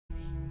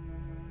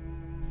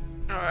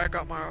I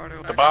got my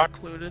audio The box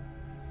included.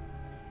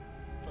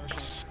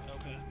 Perfect.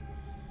 Okay.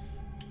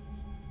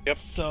 Yep.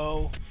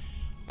 So,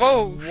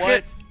 Oh what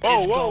shit!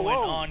 is going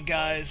on,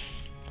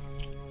 guys?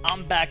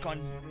 I'm back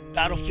on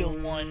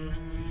Battlefield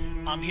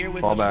 1. I'm here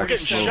with the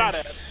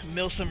 47th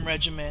MilSim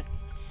Regiment.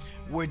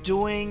 We're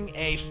doing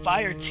a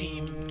fire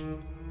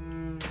team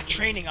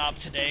training op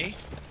today.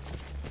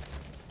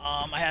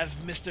 I have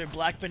Mr.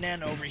 Black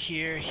Banana over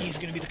here. He's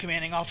going to be the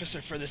commanding officer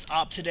for this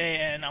op today,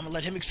 and I'm going to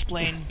let him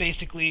explain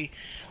basically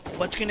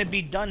what's going to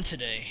be done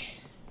today.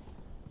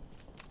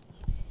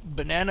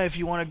 Banana, if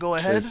you want to go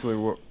ahead. Basically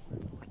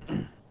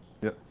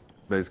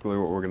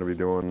what we're going to be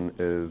doing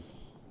is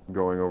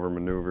going over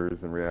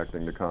maneuvers and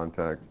reacting to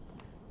contact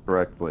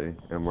correctly,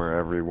 and where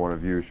every one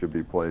of you should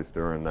be placed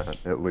during that,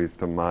 at least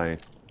to my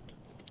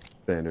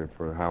standard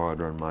for how I'd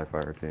run my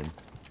fire team.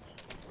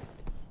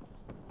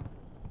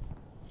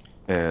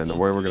 And the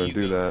way we're going to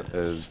do that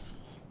is,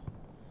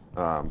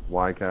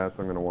 Y-Cats,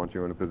 I'm going to want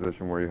you in a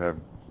position where you have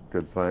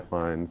good sight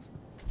lines.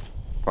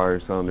 Fire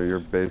cylinder, you're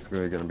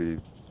basically going to be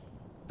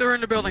They're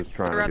in the building. just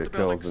trying They're to at get the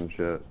kills buildings. and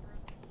shit.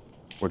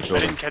 Which I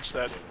building? didn't catch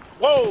that.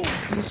 Whoa!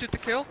 Is this shoot the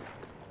kill?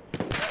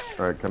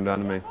 Alright, come down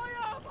to me.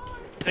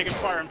 Taking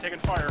fire, I'm taking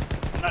fire.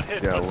 I'm not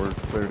hit, Yeah, but we're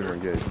clear to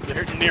engage.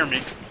 they're near me.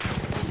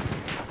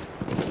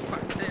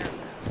 Fuck, damn.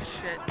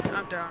 Shit,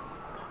 I'm down.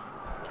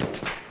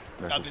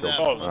 Copy that.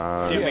 Oh,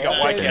 damn, they got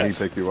Can he Y-Cats.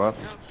 pick you up?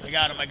 I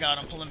got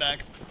him, pulling back.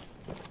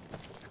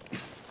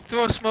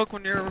 Throw smoke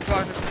when you're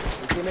reviving.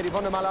 Throwing a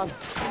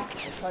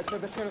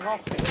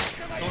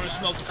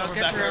smoke to cover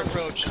back our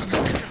approach.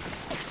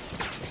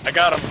 I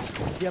got him.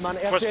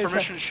 Request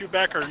permission to shoot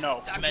back or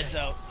no? Meds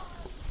out.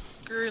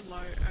 Green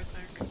light, I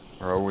think.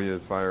 Our OE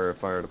is fired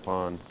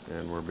upon,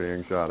 and we're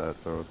being shot at,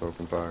 so it's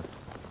open fire.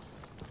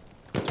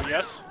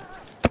 Yes?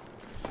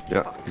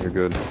 Yeah, you're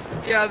good.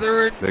 Yeah,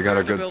 They got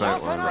a good building.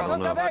 sight line, I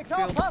don't know.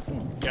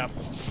 Yeah.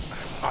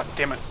 Oh,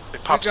 damn it. They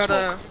popped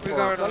smoke. We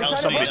got a Oh,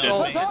 somebody did.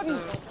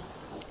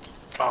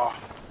 Oh.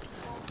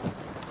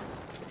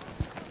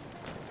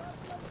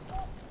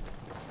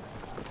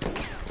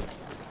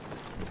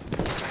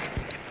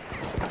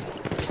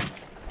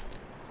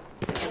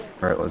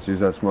 Alright, let's use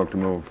that smoke to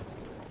move.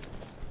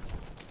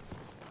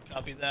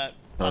 Copy that.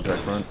 Contact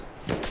front.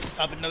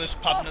 Pop another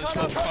smoke in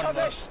front of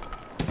us.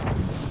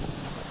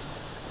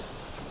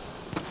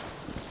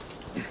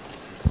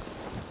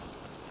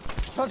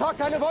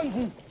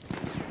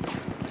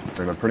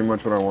 And pretty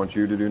much what I want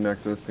you to do,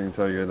 Nexus, seeing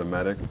how you're the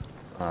medic,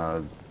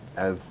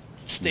 as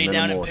Stay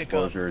down and pick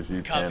up. exposure as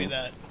you Copy can.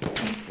 that.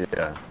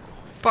 Yeah.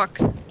 Fuck.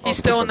 He's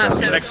still in that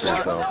same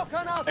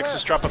spot.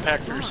 Nexus, drop a pack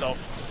for yourself.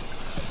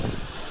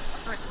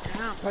 God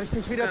damn.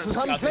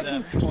 Copy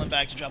that. Pulling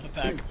back to drop a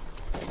pack.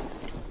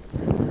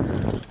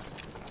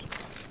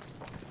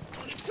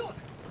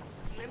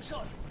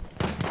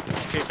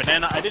 Okay,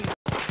 Banana, I didn't...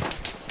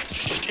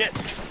 Shit.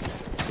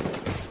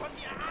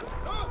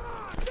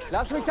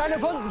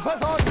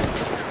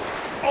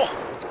 Oh!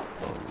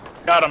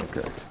 Got him.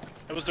 Okay.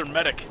 That was their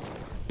medic.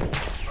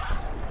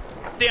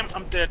 Damn,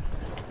 I'm dead.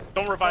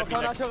 Don't revive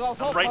me,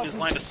 Nexus. I'm right in his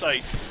line of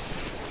sight.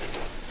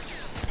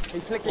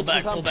 Pull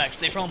back.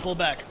 Stay prone, pull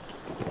back.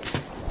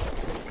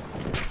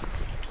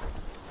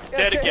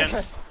 Dead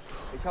again.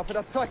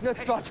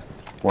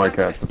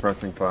 Y-Cat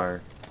suppressing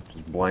fire.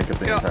 Just blanket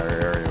the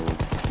entire area with...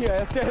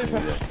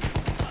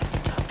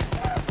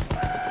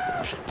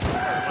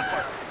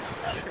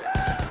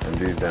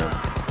 MG's down.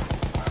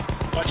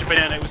 Watch it,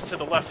 Banana. It was to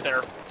the left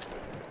there.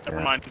 Never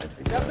mind.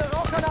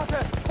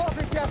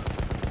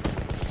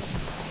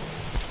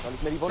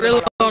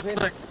 Reload.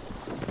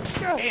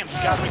 Damn,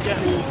 got him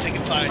again.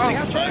 Taking fire.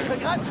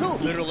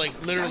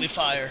 Literally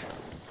fire.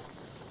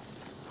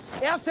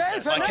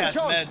 Y-Cats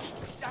meds.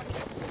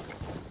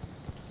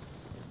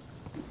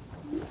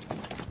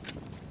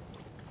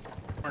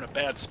 We're in a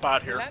bad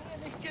spot here. Yeah,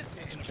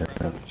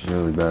 it's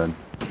really bad.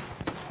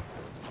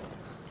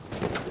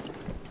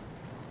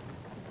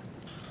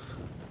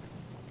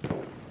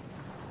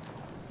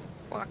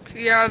 Fuck.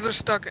 Yeah, they're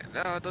stuck in,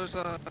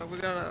 we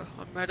got a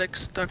medic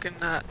stuck in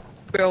that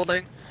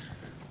building.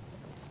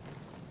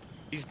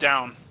 He's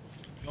down.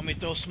 You want me to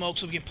throw smoke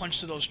so we can punch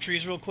to those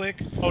trees real quick?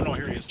 Oh no,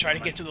 here he is. Try to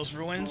get to those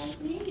ruins.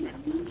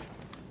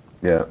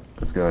 Yeah,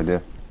 that's a good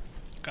idea.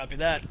 Copy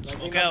that.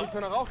 Smoke out.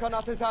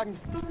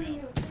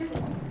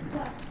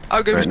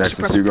 I'll give Alright, you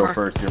Nexus, you go suppressor.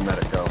 first, your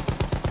medic, go.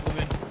 Move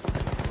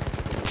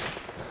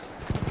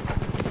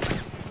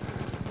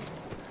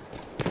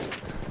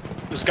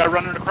in. This guy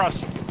running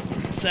across.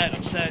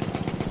 I'm set.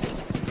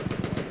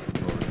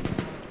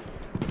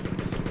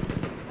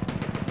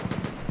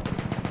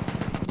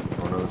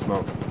 Oh, another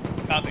smoke.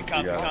 Copy.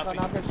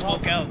 Yeah.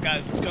 Smoke out,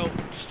 guys. Let's go.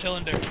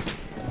 Cylinder.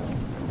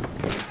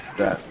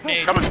 That.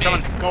 Nade, Coming,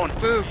 nade. going.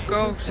 Move,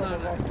 go, son.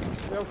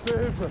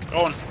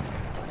 Going.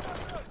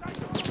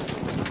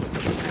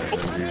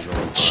 MG's on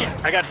fire. Shit,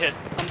 I got hit.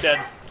 I'm dead.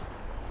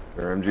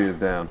 Their MG is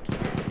down.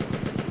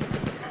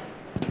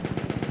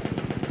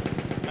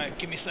 Alright,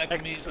 give me a second.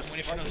 I'm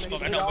waiting for another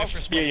smoke. I know, wait for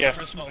a smoke. Yeah, yeah. Wait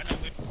for a smoke.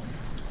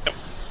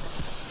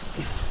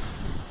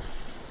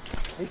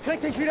 Ich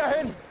krieg dich wieder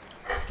hin!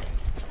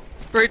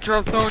 Great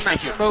job throwing that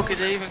smoke, it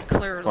even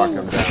cleared. Fuck,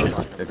 I'm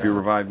down. If you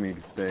revive me,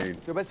 stay.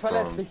 Du bist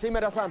verletzt, ich sehe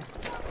mir das an.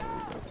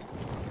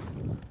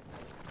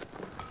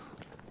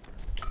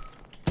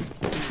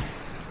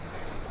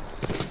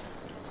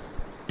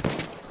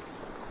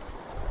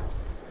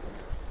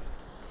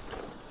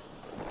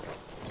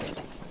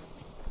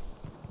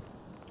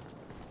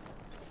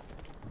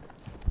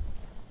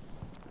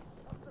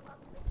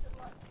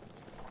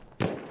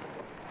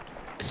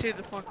 I see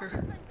the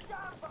fucker.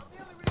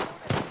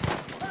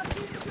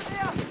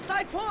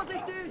 Seid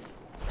vorsichtig!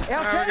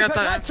 Alright, we got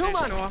that zu, empty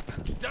Mann! still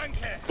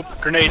up.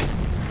 Oop, grenade.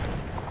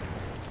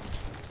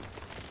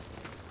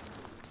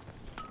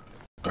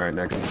 Alright,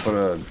 next, let's put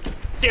a.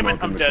 Damn it,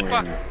 smoke I'm in dead.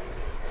 between-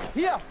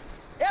 Hier!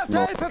 Erste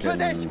smoke Hilfe für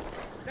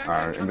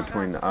dich! in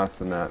between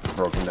us and that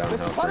broken down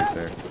house right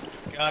there.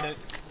 Got it.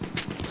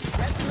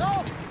 Jetzt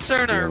raus! Sir,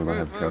 Yeah, no, we'll move,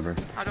 have cover.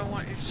 move. I don't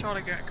want you shot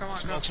again. Come on,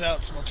 go.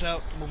 Smokes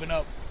out, moving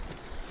up.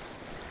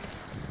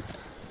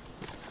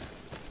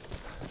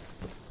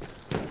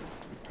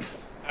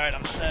 Alright,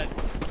 I'm set.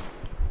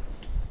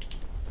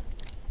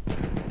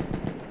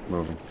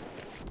 Moving.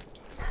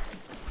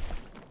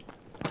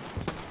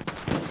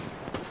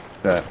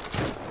 That.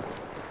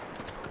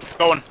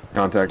 Going.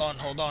 Contact.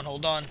 Hold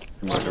on.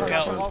 Look Look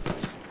out.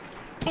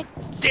 Oh,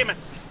 damn it.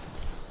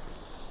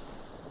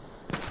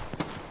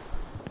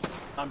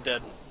 I'm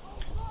dead.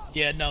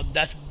 Yeah, no,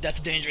 that's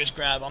a dangerous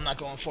grab. I'm not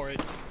going for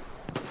it.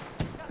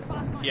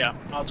 Yeah,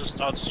 I'll just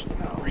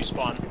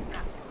respawn.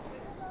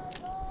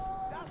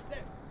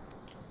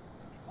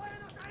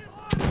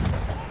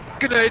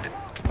 Grenade.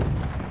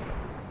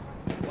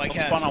 White I'll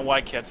cats. spawn on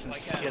White Cat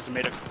since he hasn't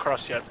made it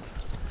across yet.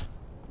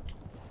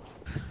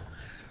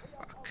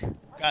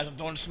 Guys, I'm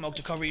throwing smoke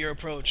to cover your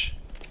approach.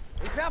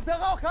 Ich werf der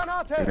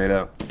Rauchgranate! Grenade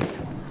out.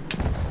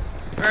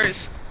 Alright,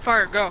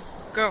 fire, go.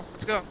 Go,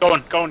 let's go.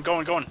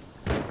 Going.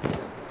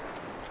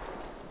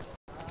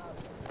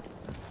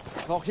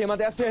 Braucht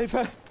jemand Erste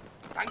Hilfe?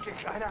 Danke,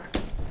 Kleiner.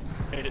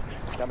 Made it.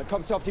 Damit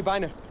kommst du auf die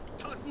Beine.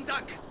 Tausend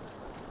Dank.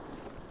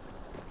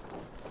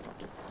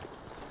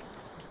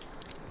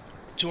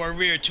 To our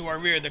rear.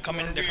 They're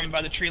coming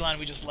by the tree line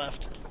we just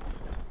left.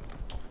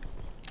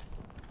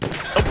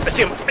 Oh, I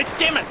see him. Hey,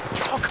 damn it!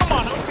 Oh, come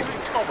on! I'll give you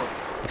cover.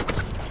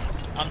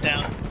 I'm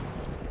down.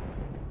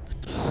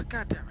 Oh,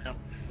 God damn it. Yep.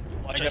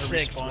 Watch I our gotta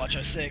six. respawn. Watch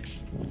our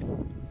six.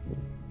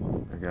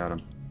 I got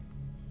him.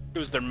 It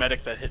was their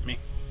medic that hit me.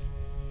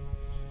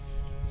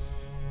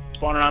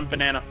 Spawning on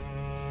banana.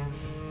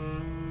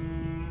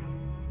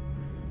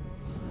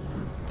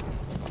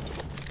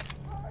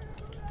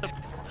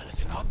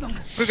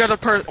 We got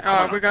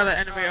an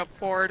enemy up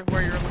forward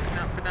where you're looking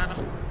at banana.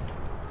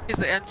 He's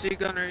the NG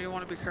gunner, you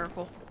want to be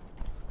careful.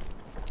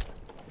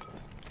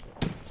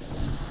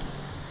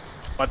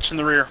 Watch in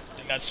the rear.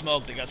 They got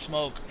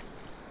smoke.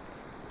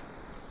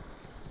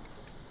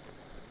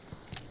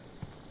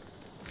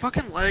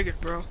 Fucking lagging,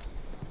 bro.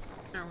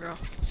 There we go.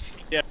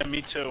 Yeah,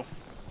 me too.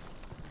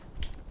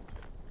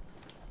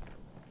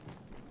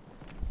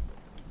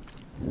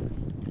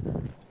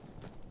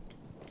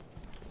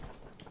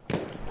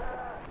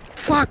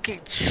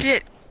 Fucking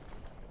shit.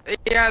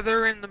 Yeah,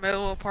 they're in the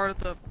middle of part of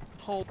the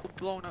whole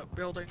blown up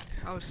building,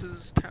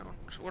 houses,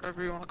 towns,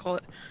 whatever you want to call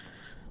it.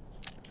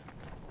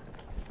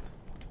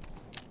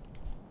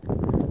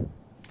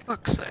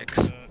 Fuck's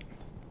sakes.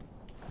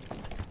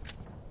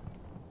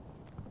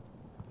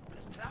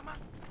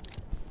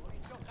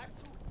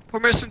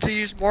 Permission to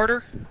use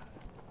mortar?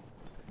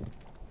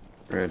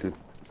 Granted.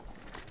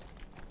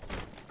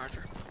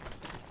 Roger.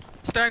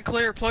 Stand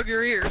clear, plug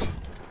your ears.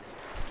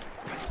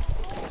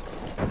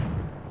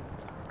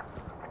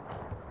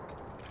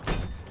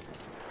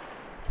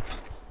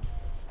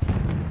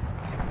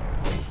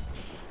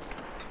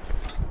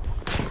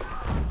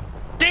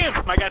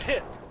 Damn! I got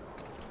hit.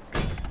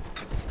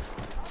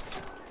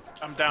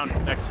 I'm down,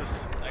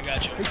 Nexus. I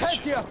got you. Ich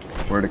helfe dir!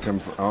 Where'd it come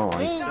from? Oh,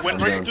 I. Went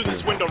I'm right down through too.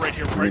 this window right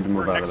here. We Right need to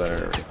move where out of that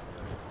Nexus is. area.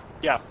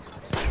 Yeah.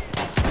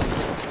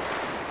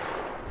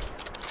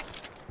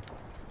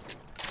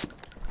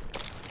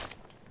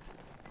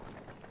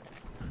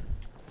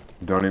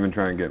 Don't even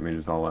try and get me,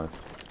 just all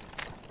left.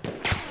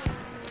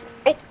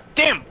 Oh,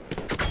 damn!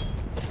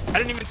 I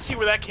didn't even see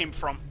where that came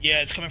from.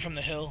 Yeah, it's coming from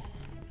the hill.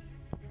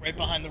 Right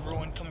behind the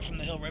ruin. Coming from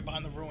the hill, right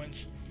behind the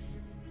ruins.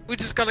 We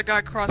just got a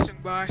guy crossing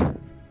by.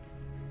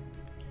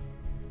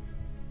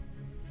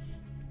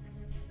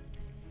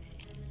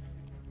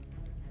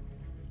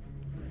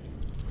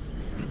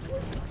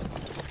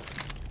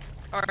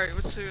 Alright,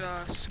 let's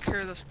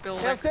secure this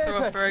building. Erste Throw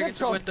Hilfe, a frag jetzt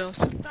into schon. windows.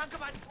 Danke,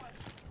 mein Freund.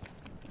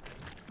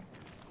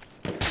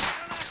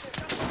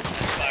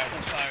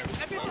 That's fire.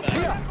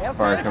 Hier! Erste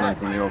Fire Hilfe! coming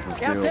from the open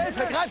Erste field.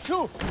 Hilfe, greif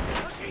zu!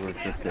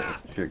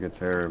 If shit gets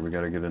hairy, we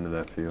gotta get into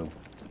that field.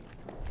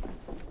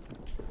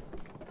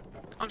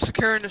 I'm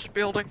securing this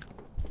building.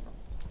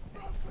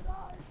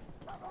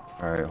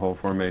 Alright, whole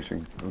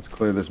formation. Let's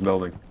clear this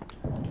building.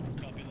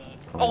 Copy that.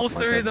 Oh, All my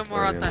three of head's them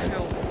are at already that in there.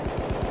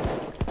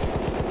 hill.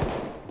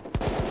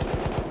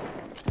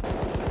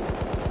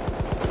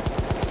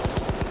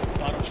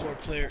 Bottom floor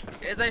clear.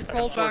 Yeah, they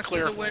fall back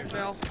clear. to the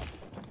windmill.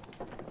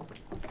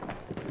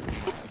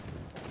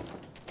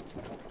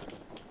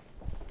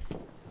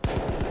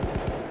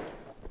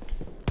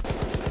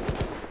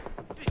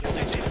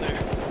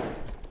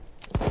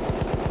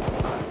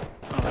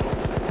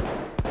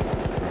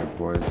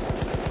 boys.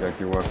 Check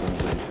your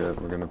weapons and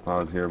shit. We're gonna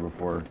pause here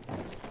before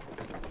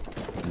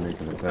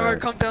making an attack.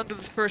 Alright, come down to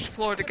the first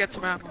floor to get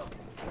some ammo.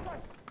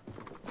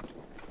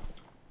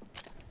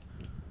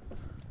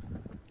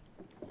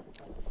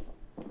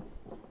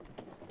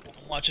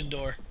 I'm watching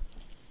door.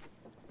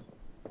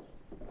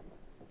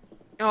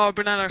 Oh,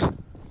 banana.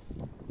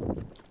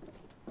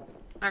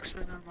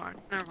 Actually, never mind.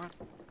 Never mind.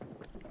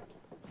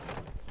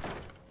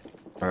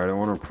 Alright, I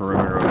want a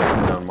perimeter on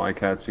this town. My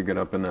cats, you get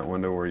up in that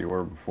window where you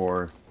were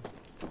before.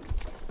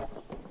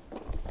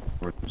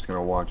 We're just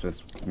gonna watch this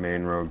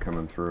main road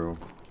coming through.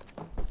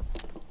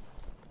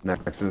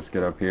 Nexus,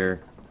 get up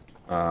here.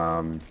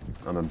 On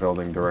the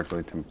building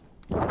directly to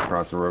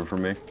across the road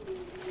from me.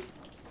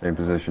 Same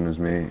position as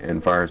me.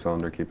 In fire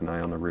cylinder, keep an eye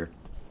on the rear.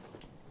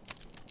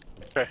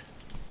 Okay.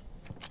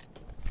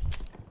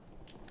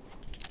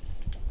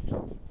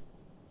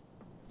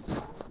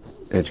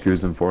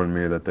 HQ's informed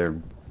me that they're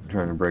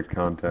trying to break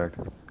contact.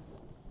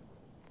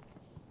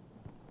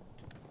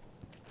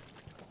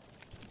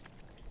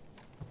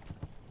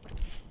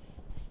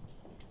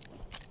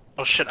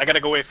 Oh shit, I gotta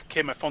go away.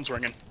 Okay, my phone's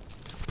ringing.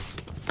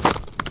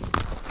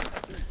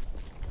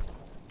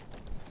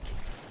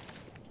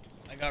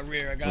 I got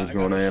rear, I got her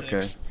AFK?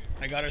 6.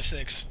 I got her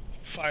 6.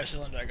 Fire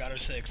cylinder, I got her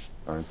 6.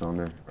 Fire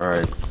cylinder.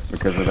 Alright,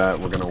 because of that,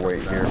 we're gonna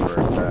wait here for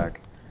an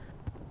attack.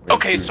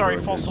 Okay, sorry,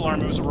 false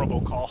alarm. It was a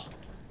robocall.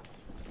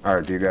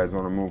 Alright, do you guys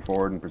want to move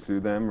forward and pursue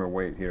them, or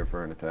wait here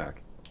for an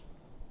attack?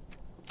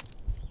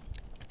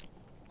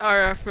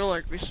 Alright, I feel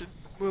like we should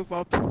move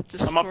up.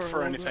 Just I'm up a for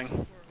little anything.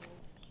 bit.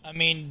 I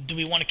mean, do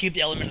we want to keep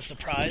the element of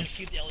surprise?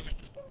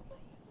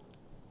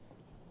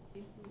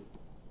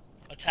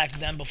 Attack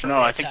them before No,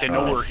 they I think they attack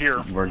know us. we're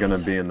here. We're gonna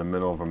be in the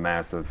middle of a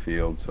massive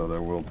field, so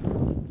there will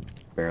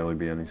barely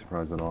be any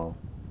surprise at all.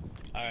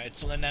 Alright,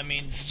 so then that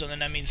means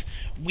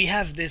we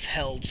have this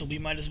held, so we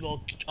might as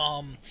well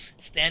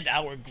stand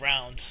our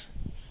ground.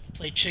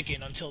 Play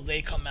chicken until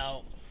they come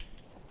out.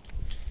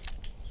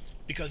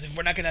 Because if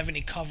we're not gonna have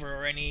any cover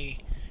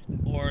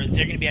or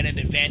they're gonna be at an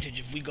advantage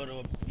if we go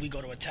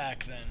to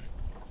attack, then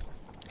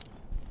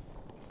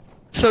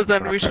So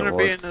then we shouldn't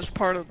be well, in this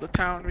part of the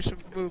town. We should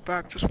move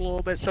back just a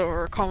little bit so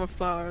we're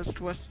camouflaged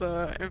with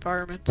the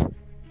environment.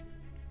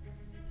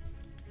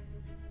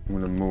 I'm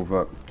gonna move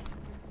up.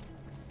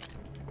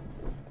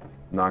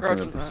 Not gonna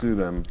Roger that. pursue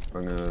them.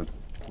 I'm gonna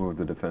move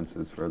the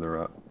defenses further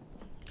up.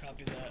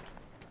 copy that.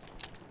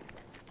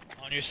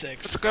 On your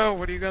 6. Let's go.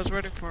 What are you guys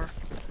waiting for?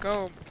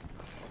 Go.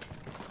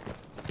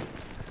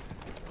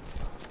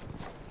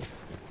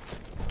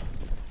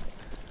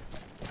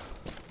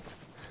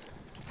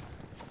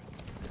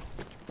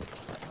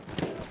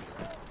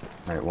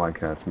 Alright,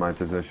 Wildcats, my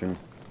position.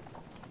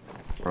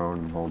 Prone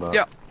and hold up.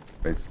 Yep.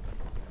 Base.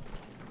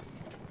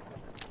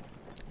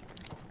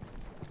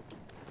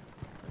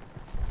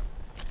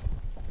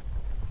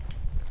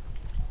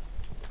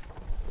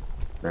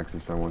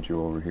 Nexus, I want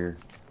you over here,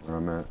 where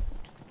I'm at.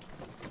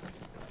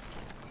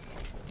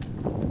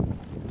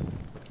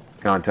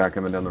 Contact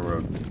coming down the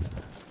road.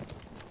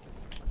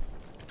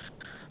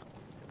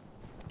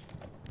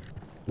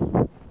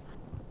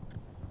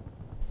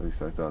 At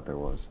least I thought there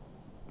was.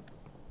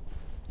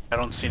 I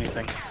don't see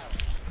anything.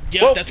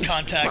 Yep, Whoa! that's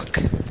contact.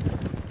 Fuck.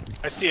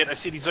 I see it.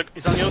 He's on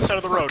the other side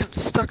of the road. I'm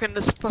stuck in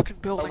this fucking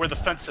building. Where the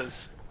fence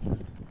is.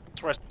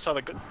 That's where I saw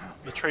the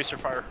tracer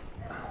fire.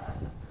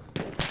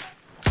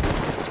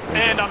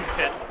 And I'm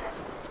hit.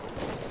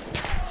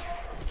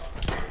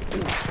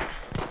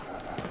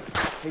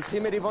 Ich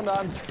zieh mir die Wunde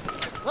an.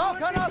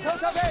 Rauchgranate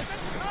unterwegs!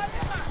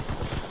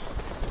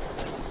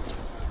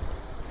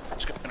 I'm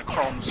just gonna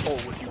crawl in this hole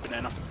with you,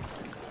 Banana.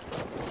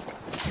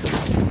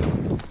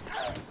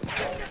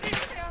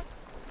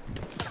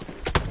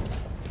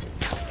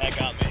 That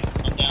got me.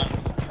 I'm down.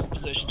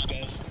 Positions,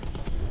 guys.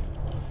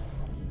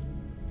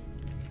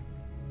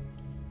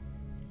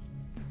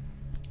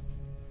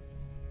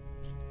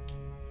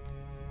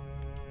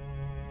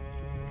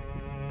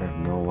 I have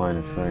no line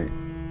of sight.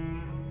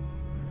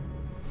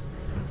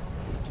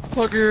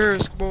 Plug your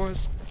ears,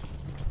 boys.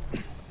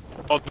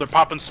 Oh, they're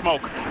popping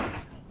smoke. Oh,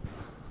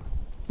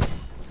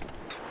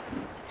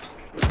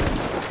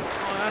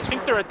 I that's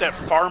think where- they're at that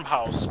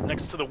farmhouse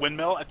next to the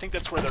windmill. I think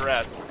that's where they're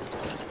at.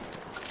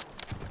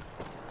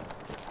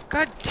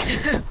 God.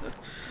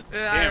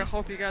 Yeah, I Damn.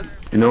 hope you guys.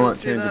 You know what?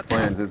 see Change of that.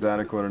 plans is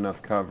adequate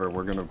enough cover.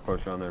 We're gonna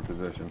push on their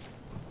position.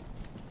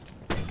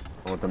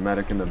 I want the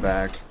medic in the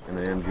back and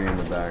the MG in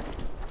the back.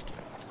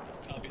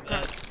 Copy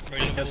that.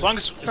 Ready to As move. long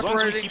as we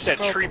Separating keep that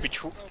smoke. tree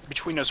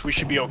between us, we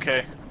should be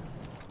okay.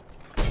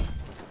 Want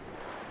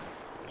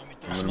me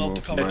to I'm gonna smoke move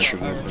to from cover my our position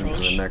to the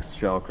approach? next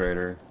shell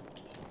crater,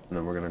 and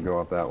then we're gonna go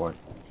up that way.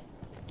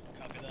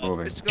 Copy that.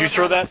 Moving. It's Do you going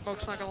throw down, that?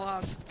 Smoke's not gonna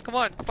last. Come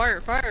on,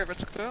 fire,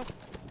 let's go.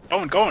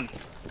 Going.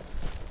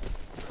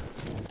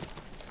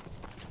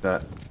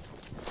 That.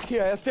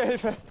 Hier, Erste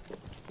Hilfe.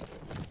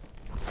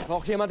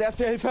 Braucht jemand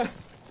Erste Hilfe?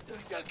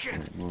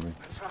 Moving.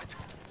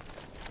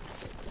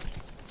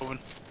 Moving.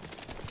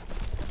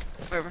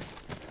 Whatever.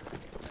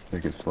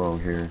 Take it slow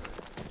here.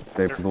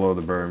 Stay below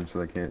the berm so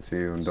they can't see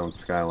you, and don't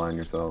skyline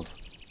yourself.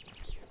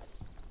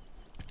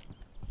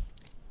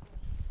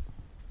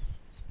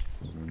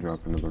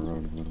 drop into the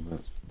road a little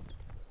bit.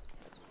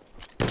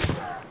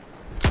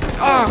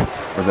 Ah!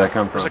 Where'd that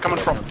come from? Where's it coming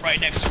from? Right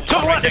next to us. To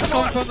the left! It's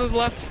coming from the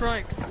left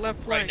flank. Left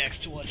Right flank.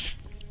 next to us.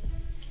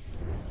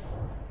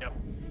 Yep.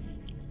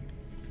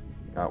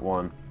 Got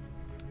one.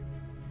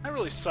 That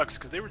really sucks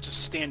because they were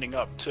just standing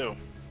up too.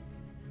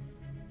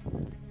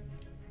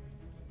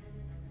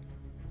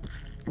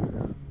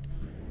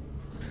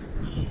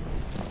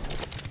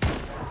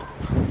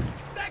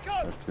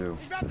 Got two.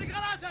 Ich werf eine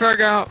Granate!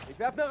 Frag out. Ich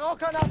werf eine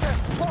Rauchgranate!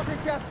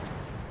 Vorsicht jetzt!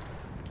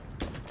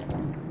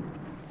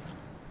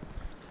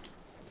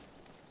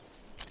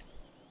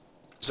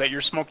 Is that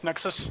your smoke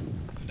nexus?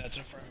 That's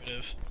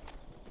affirmative.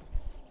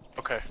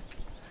 Okay.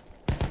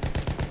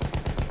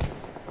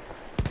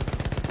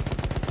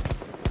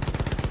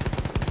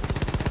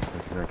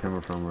 Where's that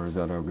coming from? Where is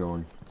that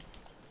outgoing?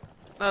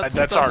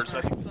 That's ours.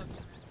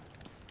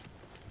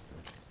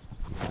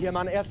 Hier,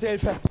 Mann, Erste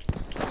Hilfe!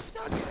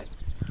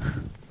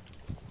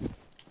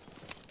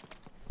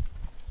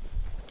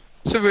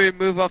 So we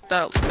move up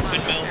that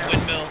line.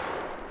 Windmill.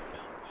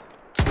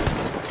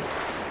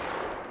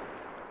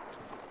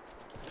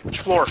 Which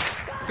floor?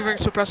 Giving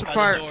suppressive By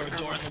fire. the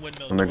door in the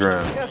windmill. On the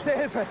ground. Erste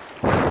Hilfe!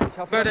 Ich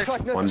hoffe, das Medic.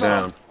 Zeug nützt One was.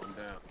 down.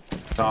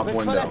 Top Du bist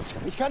window. verletzt.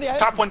 Ich kann dir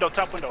helfen. Top window,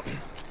 top window.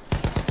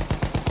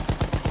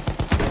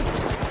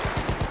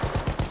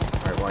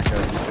 Alright, why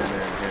can't you stay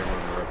there and camera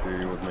and the rest of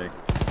you with me?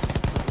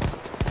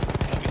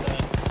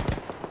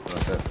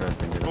 Let that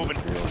fence and get in the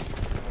field.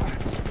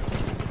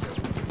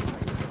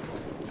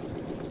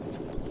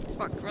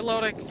 Fuck,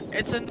 reloading.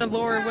 It's in the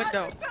lower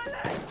window.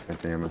 I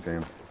see him, I see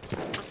him.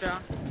 I'm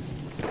down.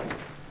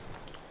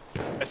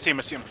 I see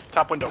him.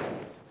 Top window.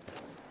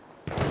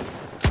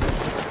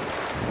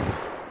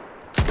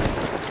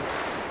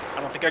 I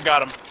don't think I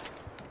got him.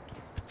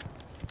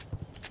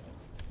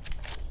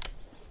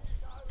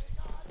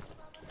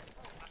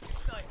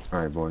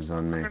 Alright, boys, on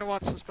I'm me. gonna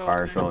watch this Fire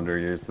balcony. cylinder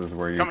use, this is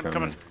where you Coming, come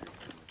coming. in.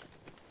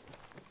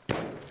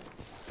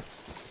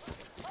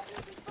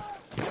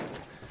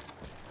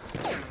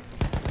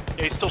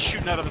 Yeah, he's still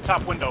shooting out of the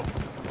top window.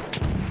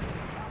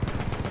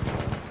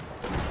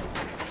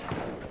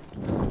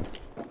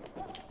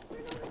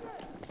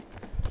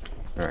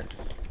 Alright.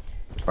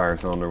 Fire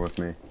cylinder with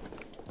me.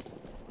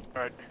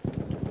 Alright.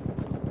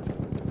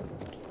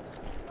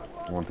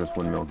 I want this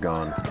windmill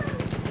gone.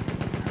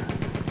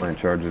 Plant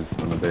charges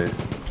on the base.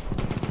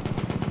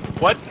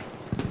 What?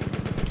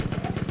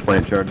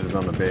 Plant charges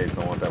on the base,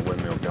 I want that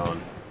windmill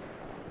gone.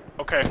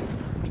 Okay.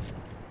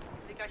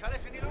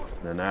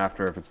 Then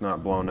after, if it's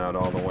not blown out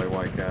all the way,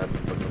 White Cats,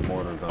 put some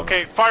mortars on it.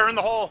 Okay, fire in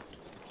the hole.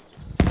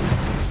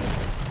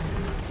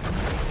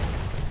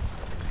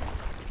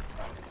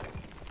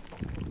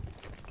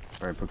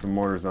 Alright, put some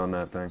mortars on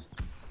that thing.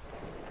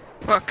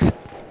 Fuck.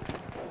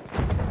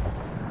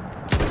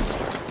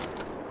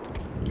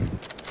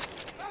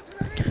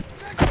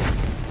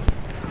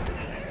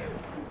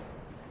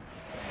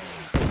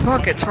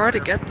 Fuck, it's hard to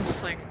get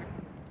this thing.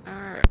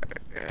 Alright,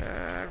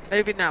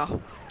 maybe now.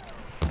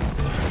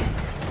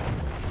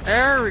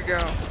 There we go.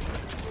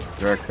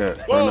 Direct hit.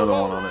 Put Whoa, another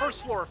whoa, one on it.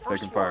 first floor,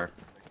 first Taking floor.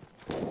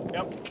 fire.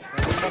 Yep.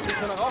 Das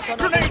ist eine Rauchgranate.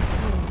 Grenade!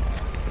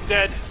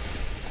 Dead.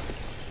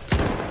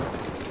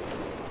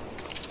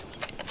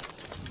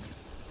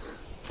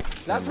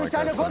 Lass mich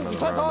deine Wunden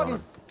versorgen!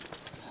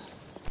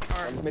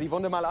 Kann ich mir die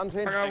Wunde mal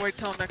ansehen? I gotta wait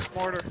till next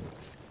mortar.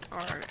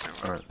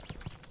 Alright. Alright.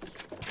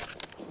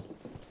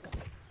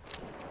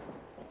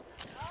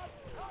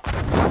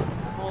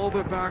 A little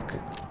bit back.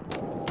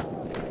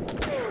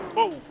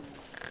 Whoa.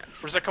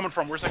 Where's that coming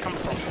from?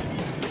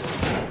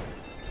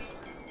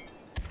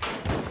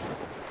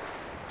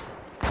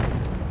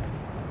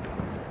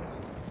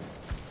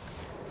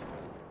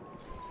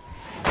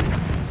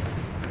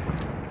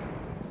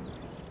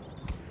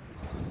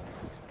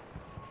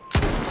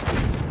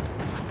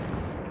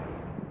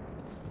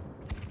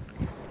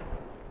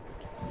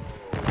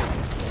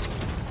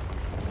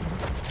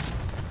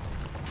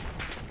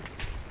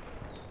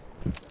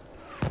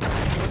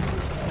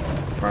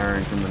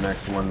 Firing from the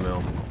next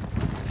windmill.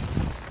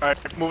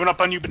 Alright, moving up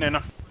on you,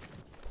 Banana.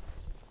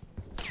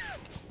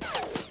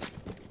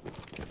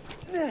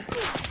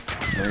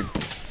 Right.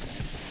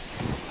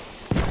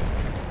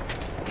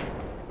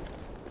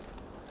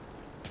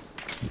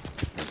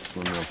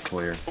 Windmill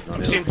clear. Not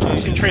I've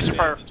seen tracer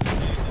fire.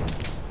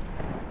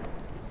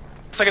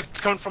 Looks like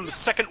it's coming from the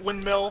second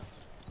windmill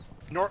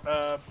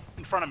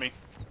in front of me.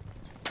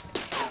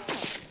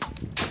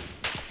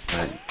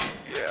 Right.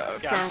 Yeah,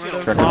 Yeah, I've seen a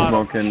affirmative. Check the lot of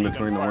smoke in machine gun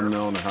between the fire.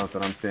 windmill and the house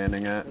that I'm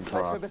standing at and Zeit für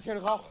ein cross. bisschen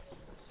Rauch.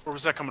 Where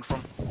was that coming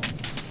from?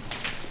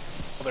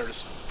 Oh, there it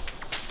is.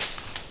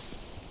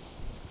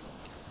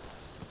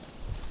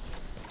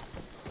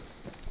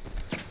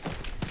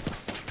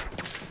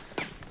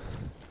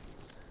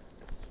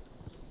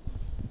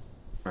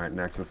 Alright,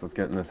 Nexus, let's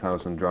get in this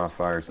house and draw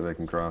fire so they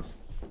can cross.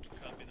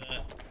 Copy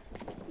that.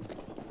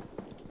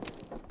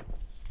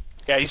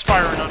 Yeah, he's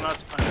firing on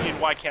us. Me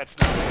and Y-Cats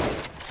now.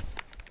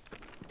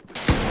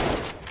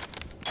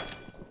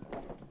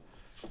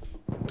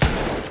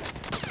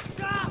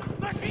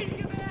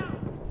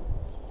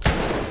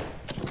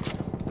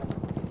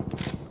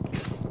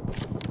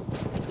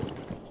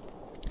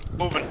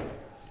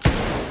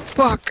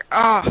 Fuck!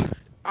 Ah!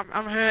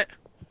 I'm hit.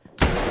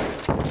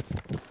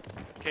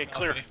 Okay,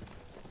 clear. Okay.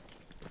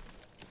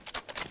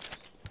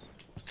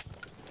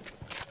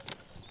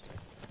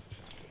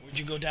 Where'd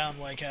you go down,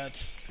 White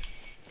Cats?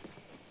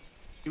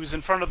 He was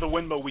in front of the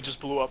windmill we just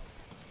blew up.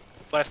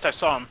 Last I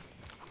saw him.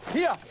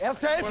 Hier,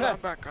 Erste Well, I'm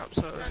Hilfe! back up,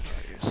 so there's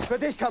no use. Für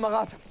dich,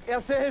 Kamerad.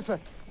 Erste Hilfe.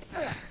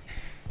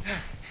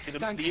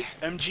 The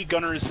MG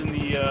gunner is in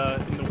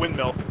the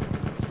windmill.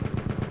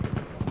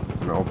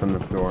 I'm gonna open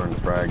this door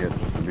and frag it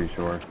just to be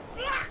sure.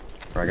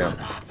 Frag out.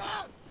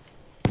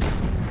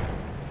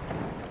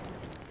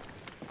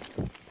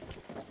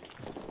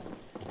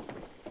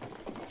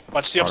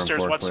 Watch the Bottom upstairs,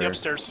 floor watch clear. the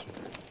upstairs.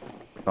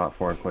 Top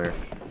 4 clear.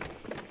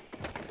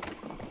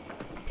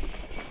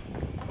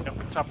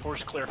 Yep, top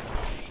floor's clear.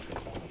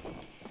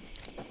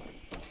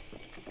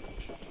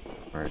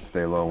 Alright,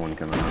 stay low when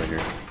coming out of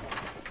here.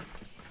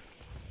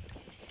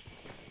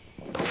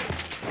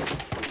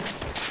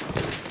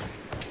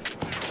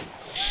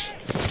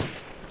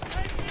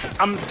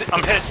 I'm hit.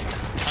 I'm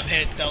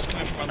hit. That was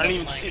coming from our I didn't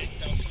even left see flank. it.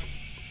 That was coming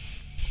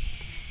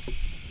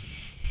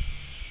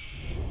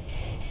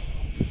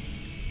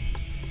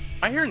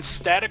Am I hearing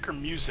static or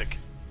music?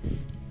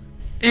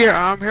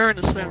 Yeah, I'm hearing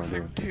the same Oh,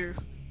 thing too.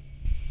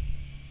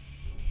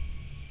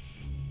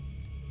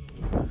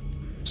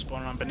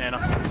 Spawning on banana.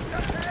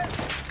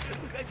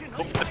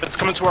 Oh, it's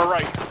coming to our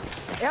right.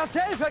 Erste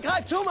Hilfe,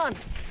 greif zu, Mann!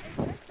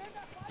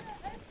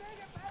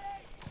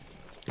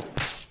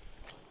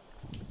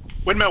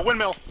 Windmill,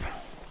 windmill.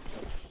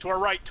 To our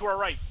right, to our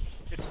right.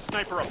 It's a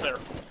sniper up there.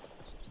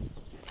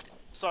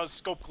 Saw his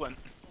scope glint.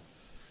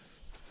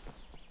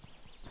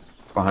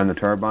 Behind the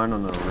turbine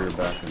on the rear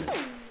balcony.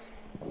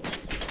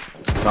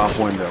 Top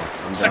window.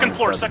 I'm Second down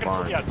floor, inside the second floor.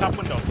 barn. Yeah, top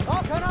window.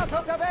 Rauchgranate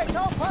unterwegs,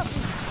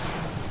 aufpassen!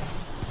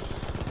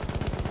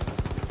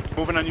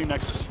 Moving on you,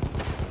 Nexus.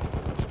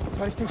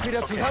 Soll ich dich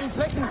wieder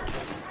zusammenflicken?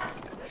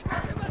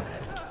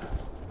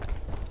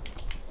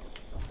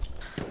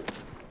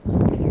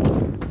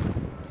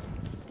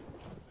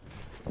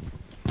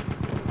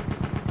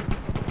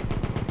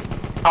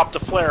 Popped a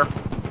flare.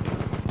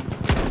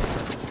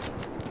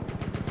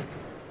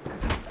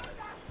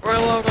 We're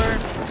low there.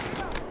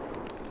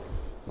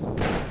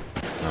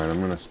 Alright,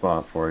 I'm gonna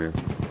spot for you.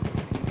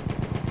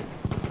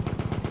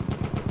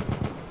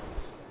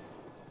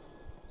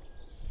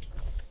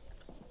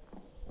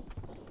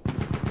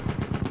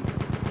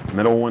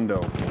 Middle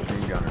window,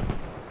 machine gunner.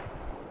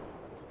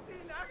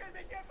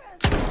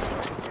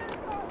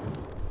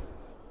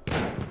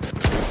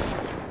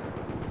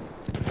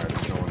 Alright,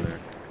 let's go in there.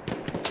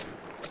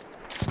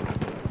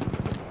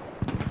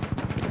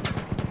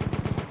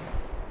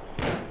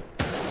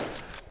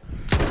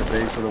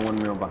 Stay for the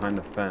windmill behind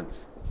the fence.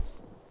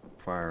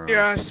 Fire on.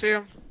 Yeah, I see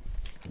him.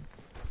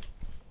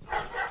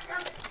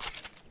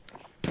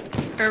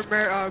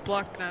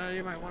 Black banana,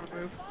 you might want to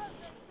move.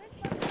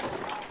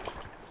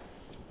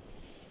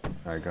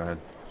 Alright, go ahead.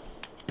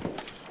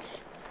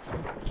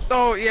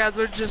 Oh yeah,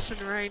 they're just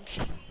in range.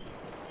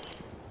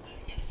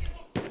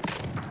 There's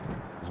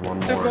one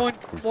They're more. going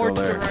He's more still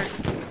to there. the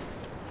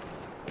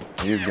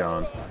right. He's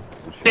gone.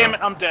 Good Damn shot.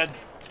 it, I'm dead.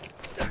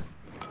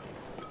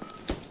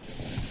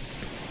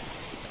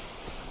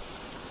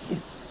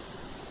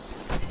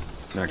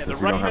 Nexus, they're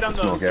we don't running have right to on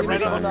smoke the every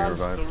right time on you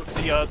revive.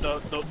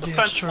 the Yeah,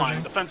 fence sure, line.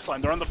 man. The fence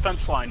line. They're on the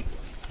fence line.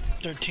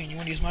 13, you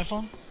want to use my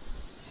phone?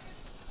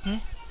 Hmm?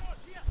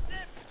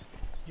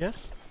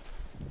 Yes?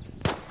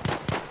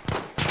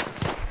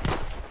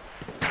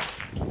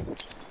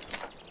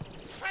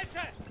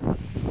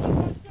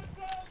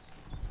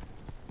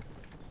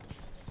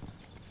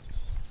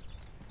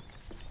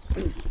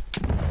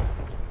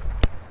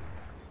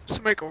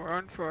 Just make a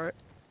run for it.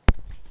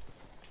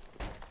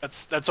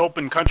 That's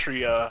open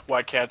country,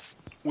 White Cats.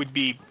 We'd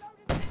be.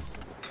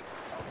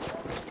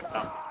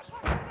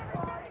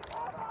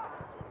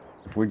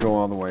 If we go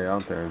all the way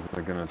out there, is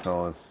it gonna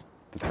tell us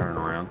to turn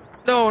around?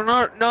 No,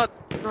 not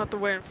the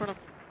way in front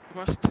of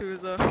us. To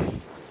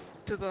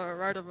the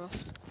right of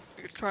us.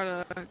 We could try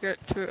to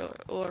get to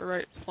a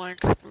right flank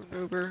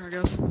maneuver, I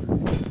guess.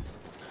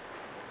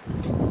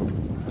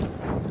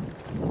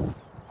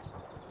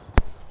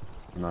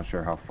 I'm not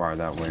sure how far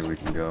that way we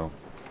can go.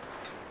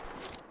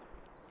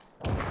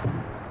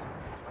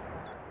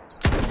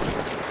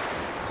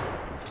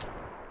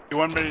 You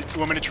want me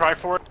to try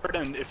for it?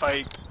 And if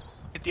I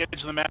hit the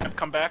edge of the map,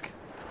 come back.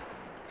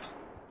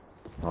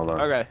 Hold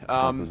on. Okay,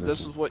 Position.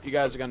 this is what you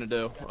guys are gonna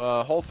do.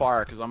 Hold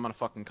fire, cause I'm gonna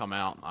fucking come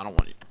out. I don't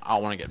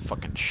want to get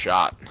fucking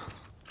shot.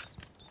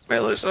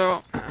 Melee's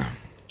out.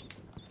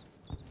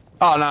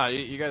 Oh no,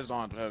 you guys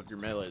don't have to have your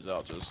melees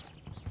out. Just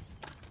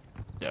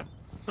yeah.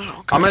 Oh, okay.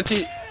 I'm gonna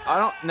teach. I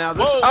don't now.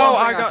 This Whoa, is oh,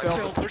 one I thing got felt-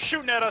 killed. They're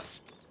shooting at us.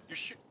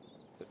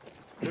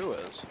 Who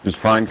is? Just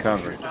find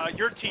cover.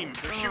 Your team.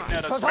 They're shooting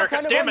at us. Pass auf, America.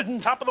 keine Damn Wunden.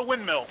 it! Top of the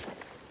windmill.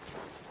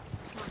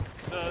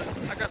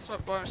 I got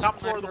swept by a Top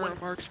floor of the sniper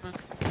win- marksman.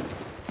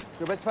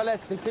 Du bist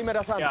verletzt, ich sieh mir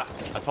das an. Yeah.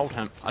 I told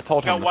him. I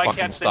told Got him to White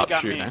fucking Cats that he stop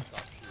got shooting. me.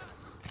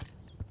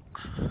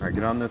 Alright,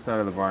 get on this side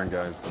of the barn,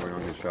 guys, so we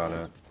don't get shot at.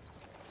 Alright,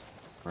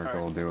 Alright.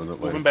 we'll deal with it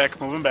later. Moving back.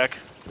 Moving back.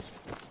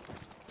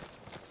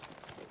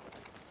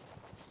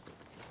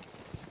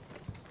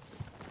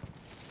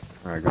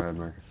 Alright, go ahead,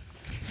 Mark.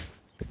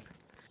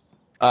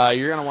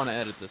 You're gonna want to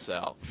edit this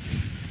out.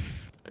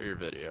 Of your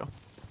video.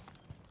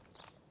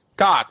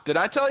 Cock, did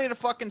I tell you to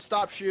fucking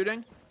stop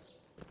shooting?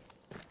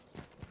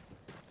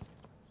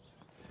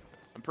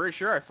 I'm pretty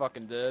sure I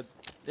fucking did.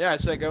 Yeah, I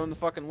said go in the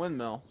fucking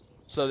windmill.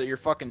 So that you're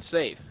fucking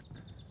safe.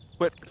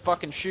 Quit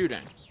fucking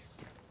shooting.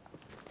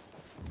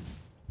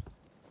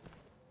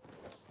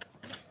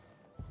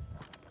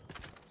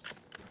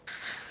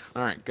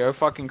 Alright, go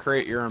fucking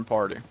create your own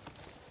party.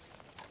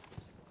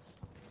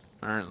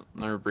 Alright,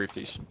 let me brief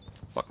these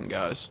fucking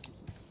guys.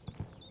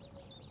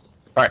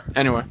 Alright,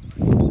 anyway.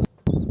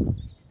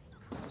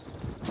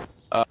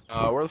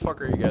 Where the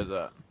fuck are you guys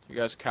at? You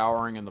guys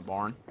cowering in the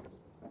barn?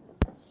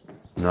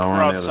 No, we're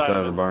on the other side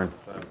of the barn.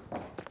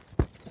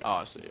 Oh,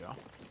 I see you.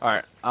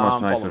 Alright,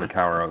 Much nicer to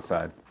cower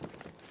outside.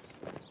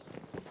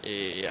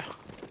 Yeah.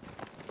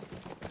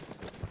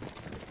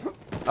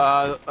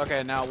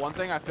 Okay, now one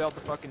thing I failed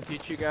to fucking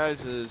teach you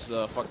guys is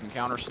fucking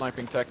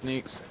counter-sniping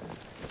techniques.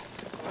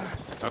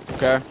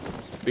 Okay?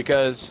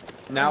 Because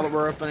now that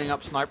we're opening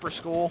up sniper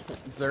school,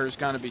 there's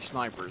gonna be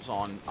snipers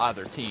on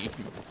either team.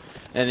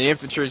 And the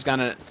infantry's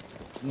gonna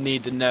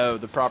need to know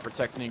the proper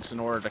techniques in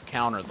order to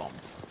counter them.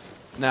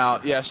 Now,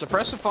 yeah,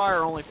 suppressive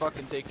fire only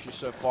fucking takes you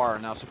so far.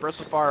 Now,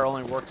 suppressive fire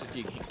only works if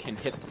you can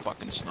hit the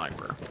fucking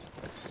sniper.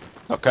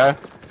 Okay?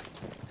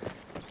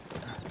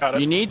 Got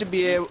it. You need to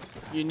be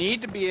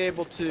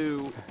able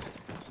to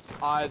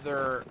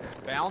either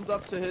bound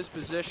up to his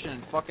position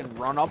and fucking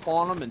run up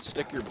on him and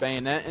stick your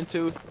bayonet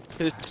into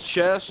his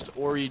chest,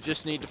 or you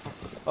just need to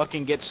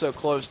fucking get so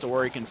close to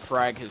where he can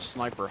frag his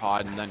sniper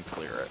hide and then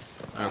clear it.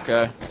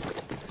 Okay?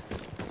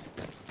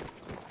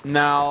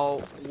 Now,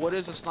 what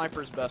is a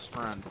sniper's best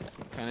friend?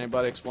 Can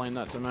anybody explain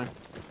that to me?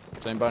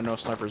 Does anybody know a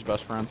sniper's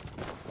best friend?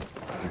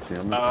 I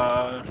do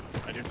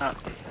not.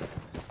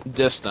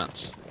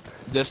 Distance.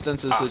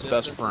 Distance is his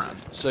best friend.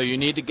 So you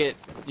need to be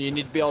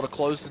able to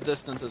close the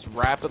distance as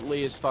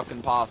rapidly as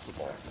fucking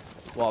possible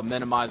while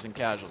minimizing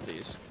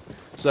casualties.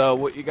 So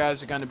what you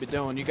guys are going to be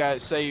doing, you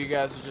guys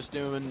are just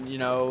doing, you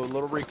know, a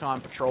little recon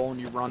patrol and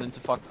you run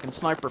into fucking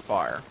sniper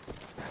fire.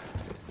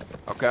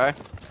 Okay?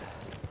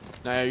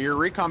 Now your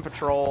recon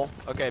patrol,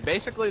 okay,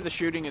 basically the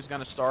shooting is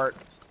going to start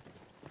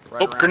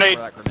right around grenade.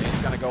 where that grenade's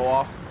going to go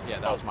off. Yeah,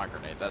 that was my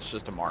grenade. That's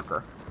just a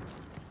marker.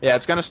 Yeah,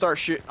 it's gonna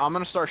start I'm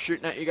gonna start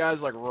shooting at you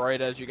guys like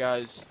right as you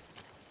guys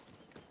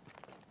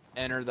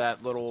enter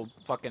that little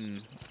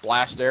fucking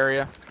blast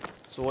area.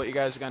 So what you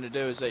guys are gonna do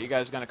is that you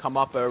guys are gonna come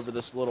up over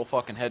this little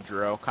fucking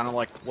hedgerow, kind of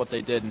like what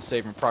they did in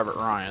Saving Private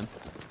Ryan,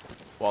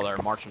 while they're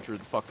marching through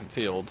the fucking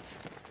field.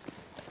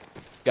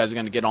 You guys are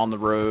gonna get on the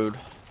road,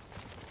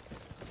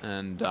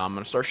 and I'm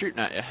gonna start shooting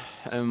at you.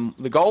 And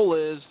the goal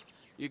is,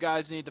 you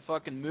guys need to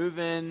fucking move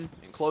in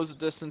and close the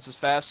distance as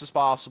fast as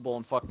possible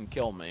and fucking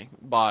kill me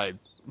by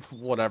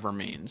whatever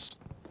means.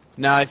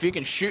 Now, if you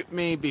can shoot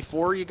me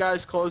before you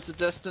guys close the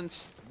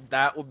distance,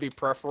 that would be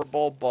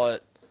preferable,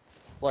 but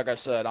like I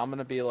said, I'm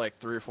gonna be like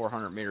 300 or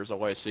 400 meters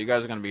away, so you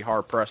guys are gonna be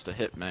hard pressed to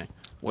hit me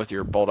with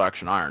your bolt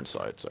action iron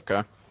sights,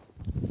 okay?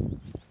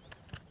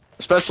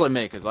 Especially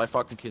me, because I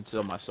fucking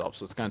conceal myself,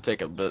 so it's gonna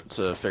take a bit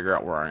to figure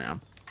out where I am.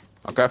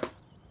 Okay?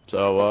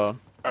 So,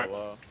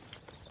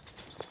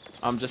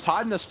 I'm just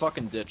hiding this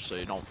fucking ditch so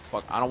you don't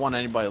I don't want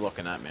anybody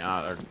looking at me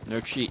either. No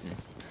cheating.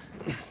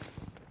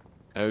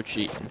 No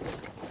cheating.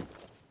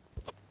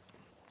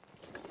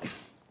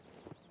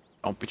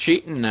 Don't be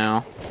cheating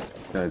now.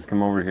 Guys,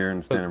 come over here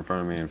and stand in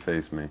front of me and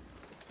face me.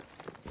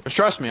 But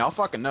trust me, I'll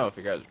fucking know if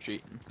you guys are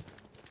cheating.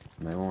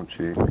 They won't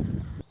cheat.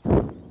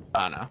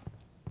 I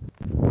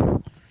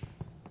know.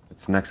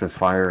 It's Nexus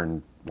Fire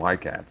and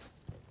Y-Cats.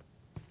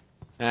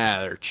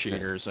 Ah, they're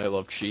cheaters. They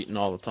love cheating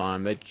all the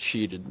time. They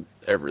cheated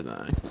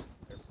everything.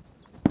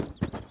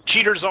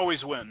 Cheaters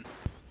always win.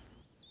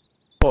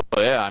 Well,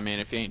 yeah, I mean,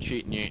 if you ain't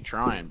cheating, you ain't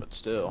trying, but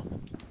still.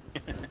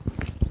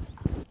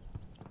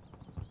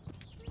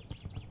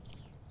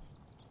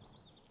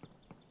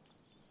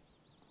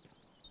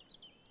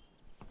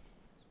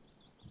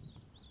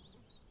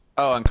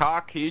 Oh, and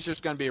Cock, he's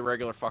just gonna be a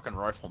regular fucking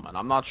rifleman.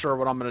 I'm not sure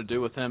what I'm gonna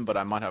do with him, but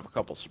I might have a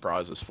couple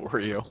surprises for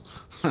you.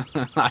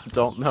 I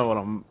don't know what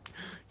I'm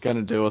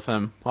gonna do with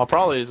him. I'll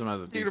probably use him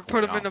as a decoy. You're gonna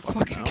put him in a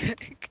fucking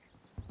tank.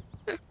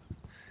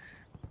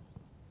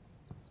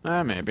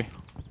 Maybe.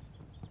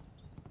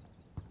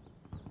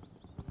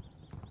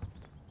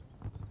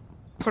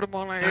 Put him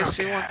on an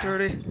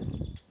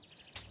AC-130.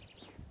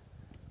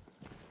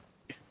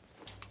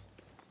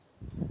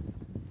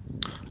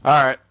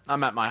 Alright,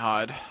 I'm at my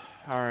hide.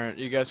 Alright,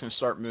 you guys can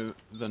start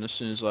moving as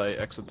soon as I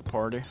exit the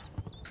party.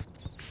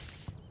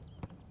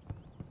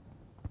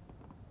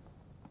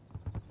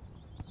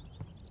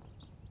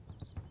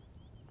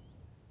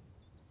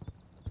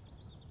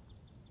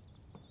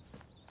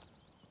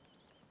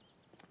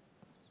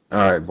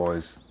 Alright,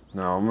 boys.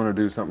 Now, I'm gonna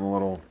do something a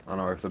little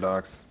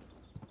unorthodox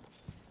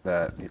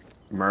that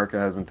America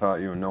hasn't taught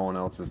you and no one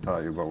else has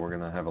taught you, but we're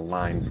gonna have a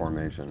line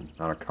formation.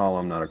 Not a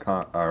column, not a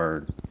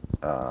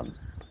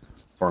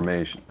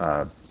formation,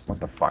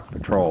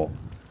 patrol.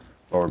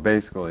 But we're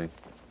basically,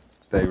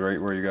 stay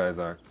right where you guys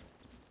are.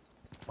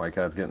 White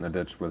Cat's getting the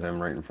ditch with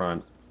him right in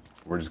front.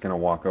 We're just gonna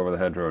walk over the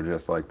hedgerow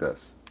just like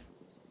this.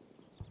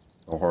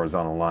 A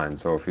horizontal line.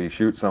 So if he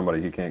shoots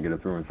somebody, he can't get a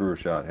through and through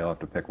shot. He'll have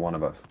to pick one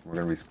of us. We're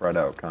gonna be spread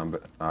out,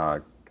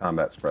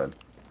 combat spread.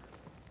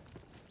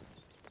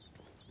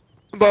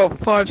 About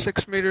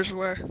 5-6 meters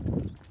away.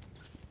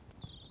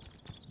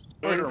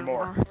 Or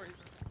more.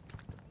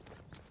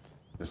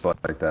 Just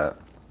like that.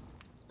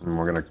 And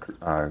we're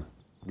gonna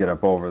get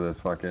up over this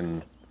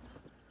fucking...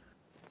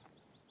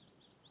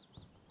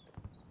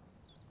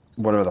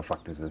 whatever the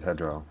fuck this is,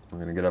 hedgerow. We're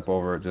gonna get up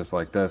over it just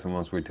like this, and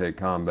once we take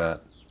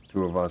combat,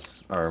 two of us,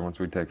 or once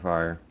we take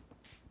fire...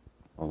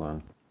 Hold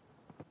on.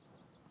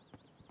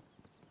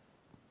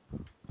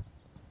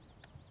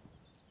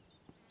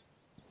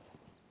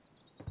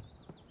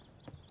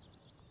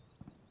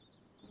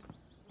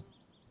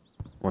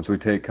 Once we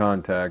take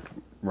contact,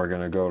 we're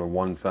gonna go to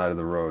one side of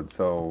the road.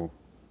 So,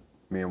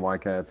 me and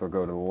White Cats will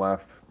go to the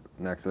left,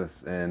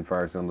 Nexus and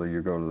Fire Cylinder,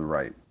 you go to the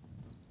right.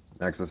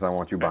 Nexus, I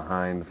want you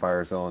behind the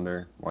Fire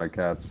Cylinder. White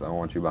Cats, I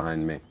want you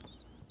behind me.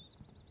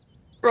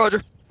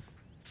 Roger.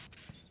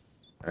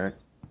 Alright.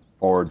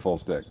 Forward, full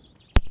stick.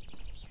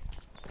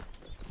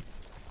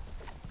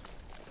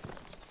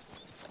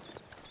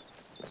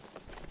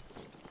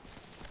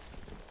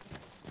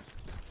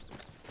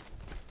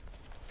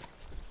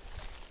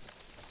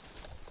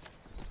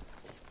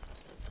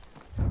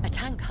 A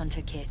tank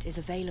hunter kit is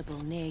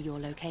available near your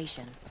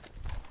location.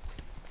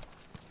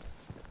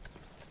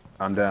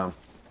 I'm down.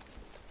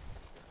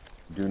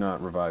 Do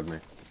not revive me.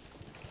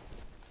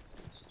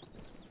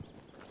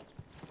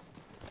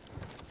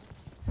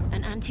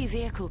 An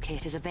anti-vehicle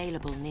kit is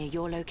available near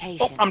your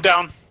location. Oh, I'm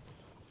down.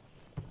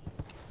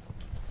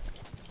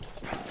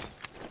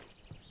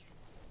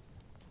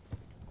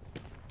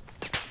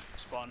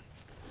 Spawn.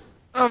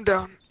 I'm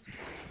down.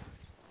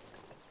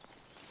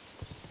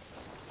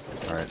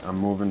 Alright, I'm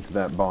moving to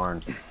that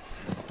barn.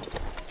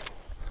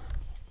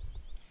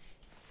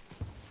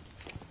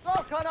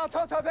 Granat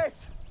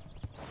unterwegs!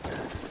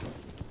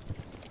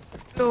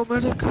 No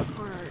medic.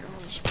 Alright,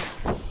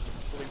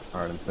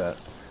 Alright, I'm set.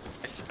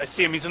 I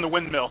see him. He's in the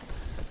windmill.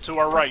 To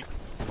our right.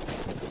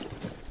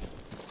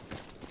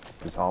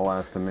 Just haul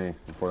ass to me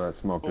before that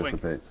smoke Moving.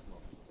 dissipates.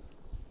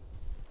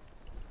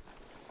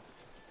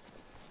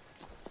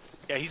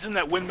 Yeah, he's in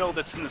that windmill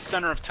that's in the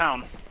center of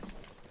town.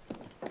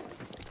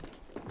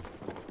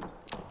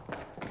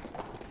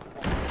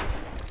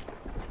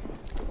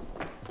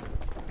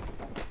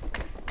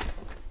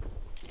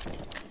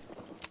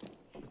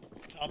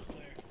 Top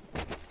clear.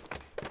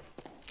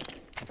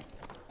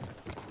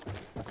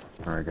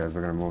 Alright guys,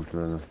 we're gonna move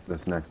to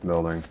this next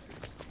building.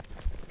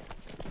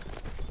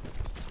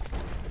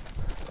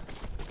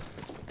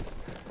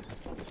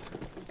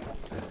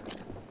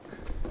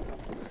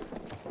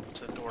 It's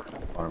that door.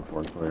 Bottom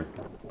floor clear.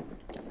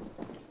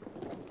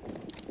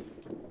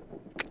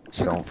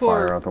 Second Don't floor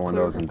fire out the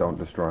windows clear. and don't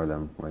destroy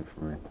them. Wait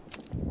for me.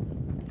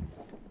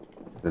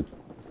 The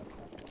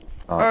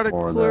Alright,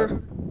 floor clear.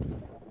 there.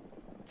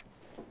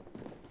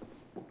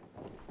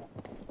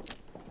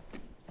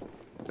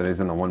 That he's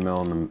in the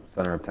windmill in the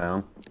center of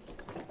town.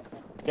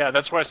 Yeah,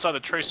 that's where I saw the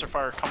tracer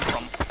fire come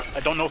from. I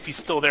don't know if he's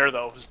still there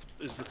though.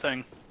 Is the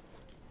thing.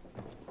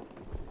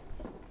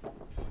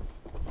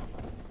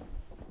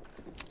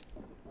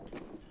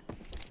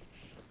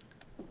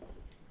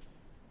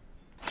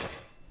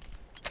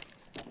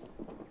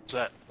 What's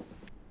that?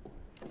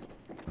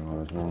 Oh,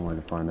 there's one way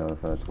to find out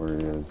if that's where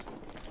he is.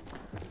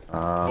 Go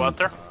out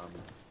there.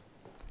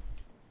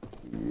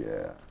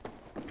 Yeah.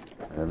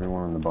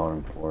 Everyone on the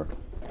bottom floor.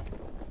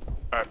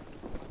 Alright.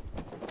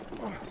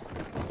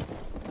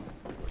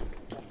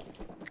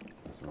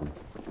 This one.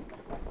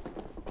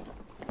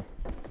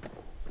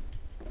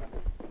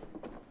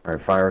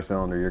 Alright, Fire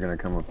Cylinder, you're gonna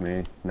come with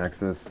me.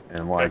 Nexus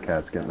and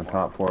Wildcats get in the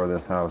top floor of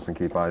this house and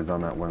keep eyes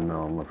on that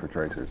windmill and look for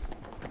tracers.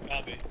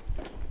 Copy.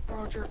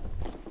 Roger.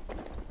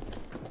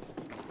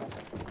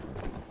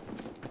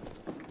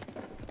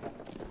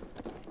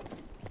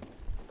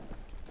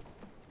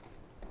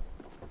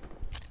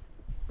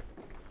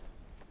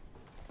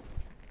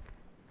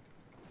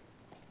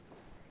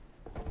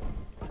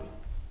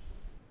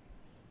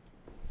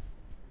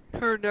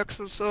 Her next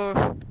was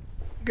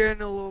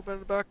getting a little bit in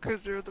the back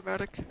because they're the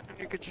medic, and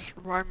you could just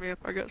revive me if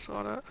I get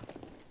shot at.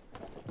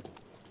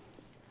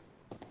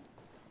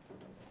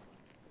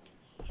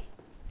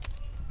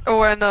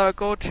 Oh, and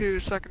go to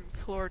second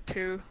floor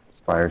too.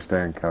 Fire,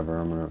 stay in cover.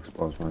 I'm gonna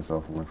expose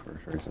myself and look for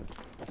a tracer.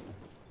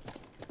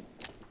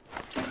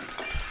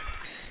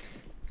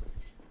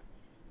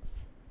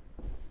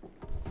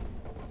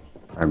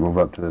 Alright, move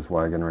up to this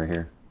wagon right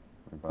here,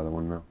 right by the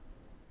windmill.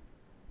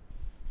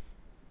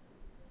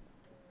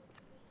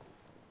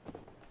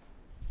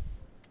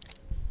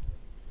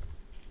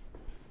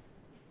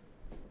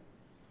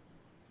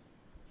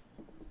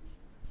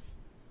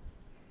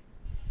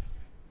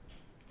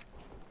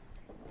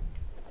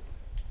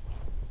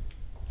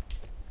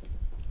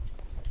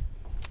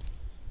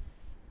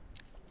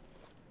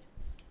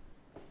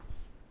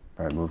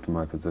 Alright, move to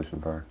my position,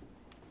 fire.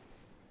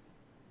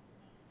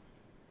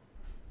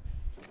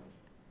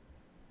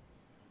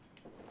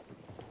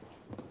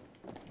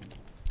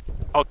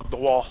 Out the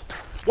wall.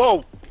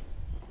 Whoa!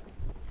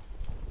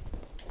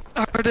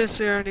 I didn't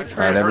see any Alright,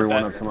 trace.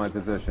 everyone up to my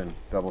position.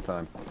 Double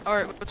time.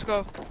 Alright, let's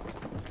go.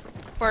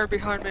 Fire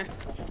behind me.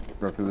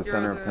 Go through the You're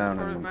center the of town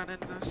and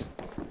recruitment man in this.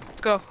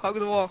 Let's go, hug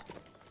the wall.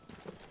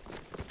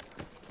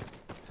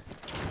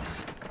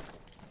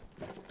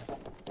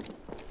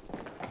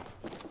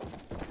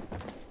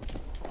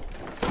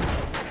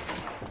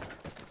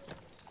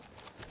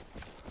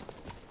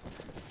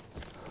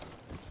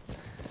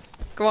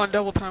 Go on,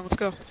 double time, let's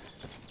go.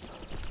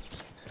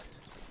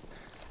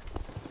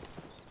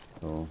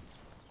 so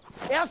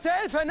Erste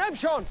Hilfe, nimm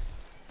schon!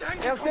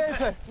 Danke, Erste Kumpel.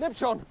 Hilfe, nimm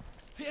schon!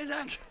 Vielen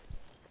Dank.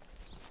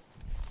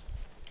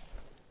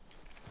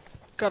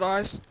 Got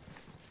eyes.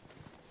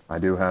 I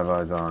do have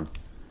eyes on.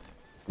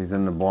 He's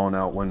in the blown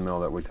out windmill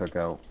that we took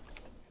out.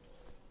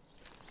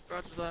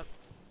 Roger that.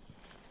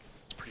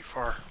 It's pretty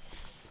far.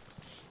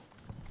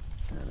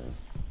 There it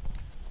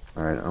is.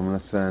 Alright, I'm gonna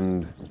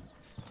send...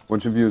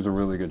 Which of you is a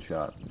really good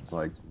shot?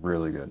 Like,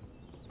 really good.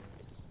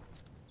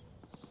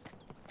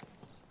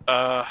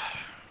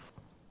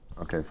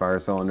 Okay, fire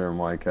cylinder and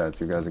white cats.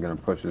 You guys are gonna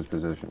push his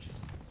position.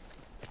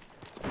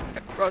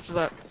 Roger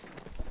that.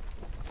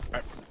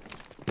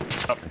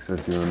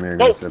 Access, you and me are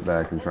gonna sit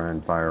back and try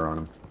and fire on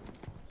him.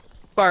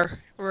 Fire,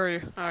 where are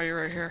you? Oh,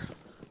 you're right here.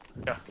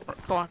 Yeah.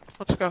 Go on,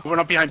 let's go. Moving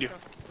up behind you.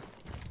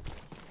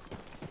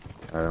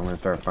 Alright, I'm gonna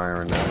start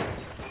firing now.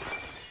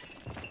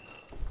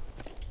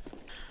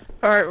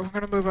 Alright, we're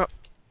gonna move up.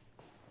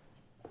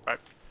 Alright.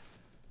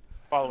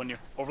 Following you.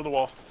 Over the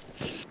wall.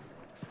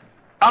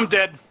 I'm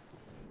dead.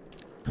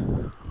 I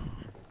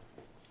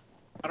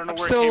don't know I'm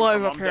where still it came alive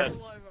from. up I'm here. dead.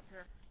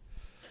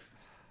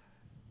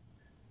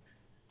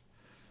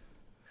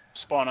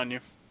 Spawn on you.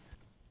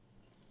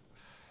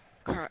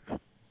 Alright.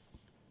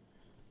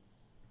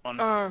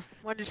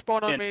 When you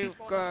spawn on In. me,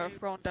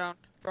 thrown down.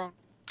 Thrown.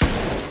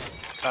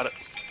 Got it.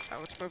 Alright,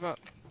 let's move up.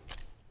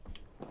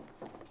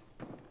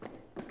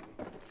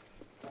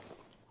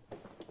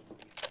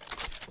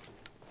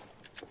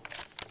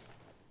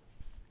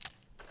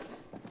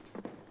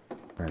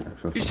 Alright,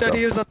 so You said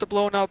he was at the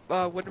blown up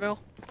windmill?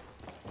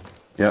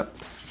 Yep.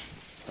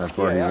 That's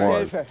where Hier, he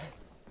Erste was. Hilfe.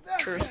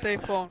 Sure, stay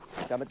flown.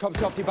 Damit kommst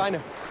du auf die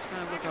Beine. Just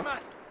gonna look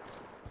up.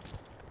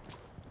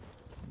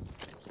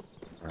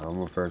 Alright, I'll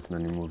move first and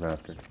then you move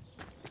after.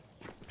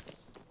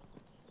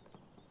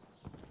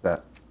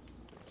 That.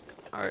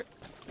 Alright.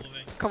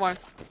 Come on.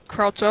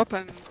 Crouch up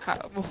and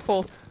we'll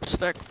full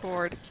stick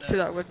forward to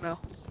that windmill.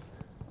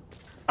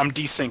 I'm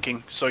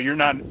desyncing, so you're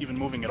not even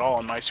moving at all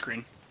on my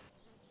screen.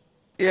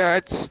 Yeah,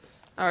 it's...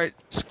 Alright,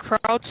 it's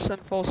crouch and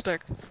full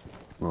stick.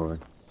 Moving.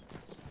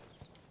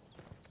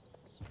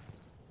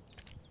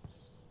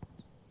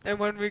 And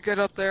when we get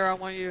up there, I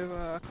want you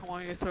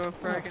to throw a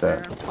frag in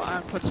there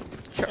and put some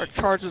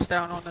charges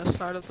down on this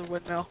side of the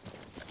windmill.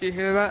 Do you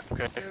hear that?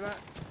 Okay. Hear that?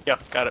 Yeah,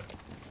 got it.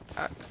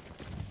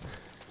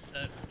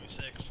 Set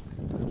 46.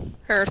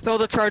 Here, throw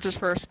the charges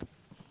first.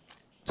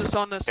 Just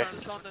on this side.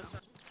 Just on this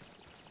side.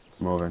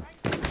 Moving.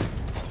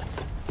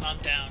 I'm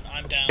down.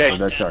 I'm down. Okay, I'm that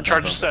down. shot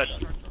charge come is from?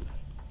 set.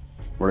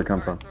 Where'd it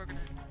come from? Throw a grenade.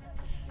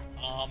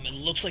 It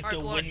looks like Alright,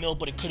 the blow it. windmill,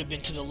 but it could have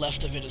been to the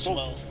left of it as Whoa.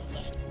 well.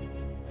 Left.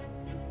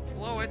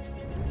 Blow it.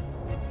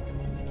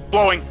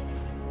 Blowing.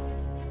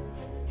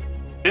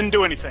 Didn't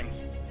do anything.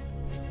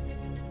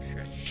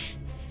 Shit.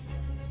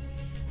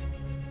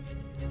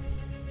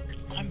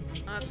 I'm.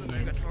 That's a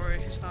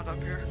negatory. He's not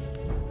up here.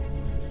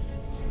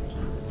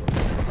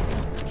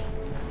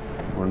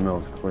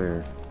 Windmill's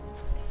clear.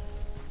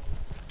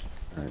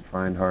 Alright,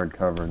 find hard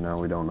cover. Now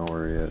we don't know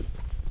where he is.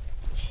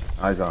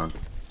 Eyes on.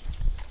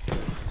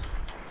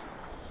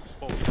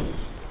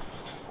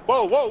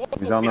 Whoa, whoa, whoa!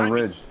 He's on the behind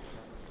me. ridge.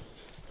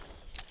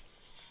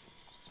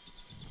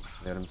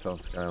 He had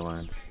himself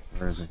skylined.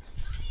 Where is he?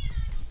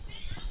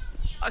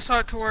 I saw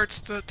it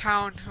towards the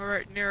town,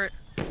 right near it.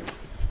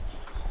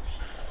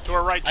 To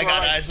our right, to I our got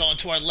right. eyes on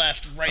to our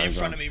left, right in Eyes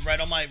front on. of me, right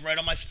on my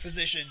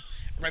position,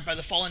 right by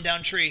the fallen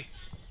down tree.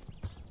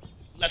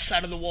 Left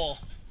side of the wall.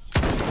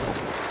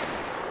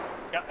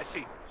 Yeah, I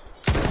see.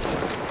 I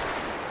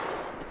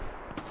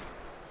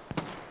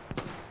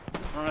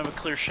don't have a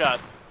clear shot.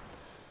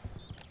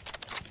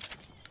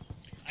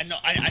 I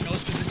know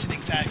his position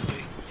exactly.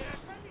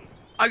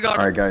 I got him.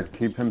 Alright guys,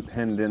 keep him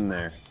pinned in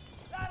there.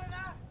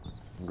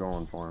 I'm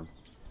going for him.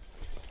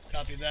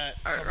 Copy that.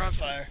 Alright, Cover and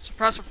fire.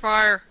 Suppressor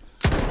fire.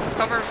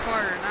 Cover and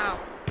fire now.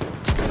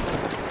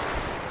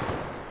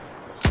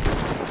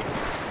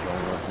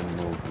 Don't let him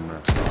move from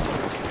that spot.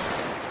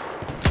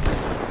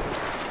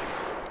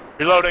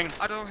 Reloading.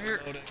 I don't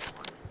hear. Loading.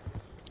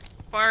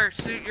 Fire,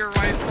 shoot your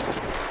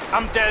rifle.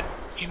 I'm dead.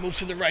 He moved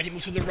to the right. He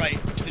moved to the right.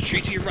 To the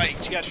tree to your right.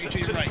 To the Yeah, tree to- to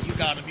your to- right. You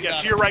got him. You Yeah, got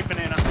to him. your right,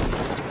 banana.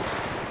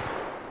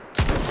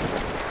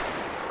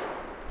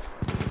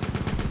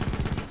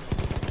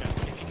 Yeah,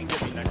 if you can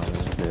get me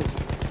Nexus.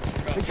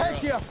 Ich helfe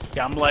dir!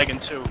 Yeah, I'm lagging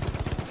too.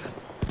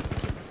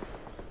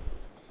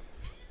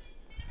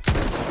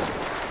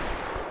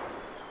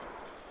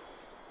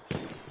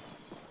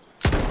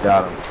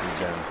 Got him. He's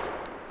down.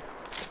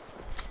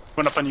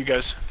 Went up on you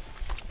guys.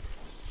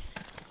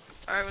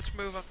 Alright, let's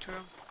move up to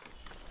him.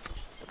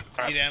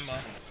 Need ammo.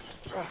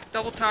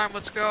 Double time,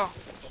 let's go.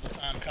 Double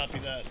time, copy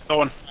that.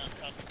 Going.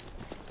 Copy.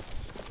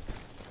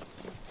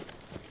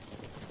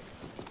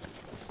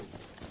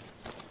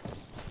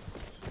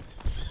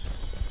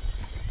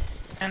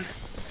 And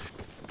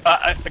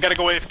I gotta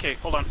go AFK.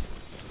 Hold on.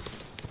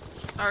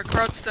 Alright,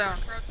 crouch down.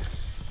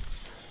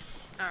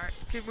 Alright,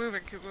 keep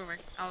moving, keep moving.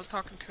 I was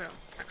talking to him.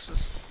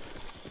 Nexus.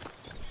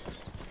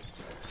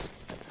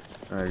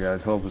 Alright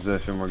guys, hold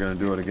position. We're gonna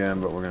do it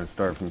again, but we're gonna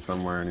start from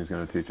somewhere and he's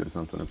gonna teach us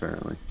something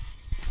apparently.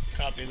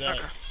 Copy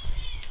that.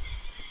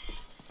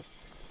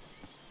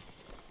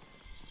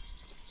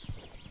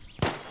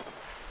 Okay.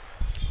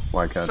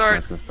 Wildcat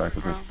Nexus back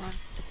with me.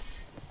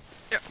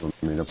 Yep. We'll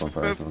meet up on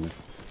fire zone.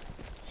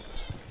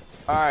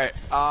 Alright,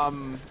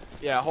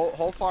 yeah,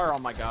 hold fire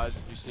on my guys.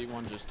 If you see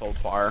one, just hold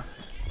fire.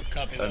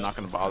 Copy They're that. not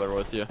gonna bother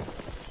with you.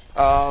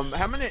 How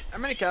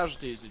many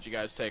casualties did you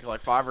guys take?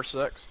 Like 5 or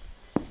 6?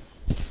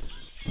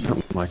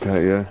 Something like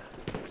that, yeah.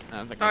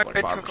 I think it was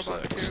like 5 or took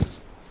about 6.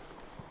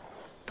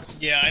 2.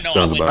 Yeah, I know.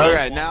 Sounds about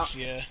right. Okay, once,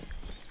 yeah.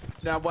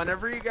 Now,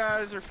 whenever you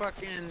guys are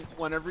fucking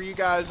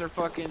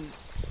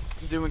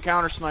doing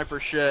counter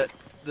sniper shit,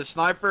 the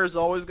sniper is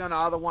always gonna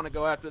either want to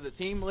go after the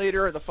team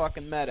leader or the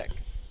fucking medic.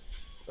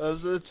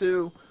 Those are the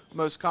 2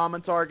 most common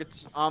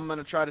targets I'm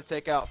gonna try to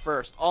take out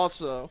first.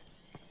 Also,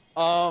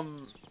 I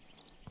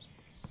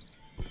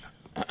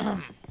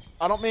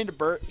don't mean to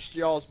burst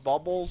y'all's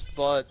bubbles,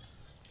 but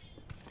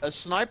a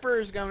sniper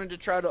is going to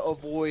try to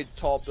avoid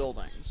tall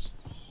buildings.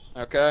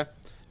 Okay?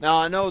 Now,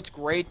 I know it's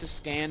great to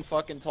scan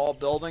fucking tall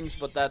buildings,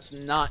 but that's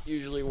not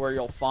usually where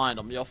you'll find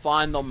them. You'll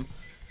find them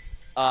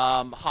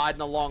hiding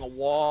along a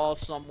wall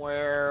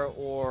somewhere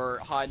or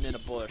hiding in a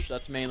bush.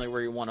 That's mainly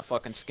where you want to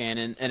fucking scan,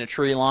 in a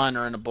tree line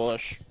or in a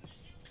bush.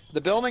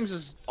 The buildings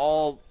is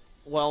all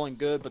well and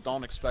good, but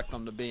don't expect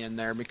them to be in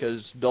there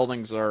because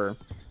buildings are...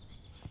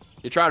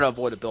 You try to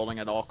avoid a building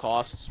at all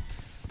costs.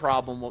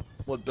 Problem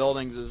with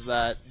buildings is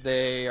that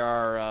they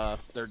are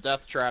they're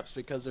death traps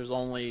because there's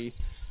only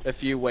a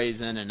few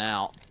ways in and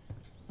out.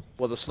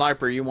 With a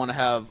sniper, you want to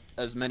have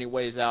as many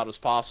ways out as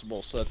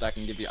possible so that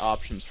can give you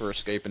options for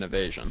escape and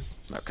evasion.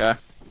 Okay?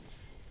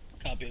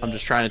 Copy that. I'm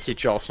just trying to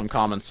teach y'all some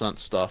common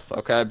sense stuff.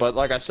 Okay? But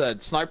like I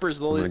said,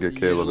 snipers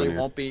usually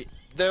won't be...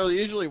 They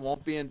usually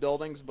won't be in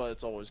buildings, but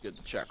it's always good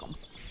to check them.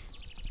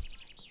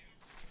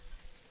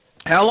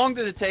 How long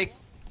did it take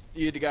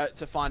you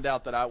to find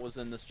out that I was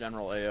in this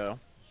general AO?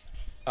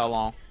 How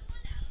long?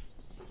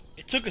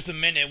 It took us a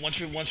minute once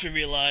we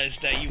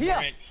realized that you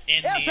weren't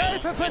in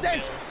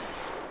the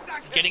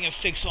getting a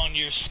fix on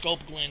your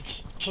scope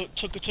glint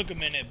took a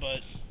minute,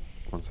 but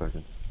 1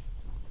 second.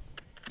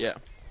 Yeah.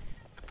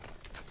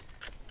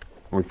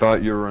 We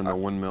thought you were in the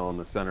windmill in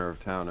the center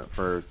of town at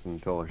first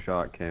until a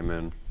shot came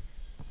in,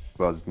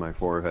 buzzed my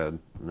forehead,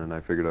 and then I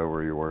figured out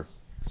where you were.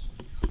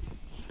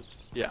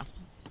 Yeah.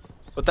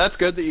 But that's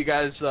good that you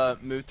guys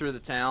moved through the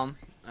town,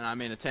 and I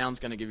mean the town's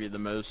gonna give you the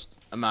most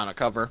amount of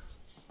cover,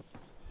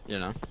 you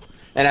know.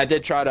 And I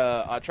tried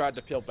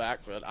to peel back,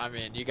 but I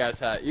mean you guys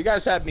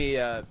had me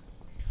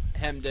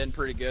hemmed in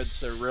pretty good.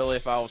 So really,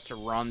 if I was to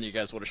run, you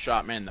guys would have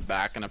shot me in the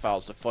back, and if I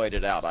was to fight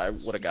it out, I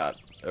would have got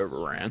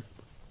overran.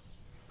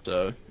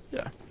 So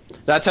yeah,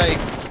 that's how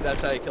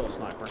you kill a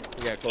sniper.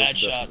 You gotta close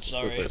the distance as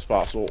quickly as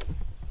possible.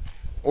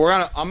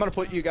 I'm gonna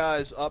put you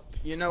guys up.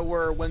 You know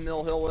where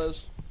Windmill Hill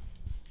is?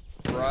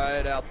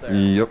 Right out there.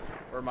 Yep.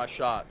 Where my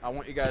shot. I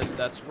want you guys.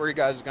 That's where you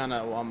guys are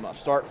gonna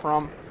start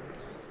from.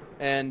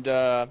 And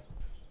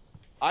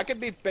I could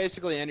be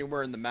basically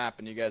anywhere in the map,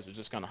 and you guys are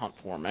just gonna hunt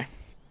for me.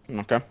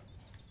 Okay.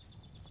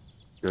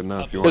 Good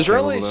enough. Because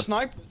really,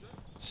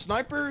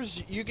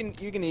 snipers, you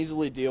can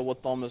easily deal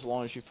with them as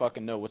long as you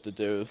fucking know what to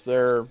do.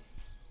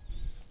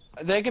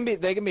 They can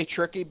be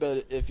tricky,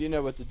 but if you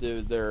know what to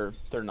do, they're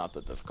not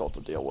that difficult to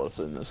deal with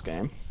in this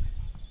game.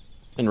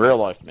 In real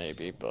life,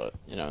 maybe, but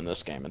you know, in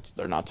this game,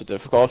 they're not too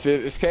difficult.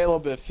 If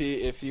Caleb, if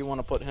you want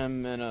to put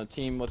him in a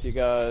team with you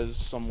guys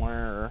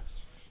somewhere.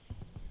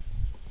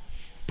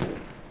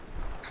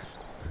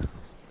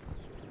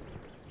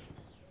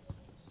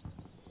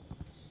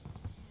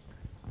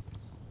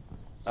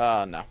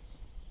 No.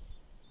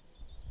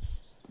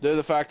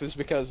 The fact is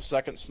because the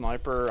second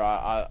sniper,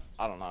 I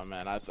don't know,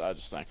 man. I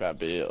just think that'd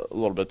be a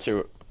little bit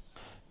too.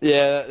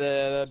 Yeah,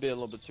 that'd be a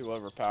little bit too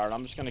overpowered.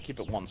 I'm just gonna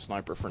keep it one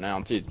sniper for now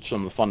and teach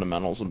some of the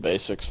fundamentals and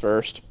basics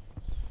first.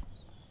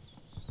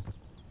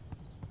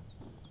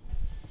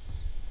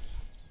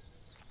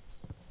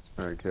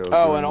 All right, Caleb.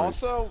 Oh, and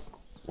also,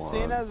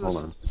 seeing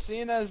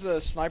as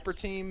a sniper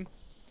team,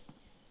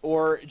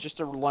 or just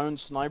a lone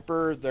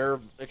sniper, they're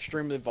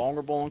extremely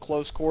vulnerable in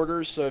close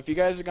quarters. So if you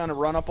guys are gonna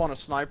run up on a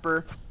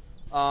sniper,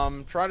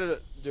 try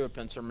to do a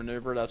pincer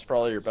maneuver. That's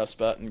probably your best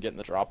bet in getting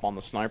the drop on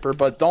the sniper.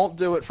 But don't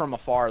do it from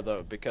afar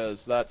though,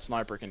 because that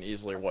sniper can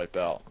easily wipe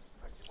out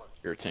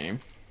your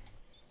team.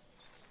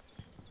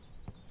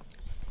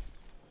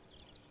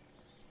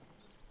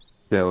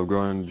 Caleb, go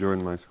ahead and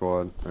join my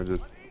squad. I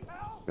just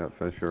got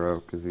Fisher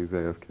out because he's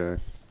AFK.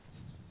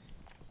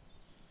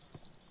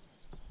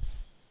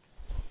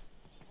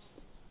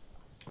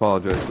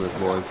 Apologize for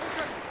this, boys.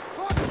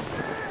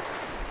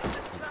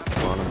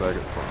 Spawn him back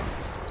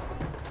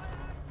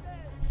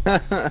at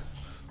spawn.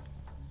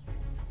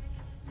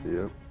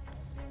 Yep.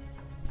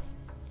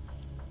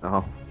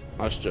 Oh.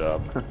 Nice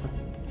job.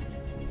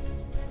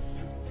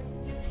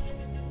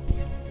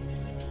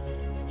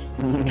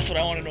 That's what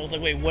I want to know. I was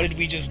like, wait, what did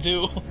we just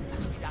do?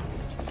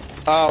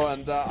 Oh,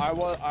 and I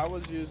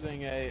wasn't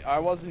using a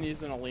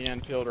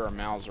Leanfield or a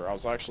Mauser. I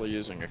was actually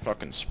using a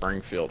fucking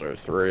Springfield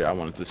 03. I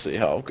wanted to see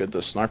how good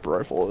this sniper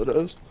rifle it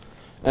is,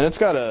 and it's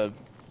got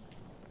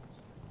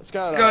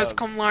Guys,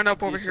 come line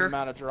up over here.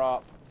 Amount of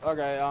drop.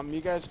 Okay,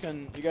 you guys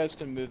can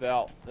move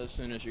out as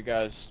soon as you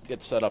guys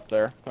get set up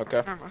there.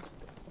 Okay.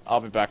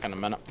 I'll be back in a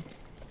minute.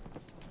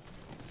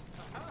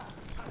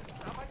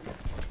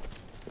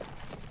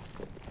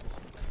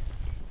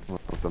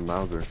 What's a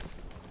Mauser?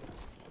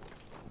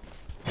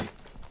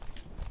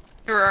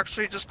 Here,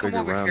 actually, just come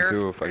Bigger over round here.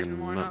 too, if and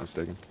I'm line not up.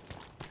 mistaken.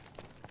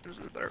 This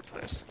is a better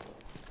place.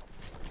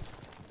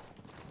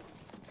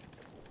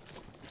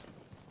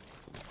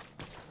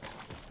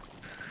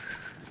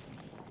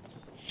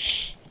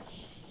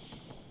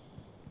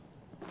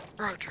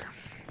 Roger.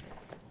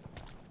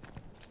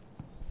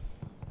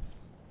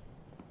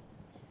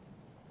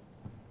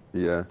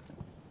 Yeah.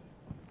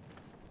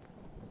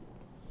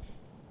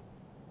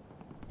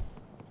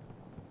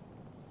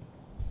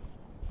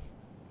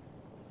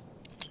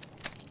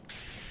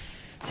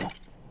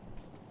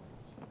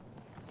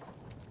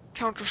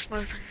 Counter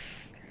sniping.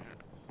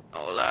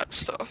 All that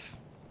stuff.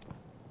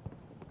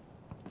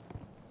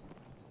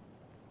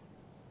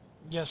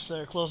 Yes,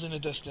 sir. Closing the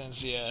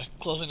distance. Yeah,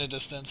 closing the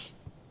distance.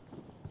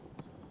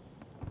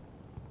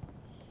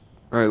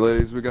 Alright,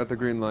 ladies, we got the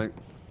green light.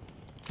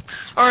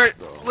 Alright,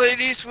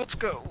 ladies, let's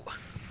go.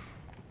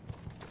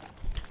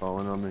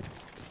 Falling on me.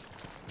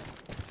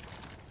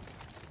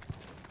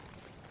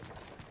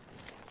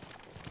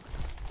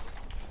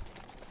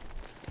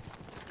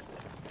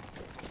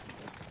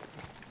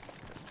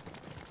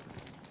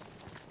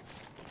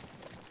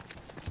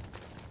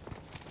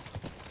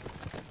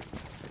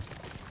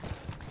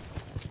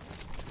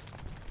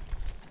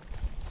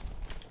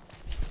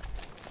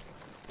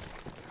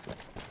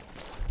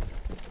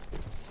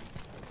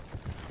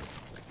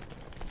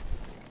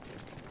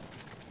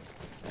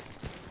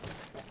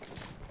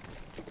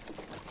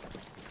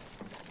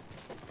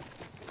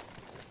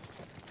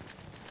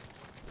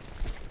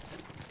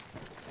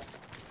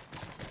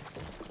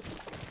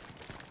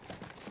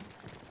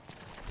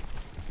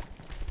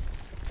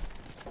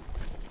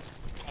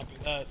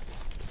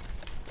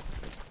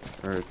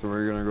 Alright, so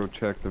we're gonna go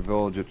check the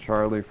village at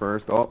Charlie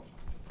first. Oh,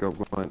 go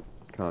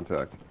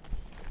contact.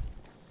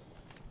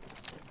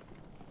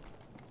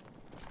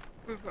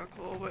 Move back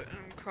a little bit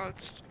and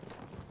crouch.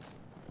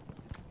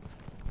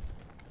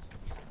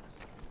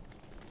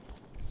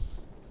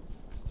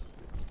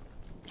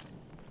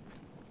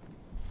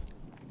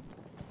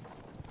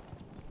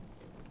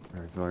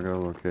 Alright, so I got a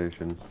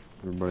location.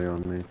 Everybody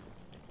on me.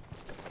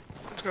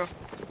 Let's go.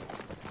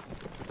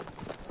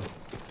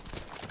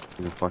 It's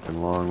a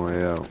fucking long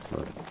way out,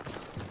 but...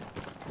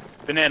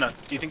 Banana,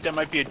 do you think that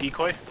might be a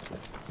decoy?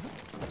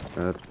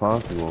 That's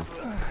possible.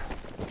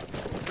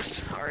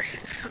 Sorry.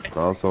 But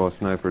also, a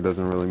sniper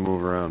doesn't really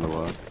move around a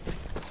lot.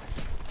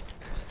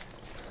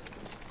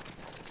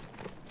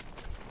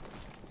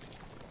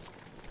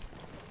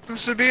 There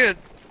should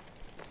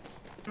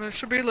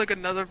be like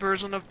another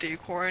version of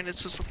decoy, and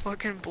it's just a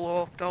fucking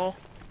blow up doll.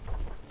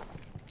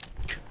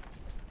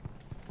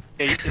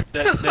 Hey,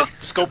 that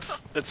scope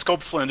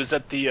flint, is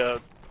that the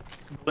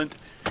flint?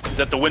 Is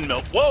that the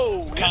windmill?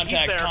 Whoa!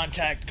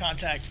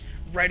 Contact.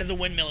 Right of the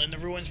windmill, in the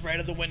ruins right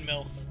of the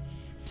windmill.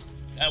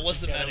 That was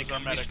the medic.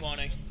 I'm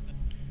respawning.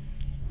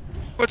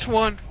 Which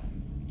one?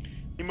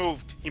 He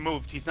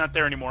moved. He's not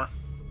there anymore.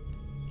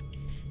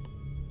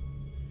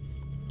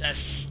 That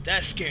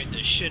scared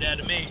the shit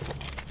out of me.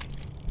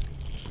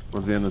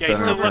 Was he in the Yeah, he's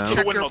center still of left town? to the Check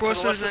your windmill, to the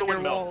left bushes of the and your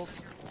windmill.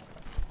 walls.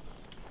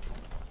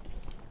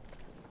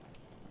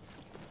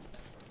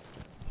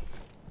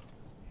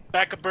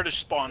 Back of British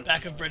spawn.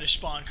 Back of British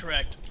spawn,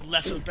 correct.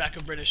 Left of back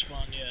of British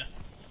spawn, yeah.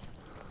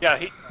 Yeah,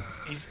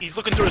 he's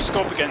looking through his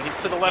scope again. He's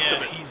to the left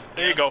of it.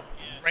 There you go.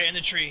 Yeah, right in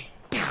the tree.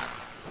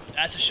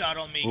 That's a shot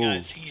on me,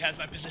 guys. He has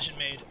my position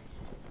made.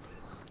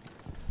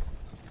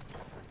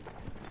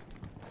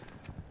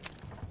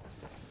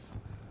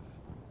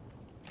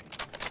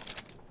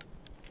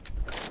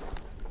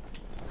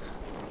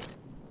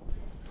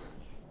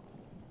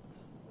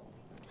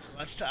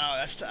 So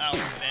that's to our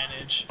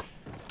advantage.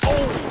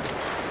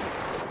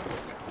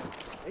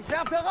 Ich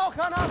werfe eine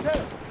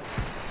Rauchgranate!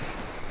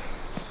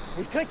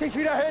 Ich krieg dich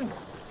wieder hin!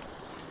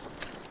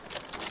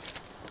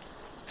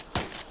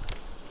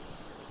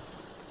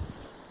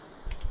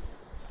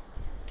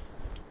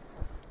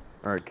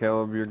 Alright,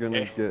 Caleb, you're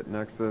gonna get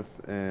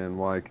Nexus and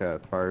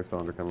Y-Cats. Fire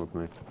Cylinder, come with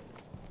me.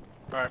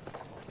 Alright,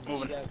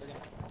 moving.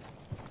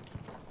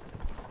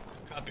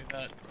 Copy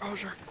that.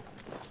 Roger.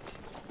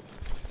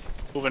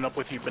 Moving up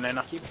with you,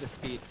 Banana. Keep the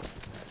speed.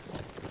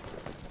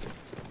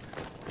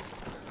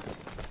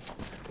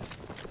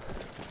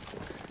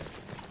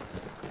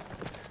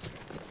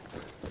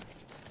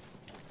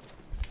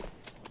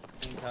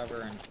 In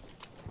cover and...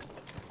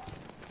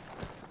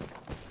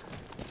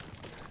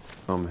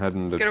 I'm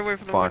heading to Get away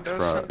from the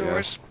windows and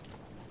doors.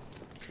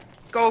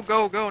 Go,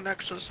 go, go,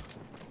 Nexus.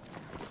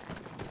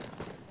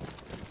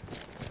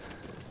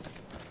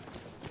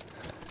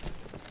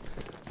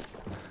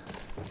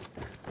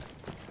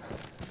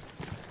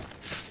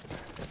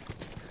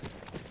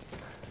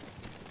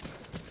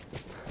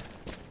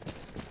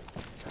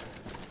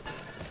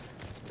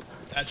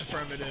 That's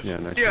affirmative. Yeah,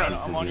 next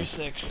I'm on your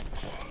 6.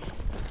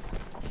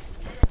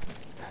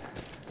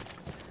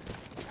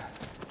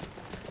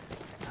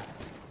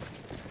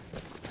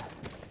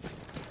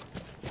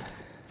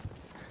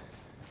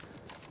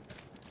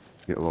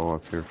 Get low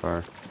up here,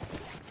 fire.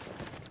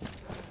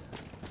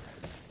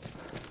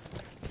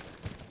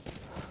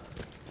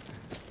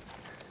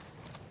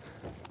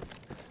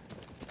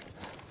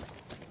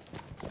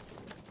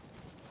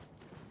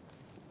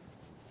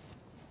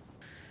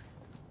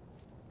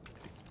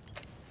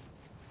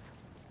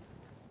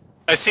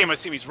 I see him,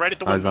 he's right at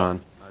the window. Eyes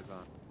on.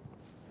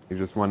 He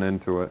just went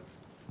into it.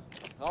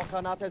 Don't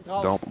put it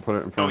in front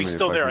of me. No, he's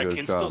still there, I get a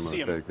can shot, still I'm see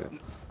gonna him. take it.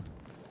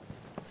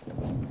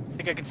 I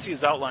think I can see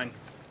his outline.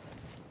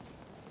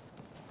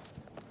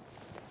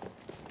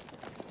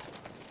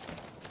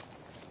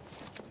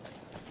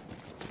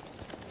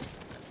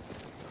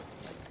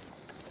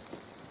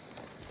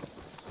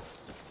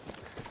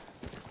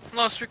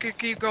 Unless we could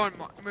keep going,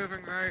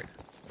 moving right.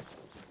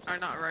 Or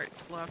not right,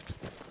 left.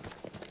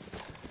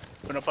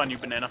 Put up on you,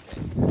 Banana.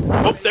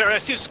 Oh, there, I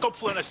see a scope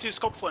flint,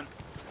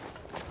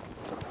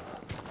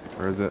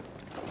 Where is it?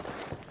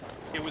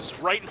 It was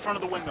right in front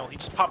of the windmill. He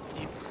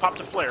popped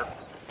a flare.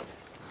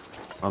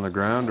 On the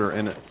ground or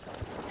in it?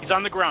 He's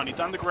on the ground,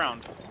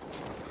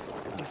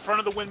 In front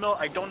of the windmill,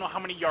 I don't know how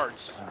many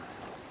yards.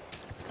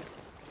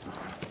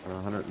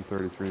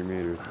 133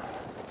 meters.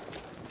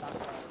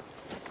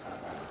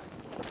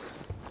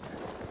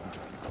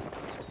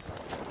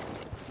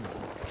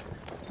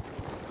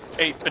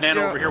 Hey,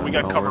 Banana over here, we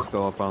got cover. We're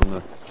still up on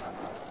the...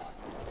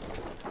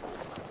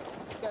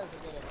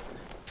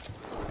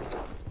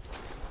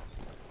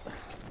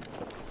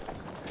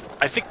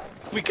 I think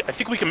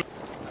we can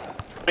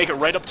make it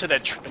right up to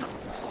that tree.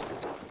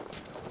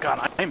 God,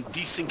 I am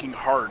desyncing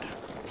hard.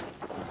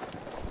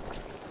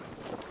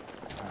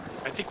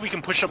 I think we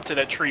can push up to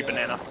that tree,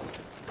 Banana.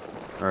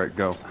 Alright,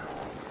 go.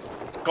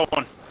 Go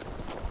on.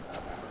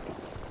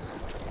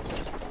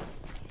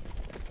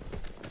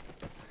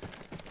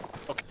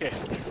 Okay,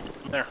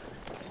 I'm there.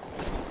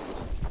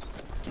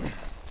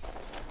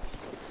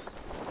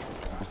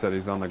 You said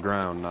he's on the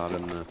ground, not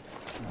in the...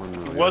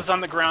 He was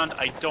on the ground,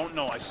 I don't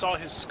know. I saw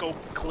his scope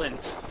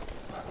glint.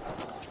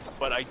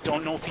 But I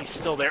don't know if he's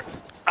still there.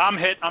 I'm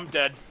hit, I'm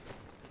dead.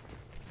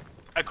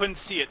 I couldn't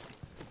see it.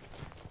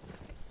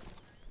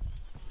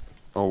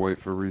 I'll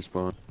wait for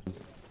respawn.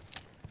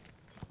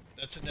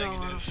 That's a No, I don't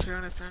negative. see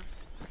anything.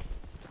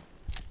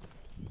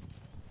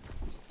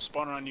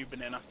 Spawner on you,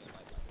 Banana.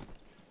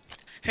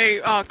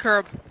 Hey,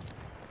 Curb.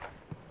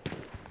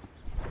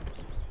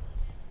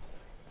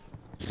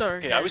 Sorry.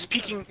 Okay, I was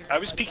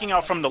peeking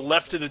out from the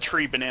left of the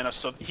tree, Banana,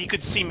 so he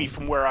could see me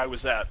from where I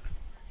was at.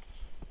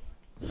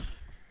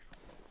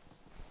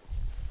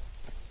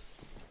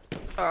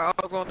 Alright,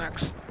 I'll go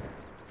next.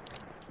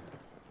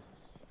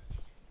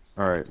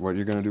 Alright, what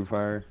you're gonna do,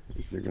 Fire,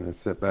 is you're gonna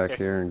sit back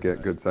here and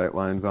get good sight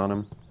lines on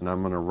him, and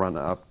I'm gonna run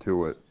up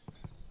to it.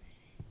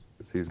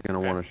 Because he's gonna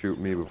want to shoot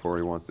me before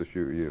he wants to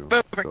shoot you.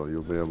 So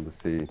you'll be able to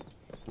see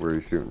where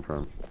he's shooting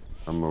from.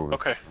 I'm moving.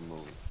 Okay. I'm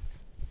moving.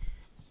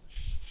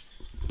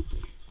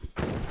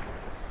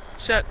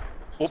 Set.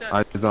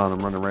 Eyes on him,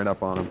 running right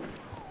up on him.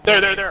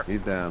 There.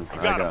 He's down. I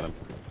got him.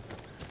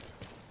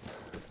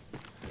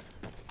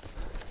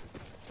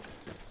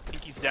 I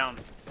think he's down.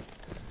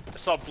 I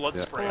saw blood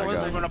spray. I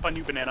was moving up on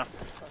you, Banana.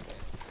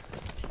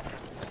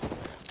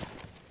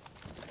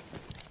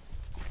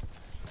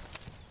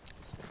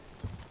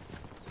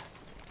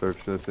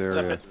 Search this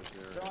area.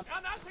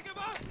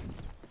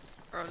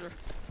 Roger.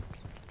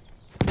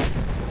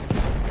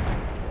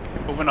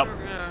 Moving up.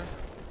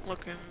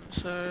 Looking,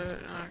 so...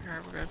 Okay,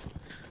 we're good.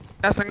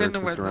 Nothing in the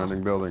window.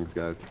 Surrounding buildings,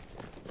 guys.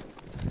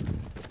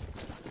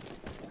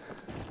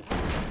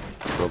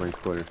 Building's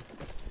clear.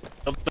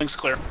 Building's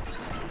clear.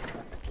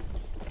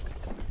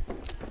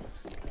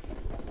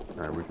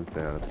 Alright, we can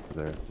stay out of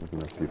there. There's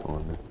enough people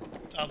in there.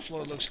 Top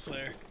floor looks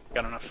clear.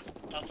 Got enough.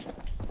 Top floor.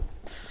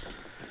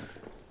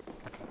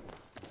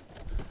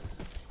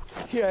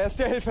 Hier,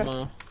 erste Hilfe.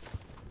 No.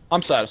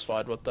 I'm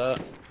satisfied with that.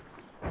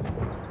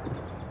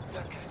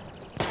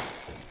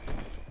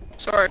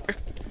 Sorry.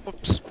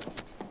 Oops.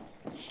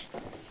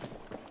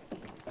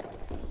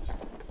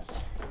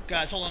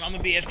 Guys, hold on. I'm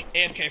gonna be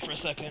AFK for a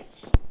second.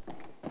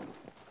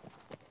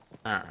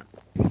 Alright.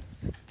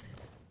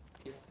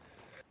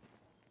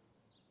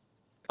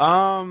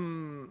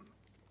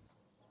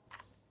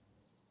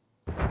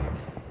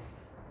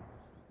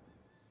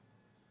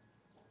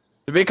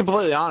 To be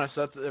completely honest,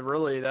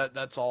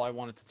 that's all I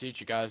wanted to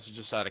teach you guys is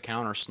just how to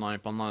counter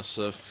snipe. Unless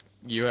if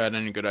you had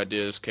any good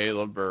ideas,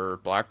 Caleb, or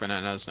Black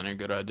Banana has any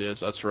good ideas.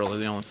 That's really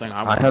the only thing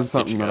I want I have to teach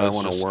something you that I guys,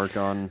 want to just- work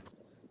on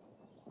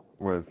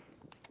with.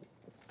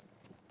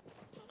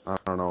 I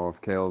don't know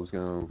if Caleb's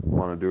gonna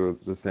want to do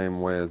it the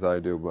same way as I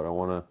do, but I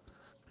want to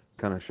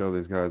kind of show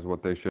these guys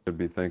what they should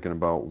be thinking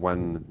about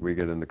when we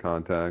get into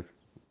contact.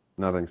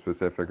 Nothing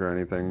specific or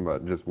anything,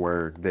 but just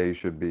where they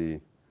should be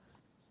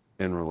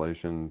in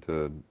relation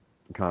to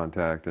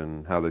contact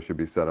and how they should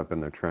be set up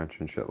in their trench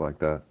and shit like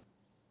that.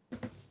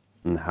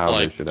 And how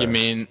they should you act.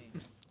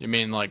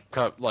 mean like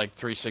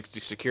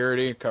 360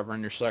 security, covering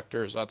your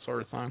sectors, that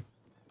sort of thing?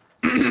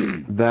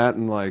 That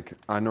and like,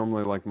 I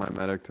normally like my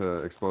medic to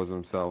expose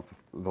himself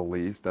the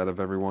least out of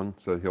everyone,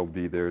 so he'll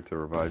be there to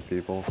revive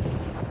people.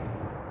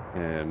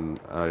 And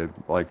I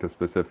like to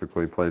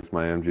specifically place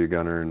my MG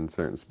gunner in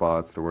certain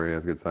spots to where he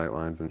has good sight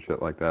lines and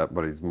shit like that,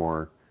 but he's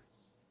more...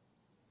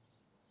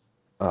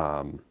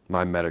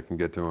 my medic can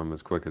get to him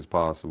as quick as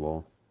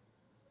possible.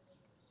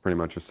 Pretty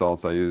much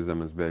assaults, I use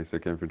them as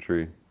basic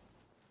infantry.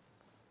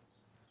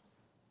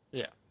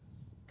 Yeah.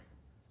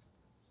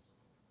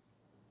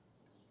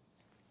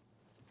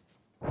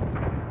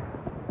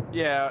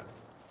 Yeah.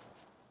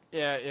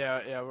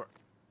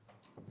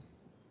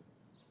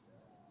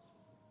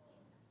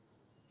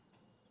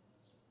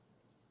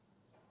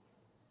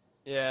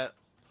 Yeah,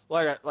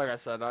 like I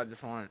said, I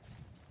just want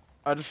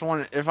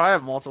if I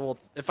have multiple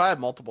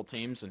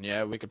teams, and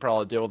yeah, we could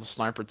probably deal with a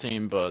sniper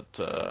team, but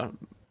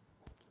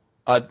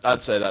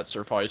I'd say that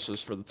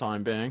suffices for the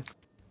time being.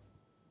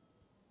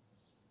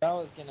 I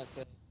was gonna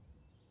say.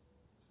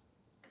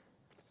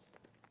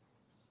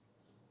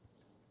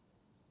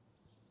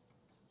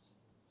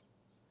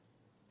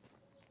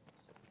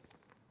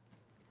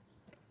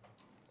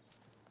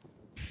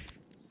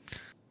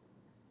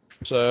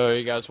 So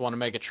you guys want to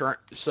make a trench?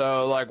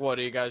 So like, what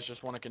do you guys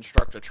just want to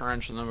construct a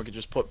trench, and then we could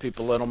just put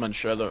people in them and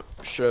show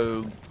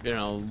you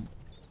know,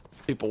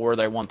 people where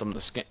they want them to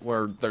scan,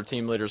 where their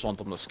team leaders want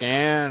them to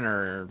scan,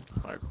 or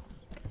like.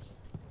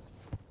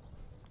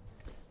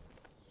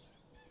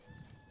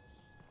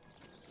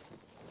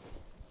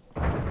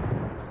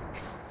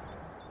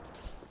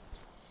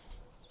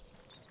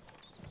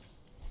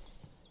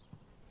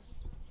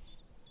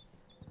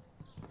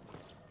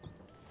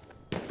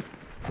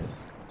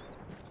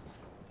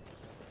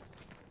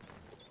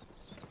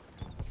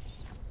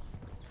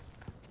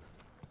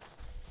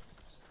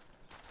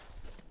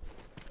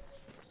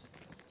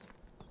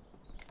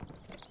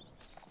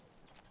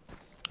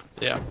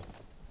 Yeah.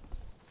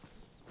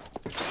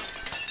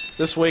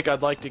 This week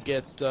I'd like to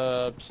get,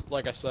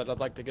 like I said,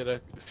 I'd like to get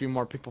a few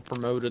more people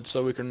promoted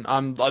so we can.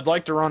 I'd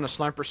like to run a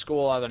sniper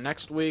school either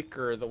next week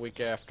or the week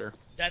after.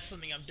 That's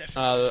something I'm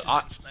definitely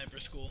interested in, sniper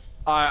school.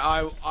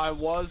 I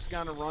was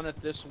gonna run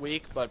it this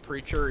week, but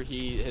Preacher,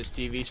 his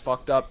TV's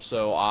fucked up,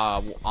 so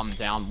I'm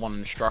down one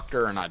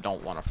instructor, and I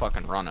don't want to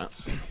fucking run it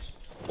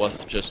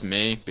with just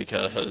me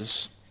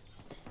because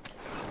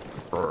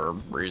for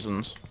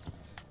reasons.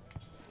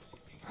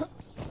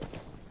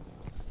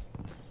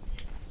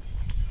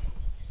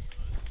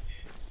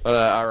 But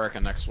I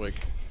reckon next week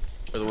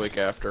or the week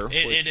after.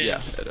 It is.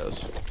 Yeah, it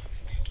is.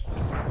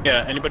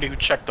 Yeah, anybody who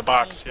checked the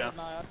box, yeah.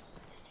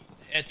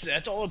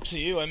 That's all up to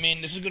you. I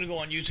mean, this is gonna go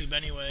on YouTube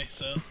anyway,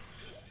 so.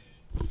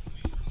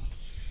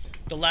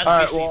 The last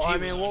Alright, VCT well, I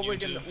was mean, on what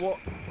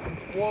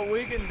YouTube. what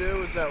we can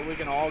do is that we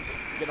can all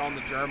get on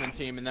the German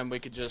team, and then we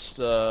could just,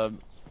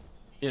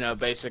 you know,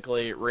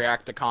 basically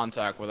react to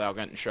contact without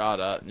getting shot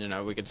at. You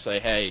know, we could say,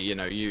 hey, you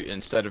know, you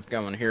instead of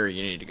going here,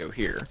 you need to go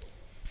here.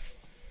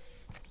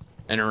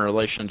 And in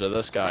relation to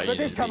this guy, you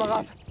need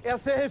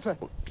to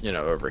be, you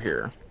know, over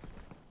here,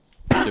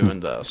 doing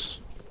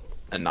this,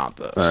 and not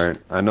this. Alright,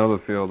 I know the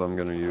field I'm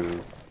gonna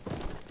use,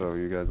 so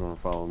you guys want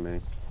to follow me.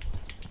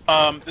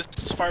 This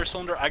is Fire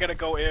Cylinder. I gotta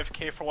go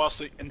AFK for a while,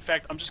 so in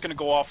fact, I'm just gonna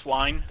go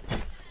offline.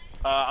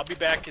 I'll be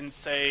back in,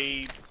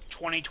 say,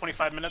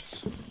 20-25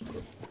 minutes.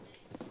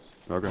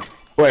 Okay.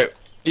 Wait,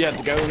 you have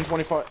to go in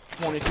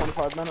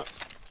 25 minutes?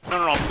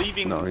 No, I'm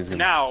leaving gonna...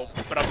 now,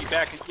 but I'll be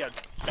back, yeah,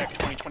 back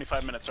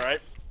 20-25 minutes,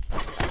 alright?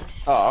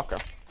 Oh, okay.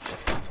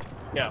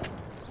 Yeah.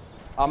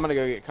 I'm gonna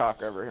go get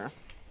Cock over here.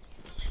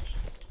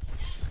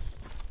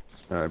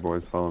 Alright,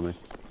 boys, follow me.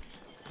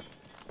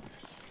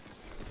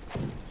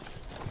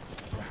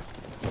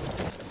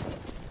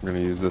 We're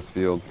gonna use this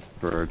field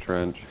for our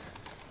trench.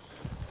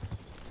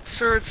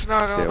 Sir, it's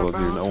not out of Do you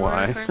bounds know or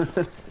why?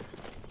 anything.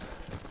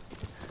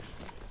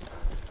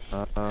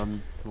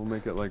 We'll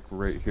make it like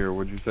right here.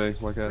 What'd you say,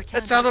 Wildcat?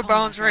 It's out of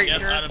bounds right Yep,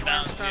 here. out of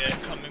bounds, yeah,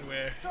 coming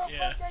where,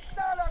 yeah.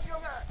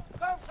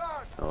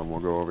 We'll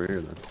go over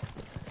here then.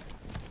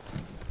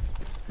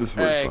 This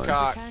Hey, fine.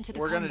 Cock, Return to the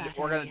we're gonna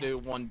combat do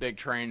one big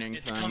training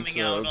It's thing, coming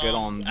so out, get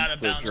on out of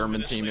the bounds German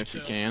over this team way, if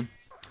you too. can.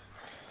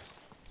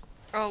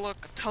 Oh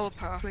look,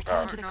 telepath.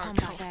 Return to the No,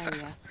 combat telepath.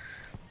 area.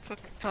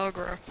 Fucking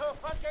telegraph.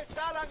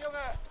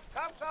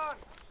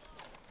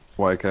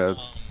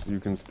 Wildcats, you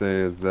can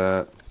stay as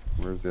that.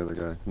 Where's the other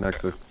guy?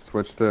 Nexus,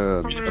 switch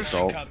to gonna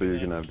assault copy so you that.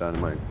 can have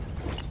dynamite.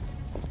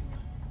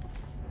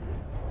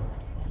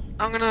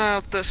 I'm gonna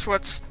have to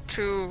switch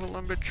to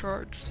limited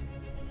charge.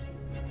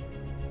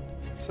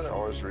 So I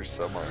always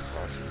reset my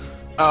classes.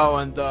 Oh,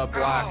 and Black,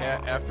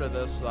 after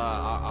this,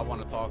 I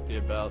want to talk to you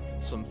about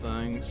some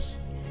things.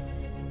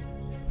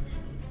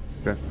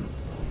 Okay.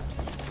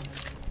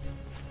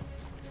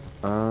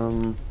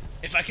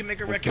 If I can make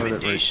a we'll start it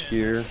recommendation.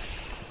 right here.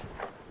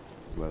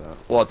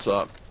 What's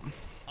up?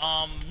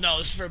 No,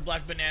 this is for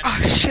Black Banana.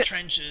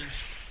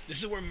 Trenches.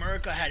 This is where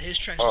Murica had his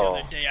trench the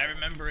other day. I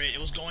remember it. It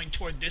was going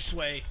toward this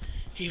way.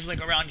 He was like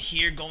around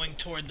here, going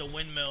toward the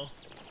windmill.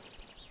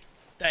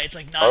 That it's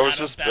like not. I was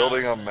just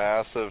building a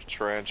massive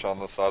trench on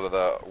the side of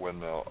that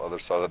windmill, other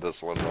side of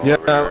this windmill. Yeah,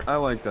 over here. I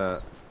like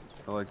that.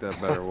 I like that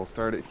better. We'll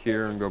start it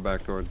here and go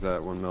back towards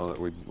that windmill that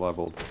we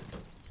leveled.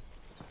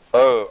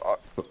 Oh,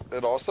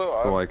 it also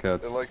it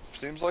like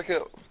seems like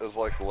it is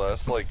like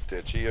less like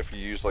ditchy if you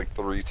use like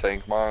 3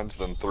 tank mines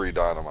than 3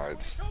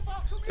 dynamites.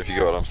 If you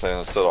get what I'm saying,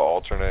 instead of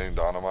alternating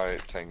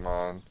dynamite, tank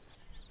mine.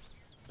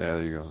 Yeah,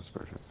 there you go. That's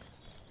perfect.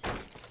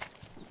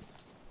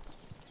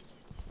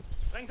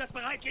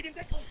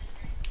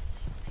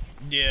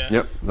 Yeah.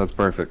 Yep, that's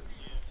perfect.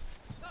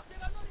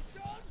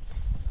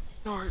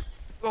 Alright,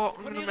 well,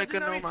 I'm gonna make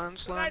a no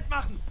man's land.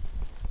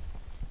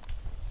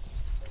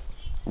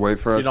 Wait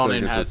for us to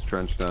get this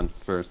trench done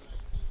first.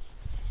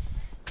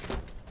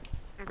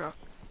 Okay.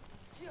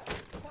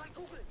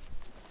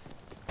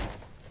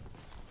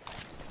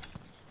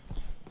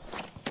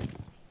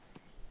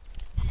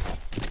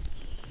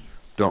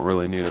 Don't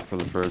really need it for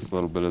the first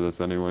little bit of this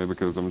anyway,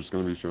 because I'm just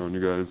going to be showing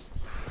you guys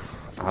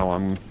how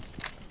I'm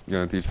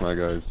going to teach my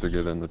guys to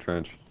get in the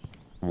trench,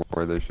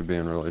 where they should be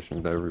in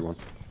relation to everyone.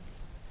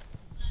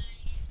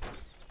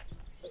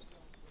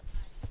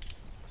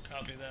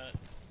 Copy that.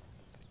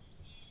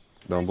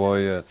 Don't blow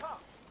yet.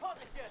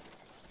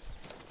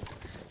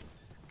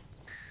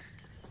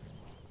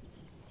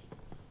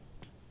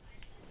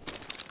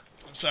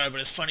 I'm sorry,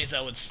 but as funny as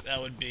that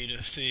would be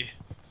to see.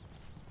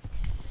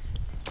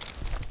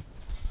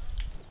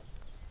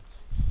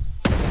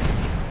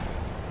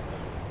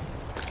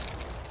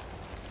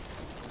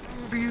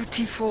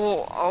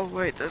 Beautiful. Oh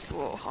wait, there's a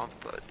little hump,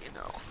 but you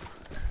know.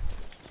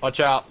 Watch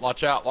out!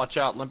 Watch out! Watch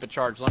out! Limpet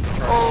charge! Limpet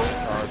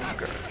charge! Limpet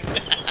charge.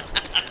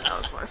 That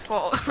was my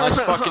fault. Nice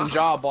fucking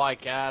job, Black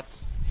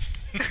Cats.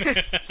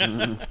 He's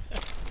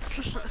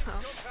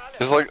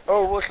like,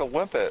 oh look, a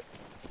limpet.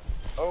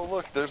 Oh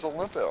look, there's a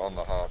limpet on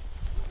the hump.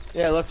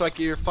 Yeah, it looks like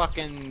you're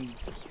fucking.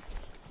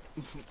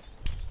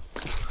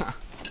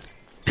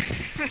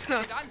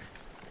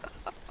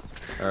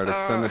 Alright,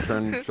 extend the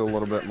trench a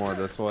little bit more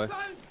this way.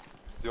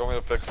 Do you want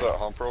me to fix that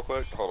hump real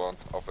quick? Hold on,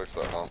 I'll fix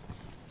that hump.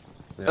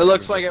 Yeah, it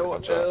looks like it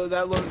looks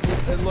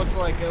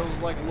like it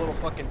was like a little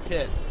fucking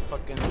tit.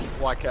 Fucking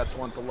Black Cats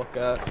want to look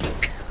at.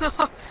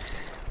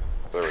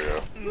 There we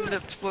go.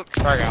 Nips look.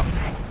 There we go.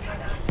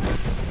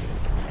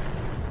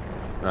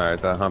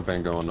 Alright, that hump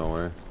ain't going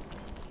nowhere.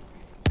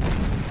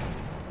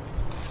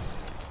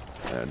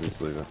 Yeah,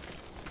 just leave it.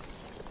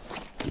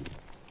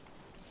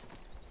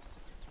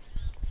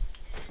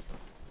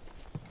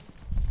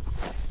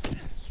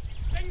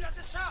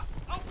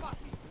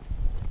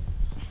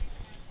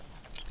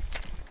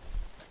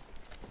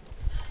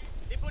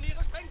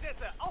 Deponiere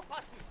Sprengsätze!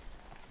 Aufpassen!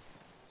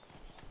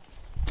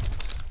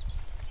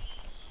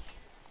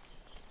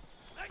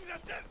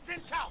 Sprengsätze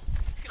sind scharf!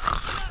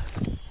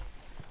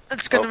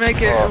 It's gonna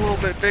make it a little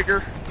bit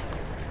bigger.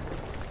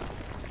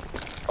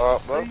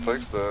 That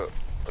fixed it.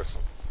 Looks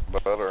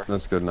better.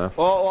 That's good enough.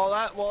 Well,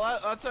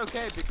 that's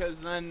okay because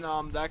then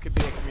that could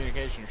be a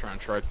communication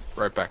trench right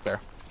back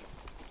there.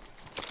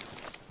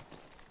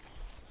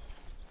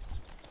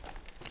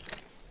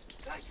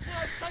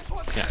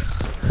 Yeah.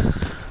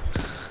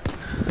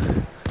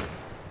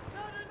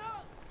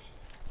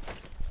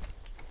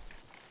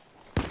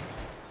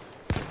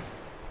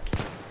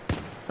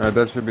 Alright,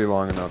 that should be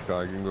long enough,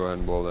 dog. You can go ahead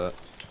and blow that.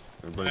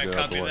 Everybody Alright, get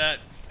out the copy way. that.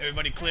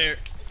 Everybody clear.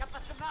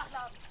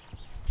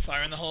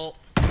 Fire in the hole.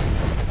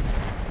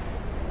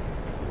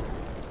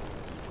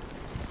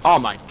 Oh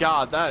my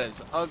god, that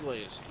is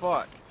ugly as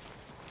fuck.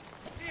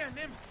 Hier,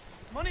 nimm!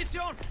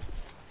 Munition!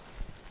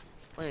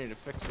 We need to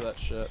fix that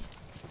shit.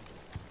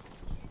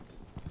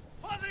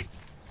 Vorsicht!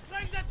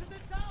 Sprengsätze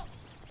sind scharf!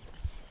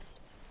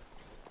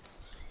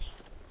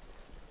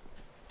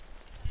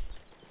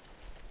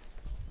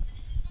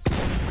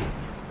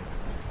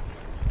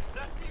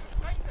 Platziere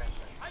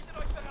Sprengsätze! Haltet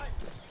euch bereit!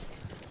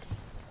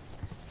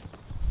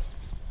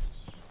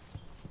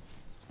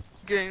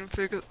 Game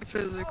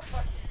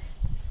physics.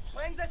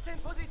 Sprengsätze in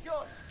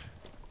Position!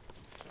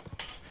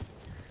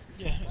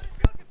 Yeah.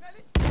 Munition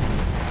gefällig!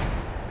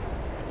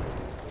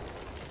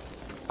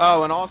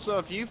 Oh, and also,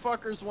 if you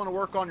fuckers want to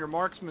work on your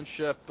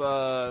marksmanship,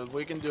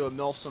 we can do a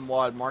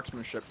MilSim-wide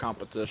marksmanship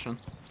competition.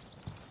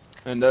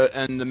 And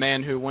the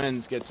man who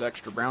wins gets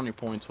extra brownie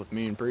points with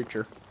me and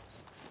Preacher.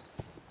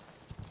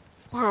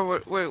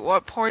 Wait,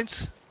 what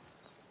points?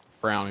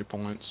 Brownie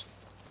points.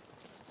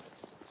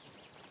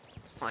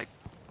 Like,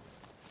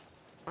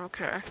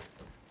 okay.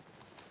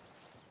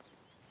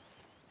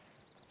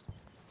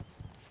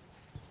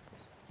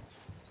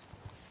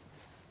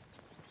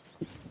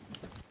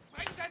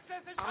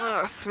 Sprengsätze sind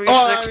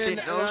 360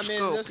 no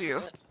scope,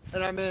 you.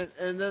 And I mean,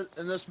 in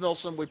this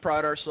MilSim, we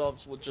pride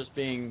ourselves with just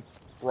being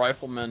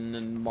riflemen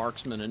and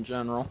marksmen in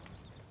general.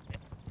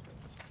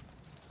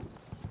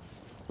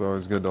 It's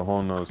always good to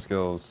hone those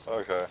skills.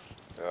 Okay.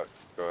 Yeah,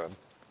 go ahead.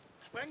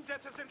 I'm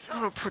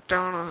gonna put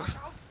down a...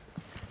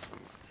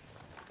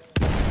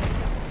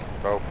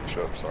 Oh,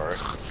 shit, sorry.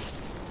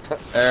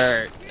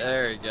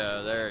 There you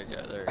go, there you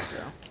go, there you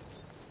go.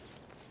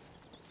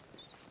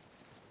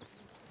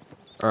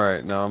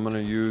 Alright, now I'm gonna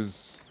use...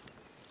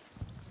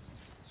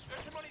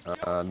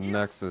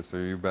 Nexus,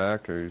 are you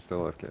back or are you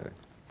still AFK?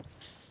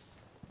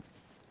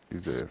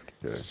 He's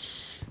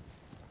AFK.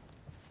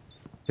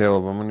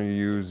 Caleb, I'm gonna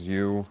use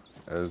you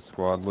as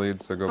squad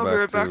lead, so go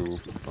back to...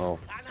 Oh,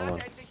 hold on.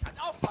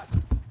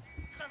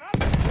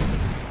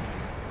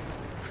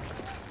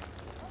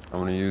 I'm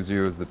gonna use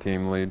you as the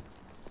team lead.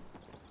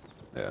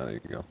 Yeah, there you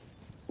go.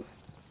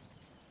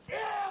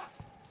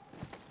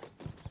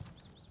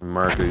 And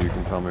Marco, you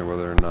can tell me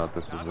whether or not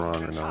this is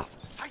wrong or not.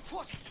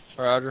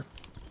 Roger.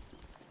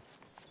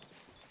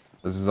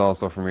 This is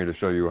also for me to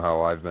show you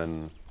how I've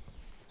been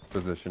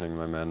positioning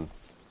my men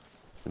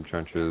in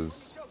trenches.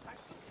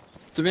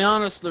 To be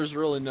honest, there's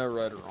really no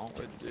right or wrong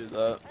way to do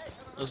that.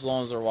 As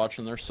long as they're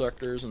watching their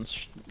sectors and,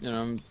 you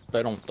know,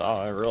 they don't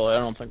die, really. I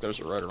don't think there's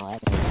a right or wrong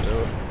way to do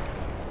it.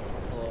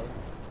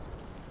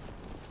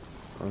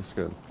 That's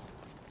good.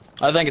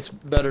 I think it's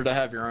better to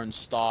have your own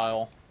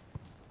style.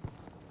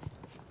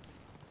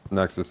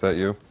 Nexus, that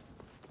you?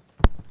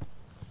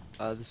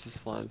 This is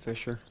Flying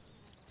Fisher.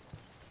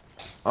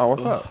 Oh,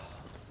 what's up?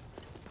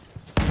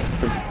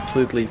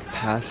 Completely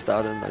passed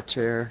out in my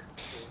chair.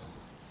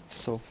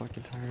 So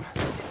fucking tired.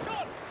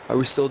 Are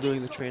we still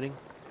doing the training?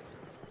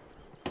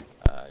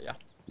 Yeah.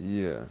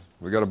 Yeah,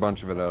 we got a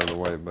bunch of it out of the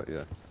way, but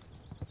yeah.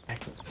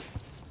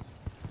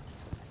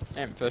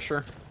 Damn,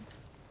 Fisher.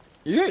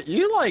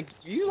 You're like,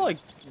 you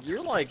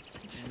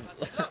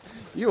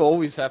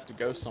always have to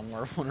go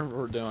somewhere whenever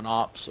we're doing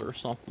ops or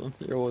something.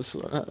 You always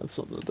have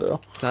something to do.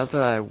 It's not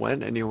that I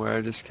went anywhere,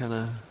 I just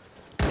kinda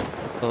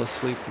fell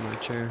asleep in my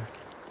chair.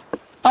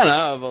 I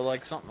know, but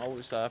like something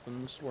always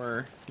happens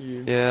where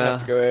you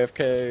have to go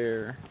AFK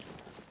or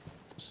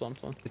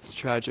something. It's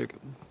tragic.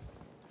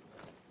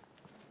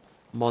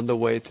 I'm on the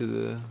way to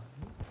the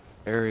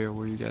area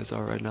where you guys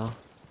are right now.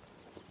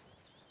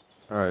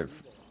 Alright.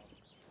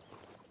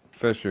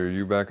 Fisher,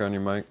 you back on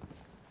your mic?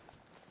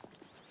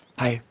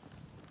 Hi.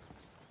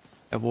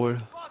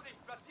 Jawohl.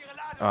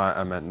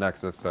 I meant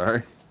Nexus,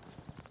 sorry.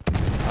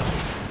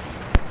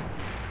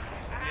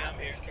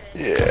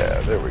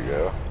 Yeah, there we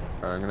go.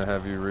 Alright, I'm gonna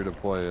have you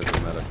redeploy as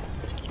a medic.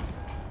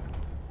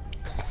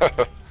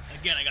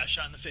 Again, I got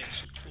shot in the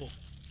face. Cool.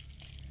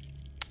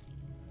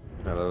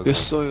 Yeah, that was Yo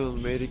soy un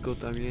médico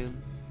también.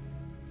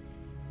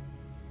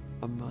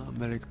 I'm a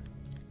medic.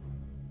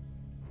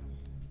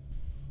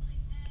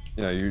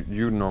 Yeah,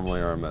 you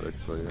normally are a medic,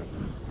 so yeah.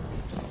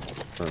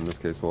 So in this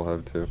case, we'll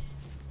have two.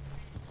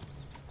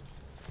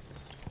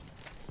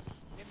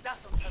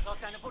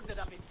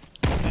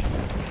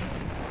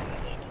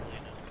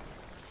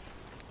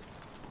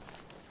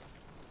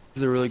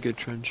 This is a really good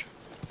trench.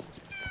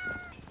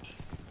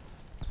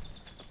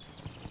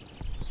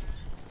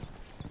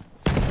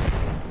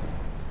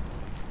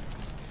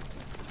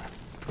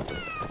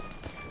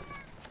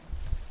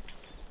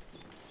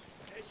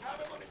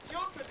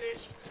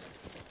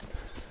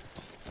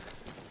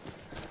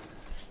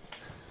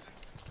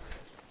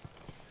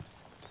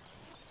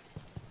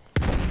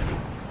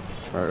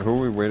 Alright, who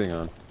are we waiting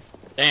on?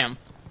 Damn.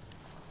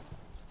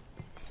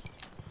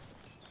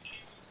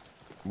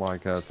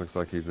 Ycast looks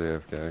like he's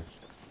AFK.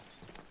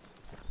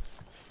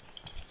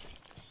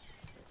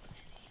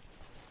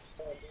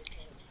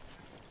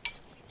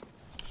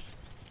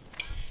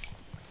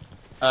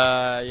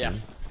 Yeah.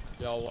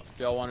 If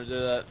y'all want to do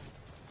that.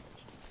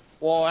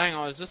 Well, hang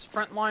on. Is this a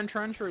front line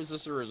trench or is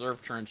this a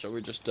reserve trench that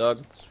we just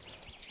dug?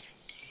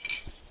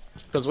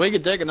 Because we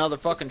could dig another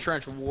fucking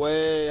trench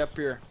way up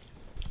here.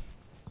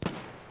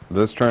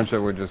 This trench that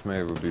we just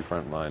made would be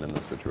front line in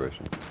this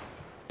situation.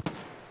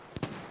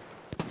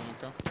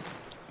 Okay.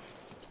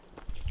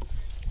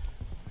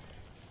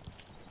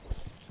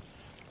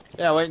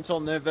 Yeah, wait until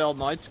New Veiled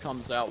Knights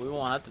comes out. We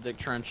won't have to dig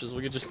trenches.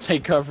 We could just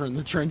take cover in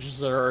the trenches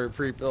that are already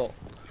pre-built.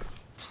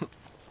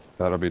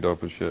 That'll be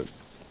dope as shit.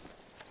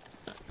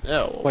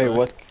 Yeah. Well,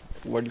 wait,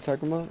 what are you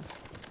talking about?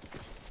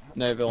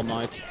 New Veiled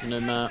Knights. It's a new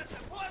map.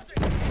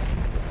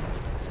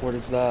 What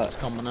is that? It's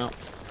coming out.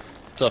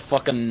 It's a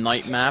fucking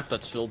night map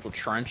that's filled with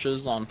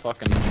trenches on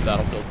fucking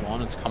Battlefield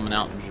 1. It's coming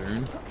out in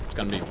June. It's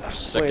gonna be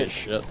sick as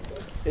shit.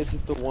 Is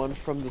it the one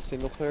from the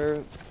single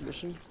player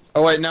mission?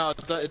 Oh wait, no,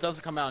 it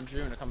doesn't come out in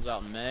June. It comes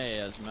out in May,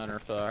 as a matter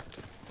of fact.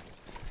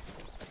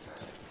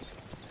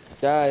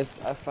 Guys,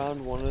 I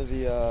found one of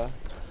the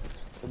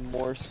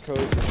Morse code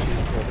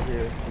machines over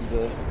here in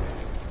the...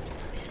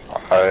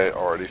 I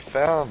already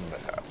found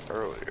that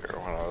earlier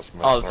when I was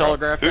messing Oh, the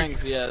telegraph around.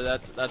 things? Yeah,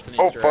 that's an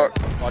Oh, Easter fuck.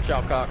 egg. Watch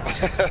out, cock.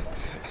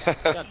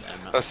 God damn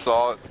it. I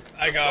saw it.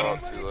 I got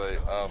him. Too late.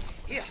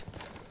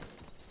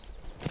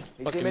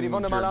 Ich sehe mir die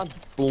Wunde mal an.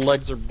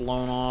 Legs are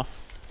blown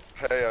off.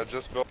 Hey, I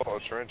just built a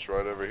trench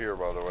right over here,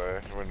 by the way,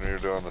 when you're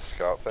doing the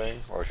scout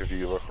thing. Like, if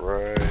you look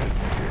right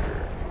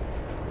here.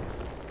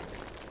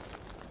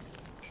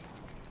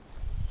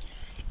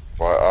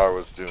 While I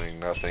was doing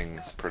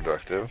nothing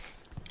productive.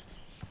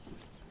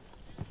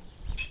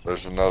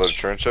 There's another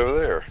trench over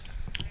there.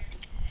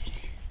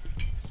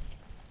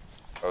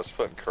 I was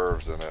putting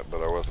curves in it,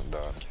 but I wasn't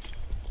done.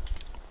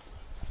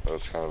 So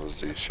it's kind of a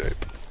Z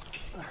shape.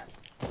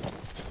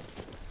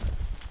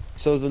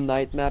 So the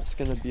night map's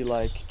gonna be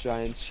like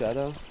Giant's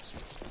Shadow?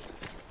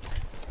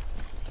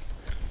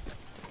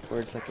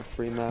 Where it's like a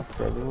free map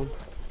for everyone?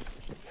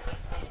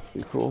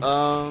 Be cool.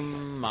 I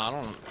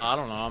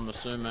don't know, I'm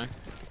assuming.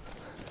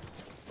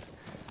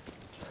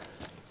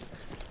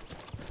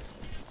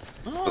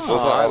 This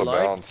wasn't out of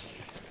bounds.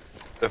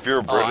 If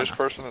you're a British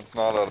person, it's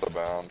not out of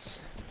bounds.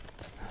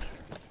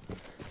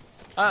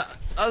 I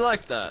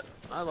like that.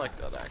 I like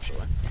that,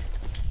 actually.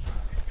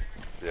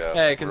 Yeah.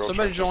 Hey, can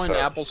somebody join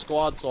Apple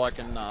Squad so I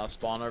can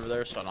spawn over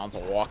there so I don't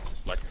have to walk,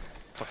 like,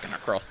 fucking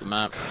across the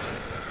map?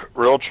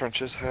 Real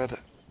trenches had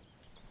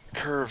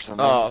curves in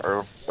them,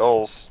 or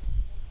L's.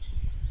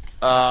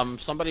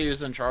 Somebody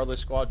who's in Charlie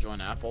Squad join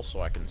Apple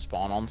so I can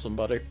spawn on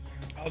somebody.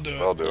 I'll do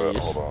it. I'll do it,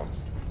 hold on.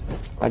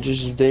 I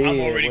just did. I'm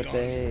already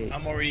gone.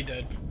 I'm already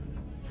dead.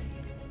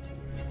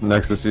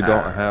 Nexus, you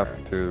don't have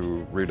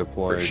to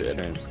redeploy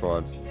to change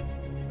squads.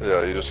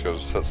 Yeah, you just go to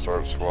hit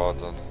start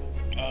squads and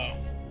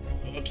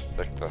oops.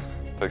 Pick the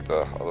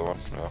other one.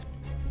 Yeah.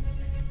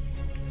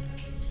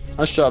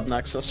 Nice job,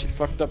 Nexus. You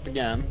fucked up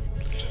again.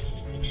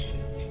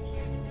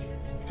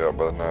 Yeah,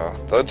 but no,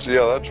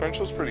 that trench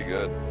was pretty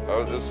good.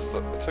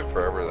 It took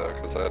forever though,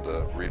 because I had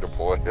to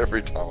redeploy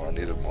every time I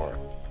needed more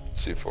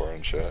C4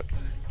 and shit.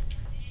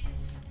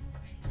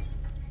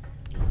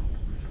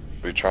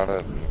 We trying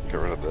to get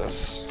rid of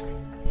this?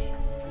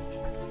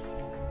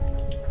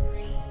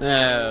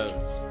 Yeah.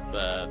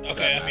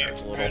 Okay, I'm here.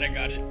 Alright, I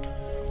got it.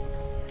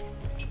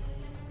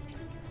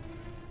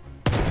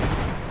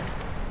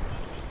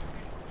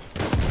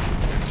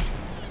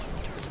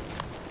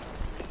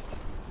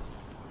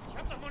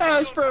 Yeah,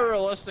 it's pretty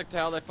realistic to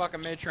how they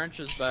fucking made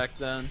trenches back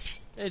then.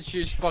 They just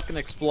used fucking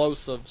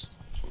explosives.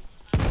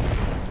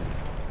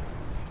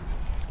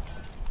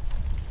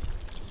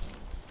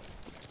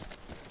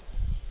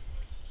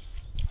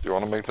 Do you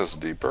want to make this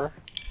deeper?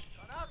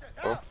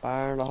 Oh.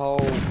 Fire in the hole.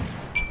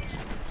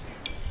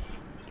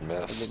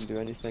 Miss. I didn't do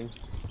anything.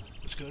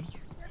 It's good.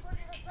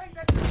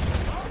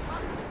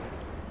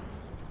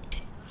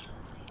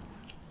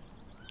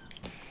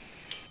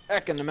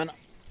 Back in a minute.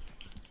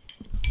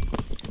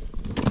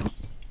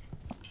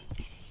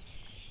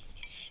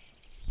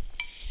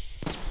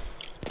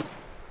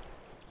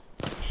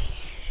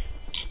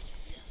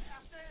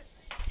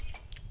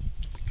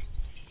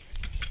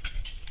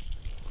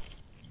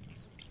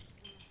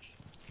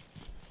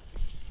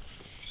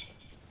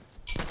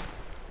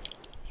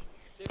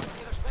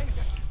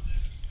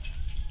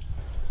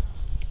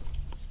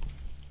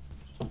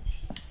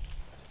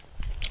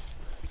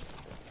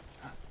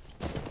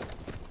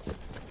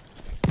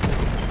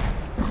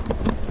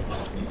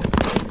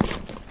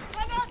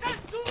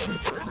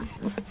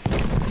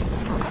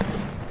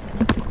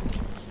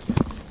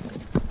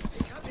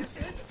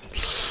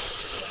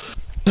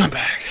 I'm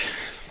back.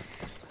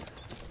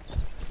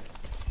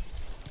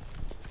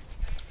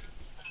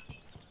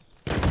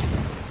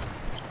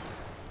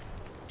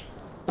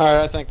 Alright,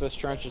 I think this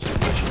trench is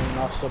sufficient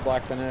enough so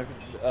Black Ben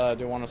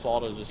do want us all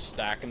to just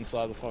stack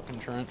inside the fucking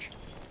trench.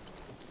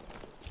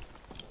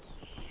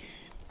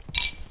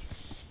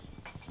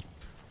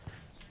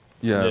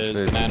 Yeah, is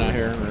Banana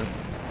here? Or...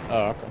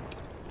 Oh, okay.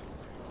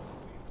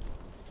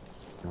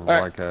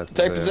 Alright,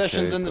 take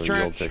positions in the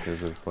trench. Take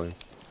his place.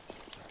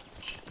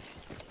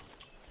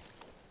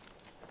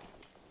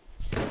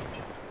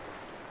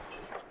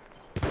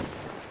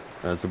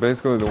 Alright, so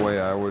basically the way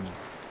I would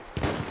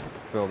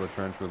fill the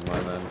trench with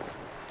my men,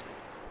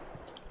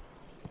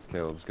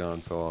 Caleb's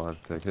gone, so I'll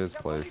have to take his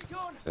place,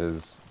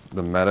 is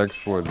the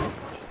medics would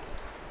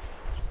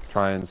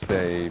try and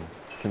stay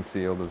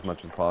concealed as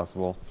much as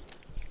possible.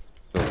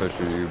 So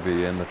Fisher, you'd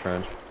be in the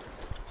trench.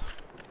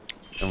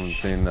 And we've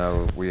seen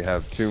that we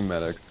have two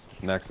medics.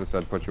 Nexus,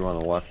 I'd put you on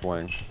the left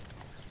wing,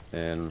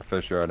 and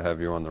Fisher, I'd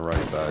have you on the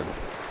right side.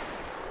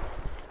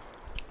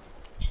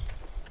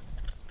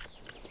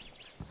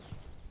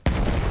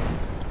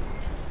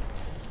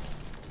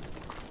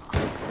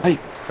 Hey!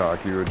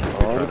 Cock, you would just be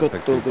trying to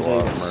pick people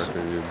off.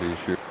 Mercer, you'd be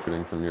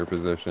shooting from your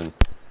position,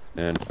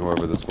 and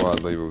whoever the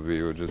squad leader would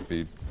be would just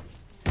be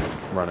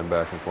running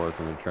back and forth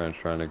in the trench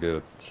trying to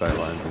get sight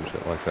lines and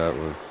shit like that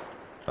with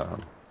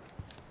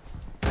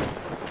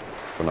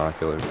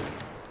binoculars.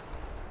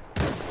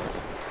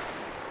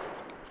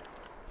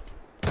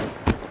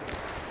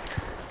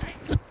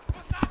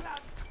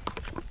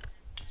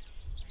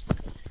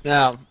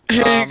 Now,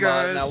 hey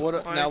guys.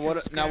 Now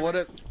what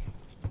it?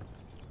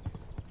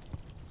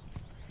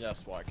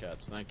 Yes, White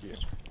Cats. Thank you.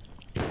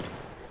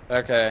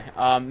 Okay.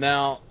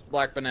 Now,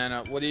 Black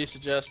Banana, what do you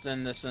suggest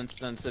in this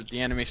instance if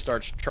the enemy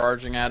starts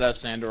charging at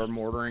us and/or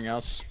mortaring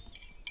us?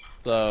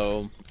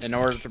 So, in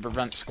order to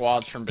prevent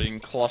squads from being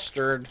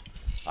clustered,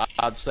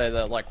 I'd say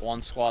that like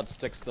one squad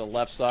sticks to the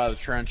left side of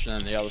the trench and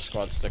then the other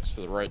squad sticks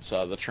to the right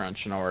side of the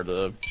trench in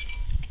order to,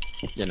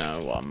 you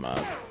know,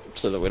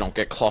 so that we don't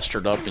get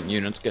clustered up and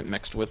units get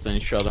mixed with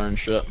each other and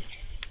shit.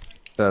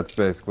 That's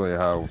basically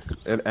how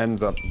it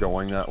ends up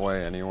going that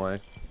way anyway,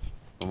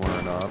 when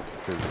we're not,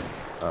 because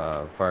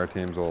fire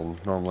teams will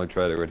normally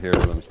try to adhere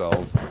to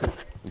themselves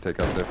and take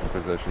up different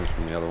positions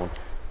from the other one.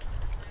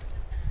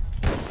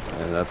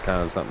 And that's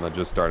kind of something that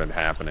just started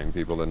happening.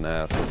 People didn't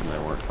ask us and they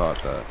weren't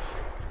taught that.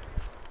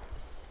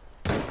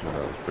 So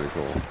that was pretty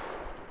cool.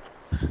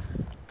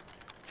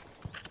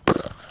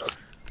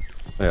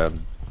 Yeah,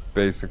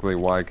 basically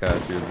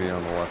YCAT, you'd be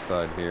on the left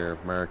side here.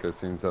 America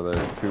seems so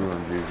there's two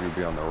MGs, you'd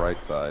be on the right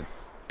side.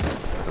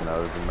 So now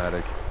there's a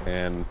medic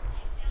and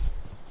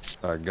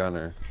a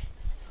gunner.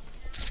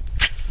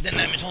 Then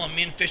that means, hold on,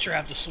 me and Fisher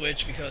have to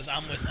switch because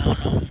I'm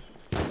with,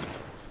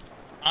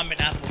 I'm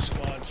in Apple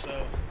squad,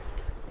 so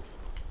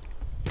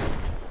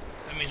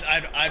that means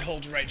I'd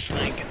hold right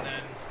flank and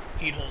then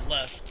he'd hold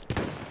left.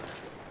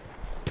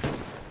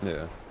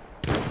 Yeah.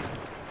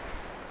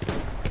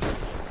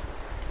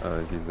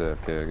 He's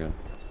AFK again.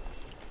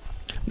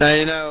 Now,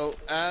 you know,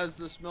 as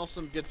this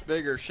MilSim gets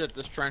bigger, shit,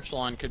 this trench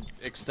line could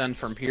extend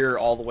from here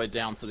all the way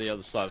down to the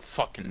other side of the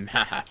fucking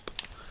map.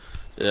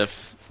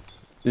 If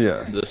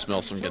this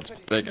MilSim gets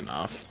big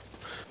enough.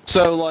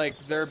 So, like,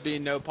 there'd be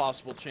no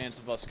possible chance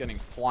of us getting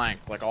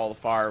flanked. Like, all the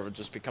fire would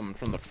just be coming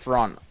from the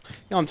front.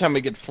 The only time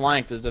we get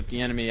flanked is if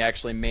the enemy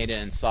actually made it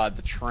inside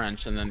the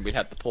trench, and then we'd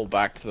have to pull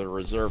back to the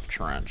reserve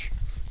trench.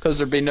 Because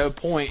there'd be no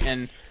point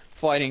in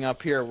fighting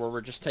up here where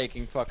we're just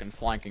taking fucking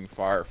flanking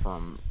fire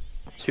from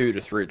 2 to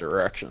 3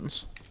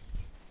 directions.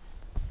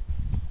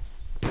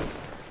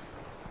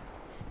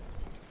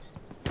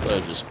 So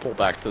just pull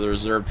back to the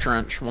reserve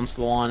trench once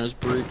the line is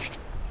breached.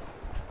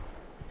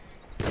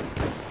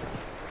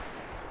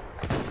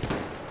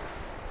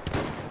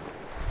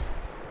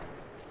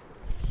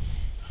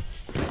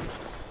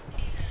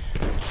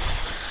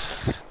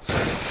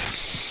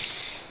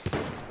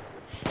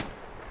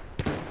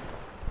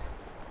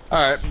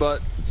 Alright,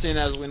 but seeing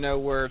as we know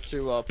where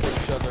to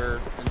put each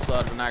other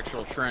inside of an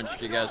actual trench,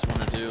 do you guys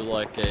want to do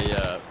like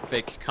a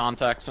fake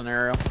contact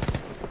scenario?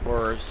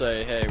 Or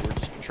say, hey, we're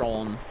just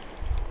patrolling,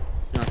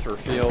 you know, through a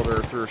field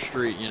or through a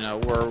street, you know,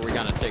 where are we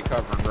going to take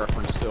cover in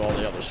reference to all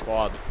the other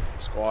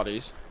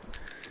squaddies?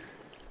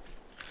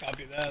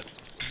 Copy that.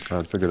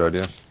 That's a good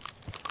idea.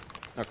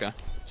 Okay.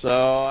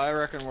 So, I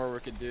reckon where we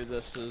could do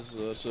this is,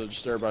 so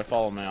just everybody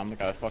follow me, I'm the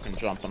guy fucking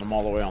jumping, I'm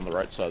all the way on the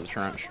right side of the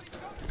trench.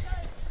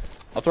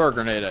 I'll throw a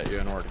grenade at you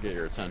in order to get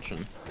your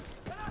attention.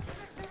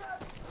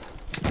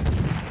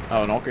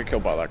 Oh, and I'll get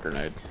killed by that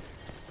grenade.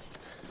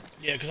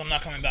 Yeah, because I'm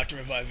not coming back to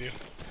revive you.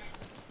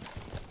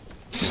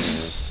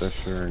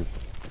 Fisher and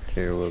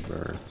Caleb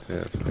are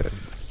AFK.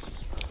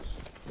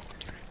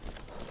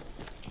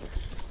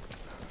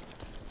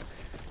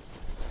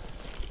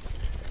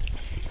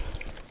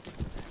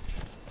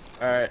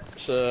 Alright,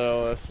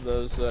 so if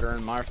those that are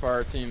in my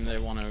fire team, they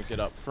want to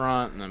get up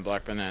front, and then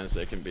Black Bananas,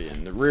 they can be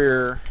in the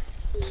rear.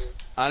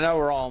 I know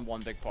we're all in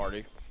one big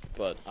party,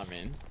 but, I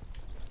mean,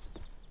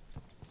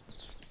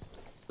 it's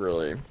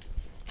really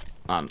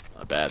not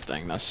a bad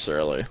thing,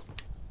 necessarily.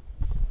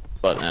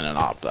 But in an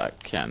op,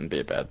 that can be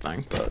a bad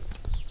thing, but...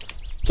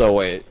 So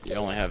wait, you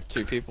only have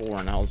 2 people? Where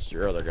in the hell's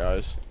your other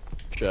guys?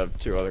 You should have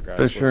 2 other guys.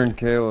 Fisher and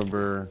Caleb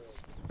are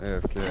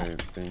AFK,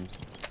 it seems.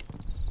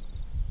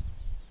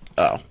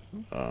 Oh,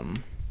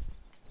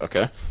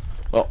 okay.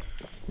 Well,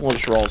 we'll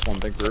just roll as one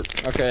big group.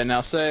 Okay,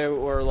 now say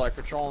we're, like,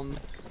 patrolling...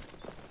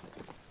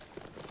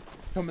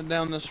 Coming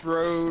down this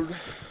road,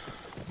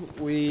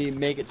 we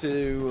make it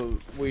to,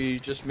 we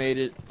just made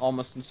it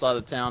almost inside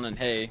the town, and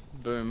hey,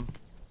 boom,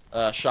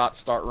 shots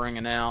start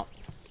ringing out,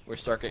 we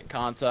start getting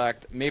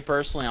contact. Me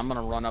personally, I'm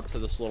gonna run up to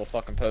this little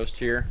fucking post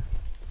here,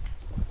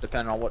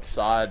 depending on what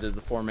side of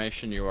the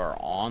formation you are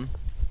on.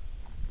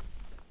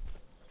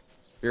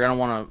 You're gonna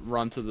wanna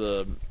run to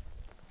the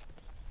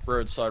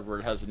roadside where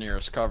it has the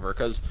nearest cover,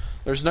 because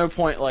there's no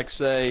point, like,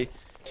 say,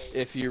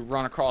 if you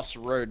run across the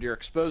road, you're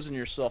exposing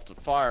yourself to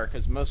fire,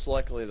 because most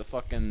likely the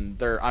fucking,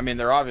 they're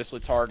obviously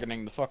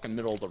targeting the fucking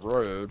middle of the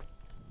road.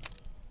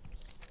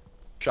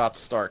 Shots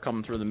start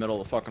coming through the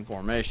middle of the fucking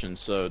formation,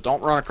 so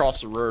don't run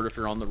across the road if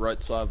you're on the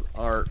right side,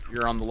 or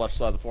you're on the left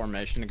side of the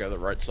formation, to go to the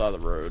right side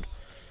of the road.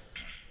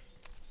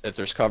 If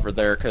there's cover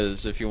there,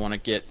 because if you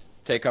want to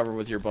take cover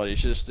with your buddies,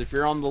 just, if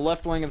you're on the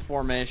left wing of the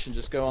formation,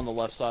 just go on the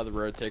left side of the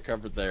road, take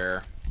cover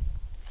there.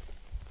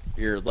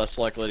 You're less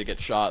likely to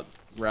get shot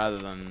rather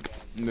than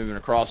moving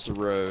across the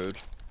road.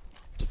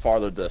 It's a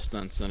farther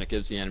distance, and it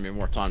gives the enemy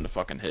more time to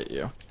fucking hit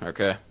you.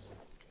 Okay?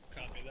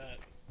 Copy that.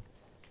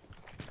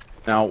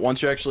 Now,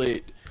 once you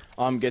actually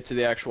get to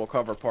the actual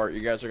cover part, you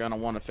guys are going to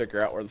want to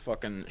figure out where the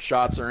fucking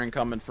shots are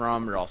incoming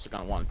from. You're also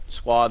going to want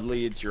squad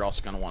leads. You're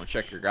also going to want to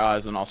check your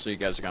guys, and also you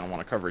guys are going to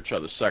want to cover each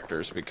other's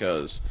sectors,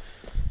 because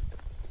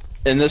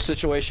in this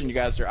situation, you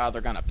guys are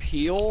either going to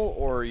peel,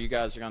 or you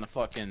guys are going to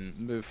fucking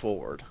move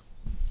forward.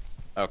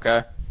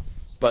 Okay?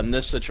 But in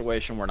this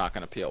situation, we're not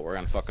gonna peel. We're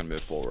gonna fucking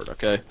move forward,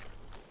 okay?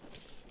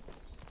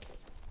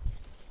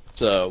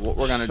 So what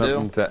we're gonna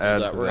do is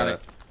that we're gonna.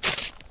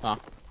 Huh?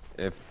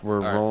 If we're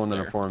rolling in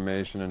a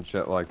formation and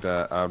shit like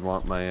that, I'd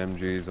want my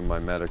MGs and my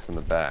medics in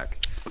the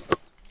back.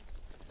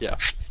 Yeah.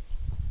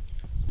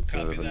 Instead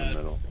of in the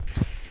middle.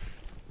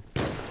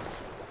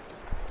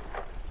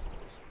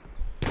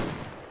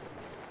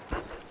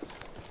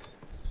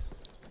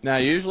 Now,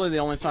 usually the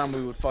only time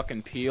we would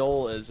fucking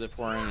peel is if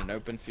we're in an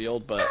open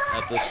field, but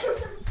at this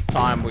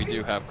time we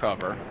do have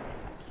cover.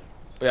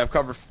 We have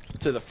cover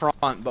to the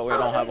front, but we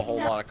don't have a whole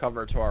lot of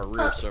cover to our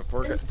rear, so if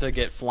we're to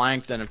get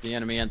flanked and if the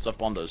enemy ends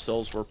up on those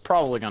hills, we're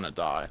probably gonna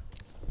die.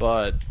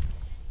 But,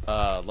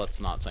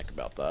 let's not think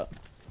about that.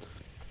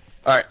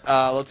 Alright,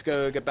 let's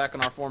go get back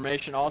on our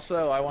formation.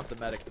 Also, I want the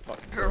medic to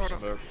fucking throw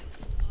smoke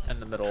in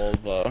the middle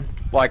of,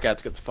 Black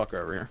Cats, get the fuck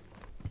over here.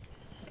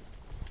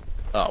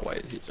 Oh,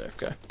 wait, he's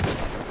AFK.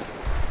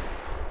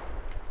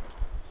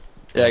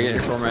 Yeah, get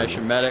your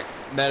formation. Medics,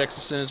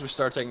 as soon as we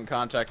start taking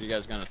contact, you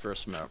guys are gonna throw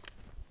smoke.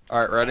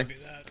 Alright, ready?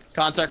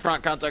 Contact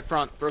front,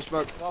 throw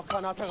smoke.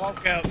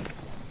 Go.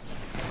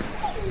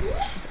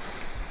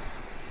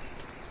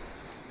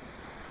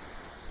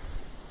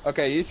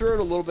 Okay, you threw it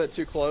a little bit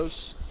too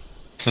close.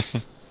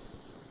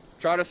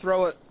 Try to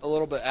throw it a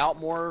little bit out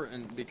more,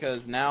 and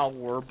because now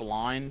we're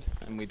blind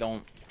and we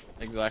don't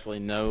exactly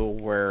know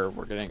where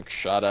we're getting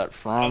shot at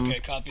from.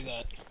 Okay, copy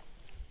that.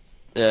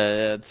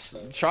 Yeah, it's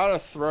try to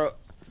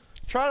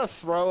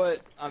throw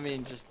it. I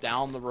mean, just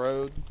down the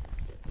road,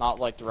 not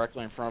like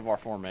directly in front of our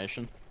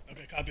formation.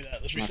 Okay, copy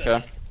that. Let's reset.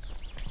 Okay.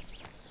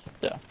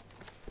 Yeah.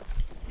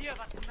 Hier,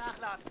 was zum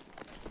Nachladen.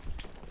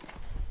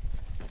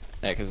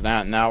 Yeah, because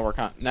now we're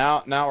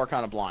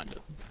kind of blinded.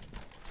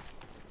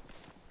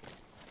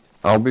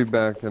 I'll be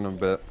back in a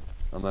bit.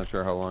 I'm not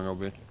sure how long I'll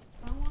be.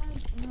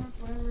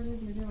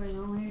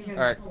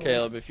 Alright,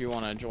 Caleb, if you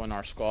want to join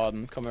our squad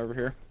and come over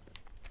here.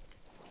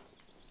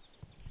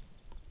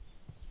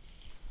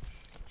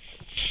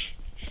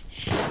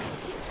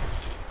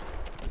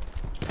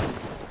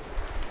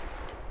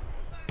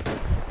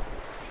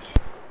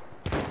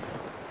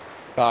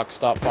 Cock,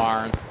 stop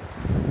firing.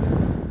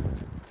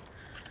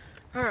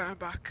 Alright, I'm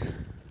back.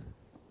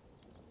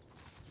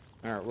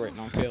 Alright, waiting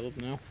on Caleb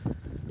now.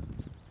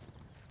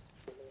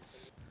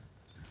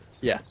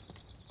 Yeah.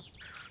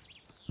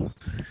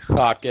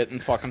 Cock, get in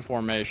fucking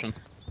formation.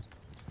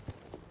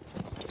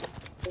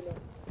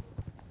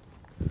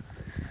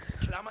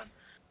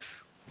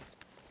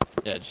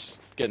 Yeah, just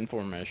get in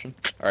formation.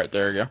 Alright,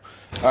 there you go.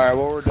 Alright,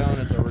 what we're doing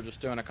is that we're just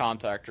doing a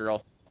contact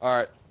drill.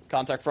 Alright,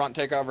 contact front,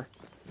 take over.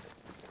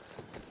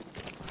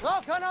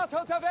 Rauchgranate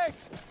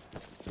unterwegs!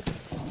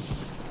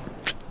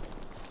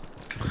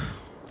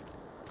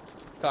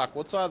 Cock,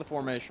 what side of the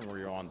formation were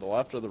you on? The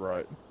left or the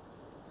right?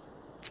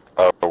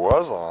 I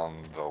was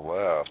on the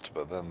left,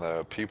 but then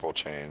the people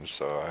changed,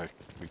 so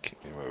we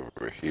came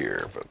over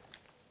here. But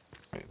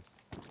I mean,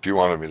 if you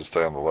wanted me to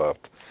stay on the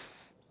left,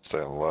 stay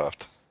on the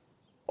left.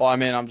 Well, I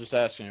mean, I'm just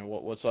asking you,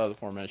 what side of the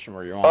formation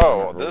were you on?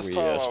 Oh, this we,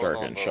 time I was start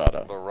on getting shot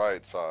at? the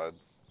right side.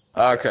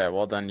 Okay,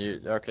 well then you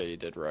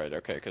did right.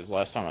 Okay, because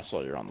last time I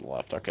saw you were on the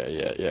left.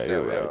 Okay, yeah,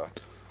 you're right.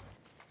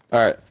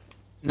 All right,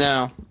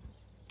 now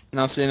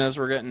seeing as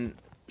we're getting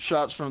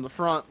shots from the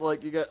front,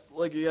 like you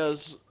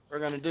guys are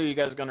gonna do, you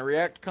guys are gonna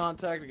react to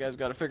contact. You guys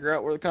got to figure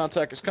out where the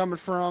contact is coming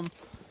from.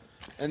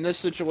 In this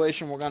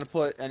situation, we're gonna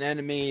put an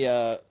enemy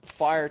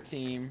fire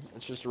team.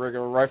 It's just a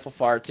regular rifle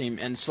fire team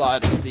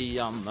inside of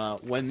the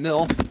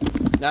windmill.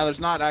 Now,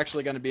 there's not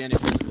actually going to be any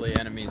physically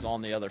enemies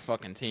on the other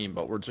fucking team,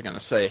 but we're just going to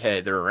say,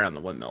 hey, they're around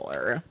the windmill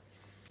area.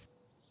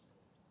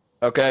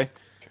 Okay?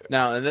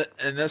 Now, in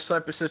this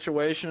type of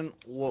situation,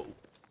 what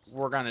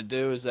we're going to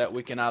do is that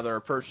we can either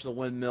approach the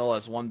windmill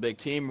as one big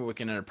team, or we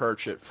can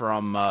approach it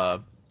from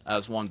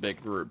as one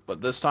big group. But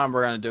this time,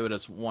 we're going to do it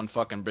as one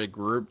fucking big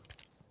group.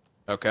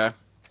 Okay?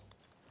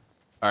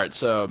 Alright,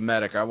 so,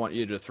 Medic, I want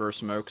you to throw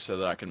smoke so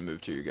that I can move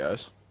to you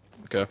guys.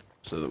 Okay?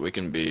 So that we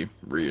can be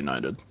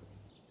reunited.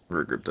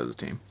 Regrouped as a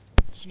team.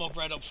 Smoke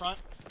right up front.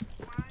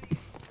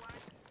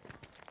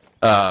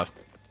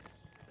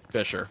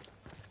 Fisher.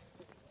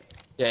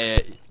 Yeah.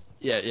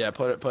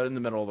 Put it in the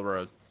middle of the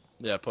road.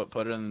 Yeah, put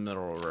it in the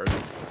middle of the road,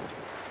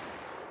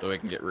 so we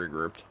can get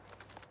regrouped.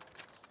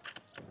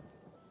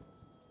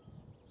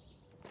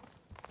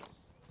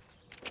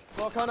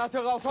 Rauchgranate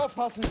raus,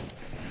 aufpassen!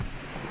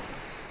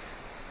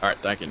 All right,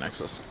 thank you,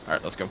 Nexus. All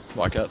right, let's go,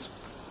 Black Cats.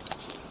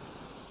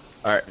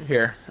 All right,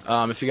 here.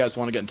 If you guys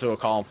want to get into a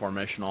column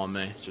formation on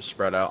me, just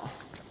spread out.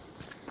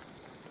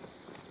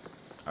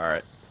 All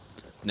right.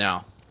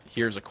 Now,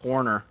 here's a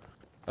corner.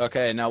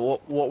 Okay, now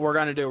what we're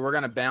going to do, we're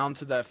going to bound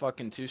to that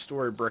fucking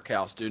 2-story brick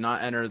house. Do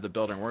not enter the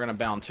building. We're going to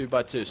bound 2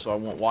 by 2. So I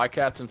want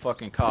Y-Cats and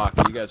fucking Cock.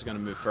 You guys are going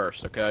to move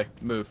first, okay?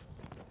 Move.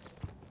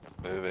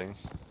 Moving.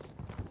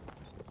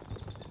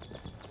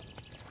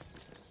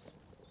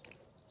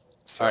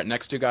 All right,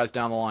 next 2 guys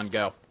down the line,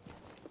 go.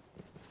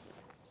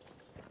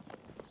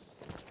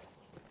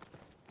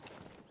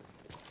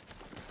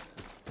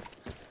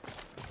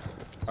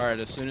 Alright,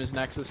 as soon as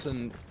Nexus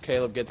and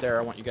Caleb get there,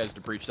 I want you guys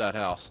to breach that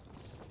house.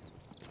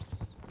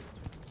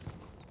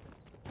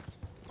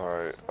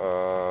 Alright,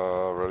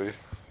 ready?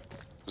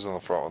 Who's in the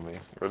front with me?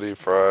 Ready,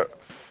 frag.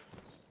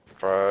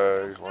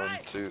 Frag, 1,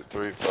 2,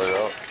 3, frag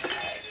out.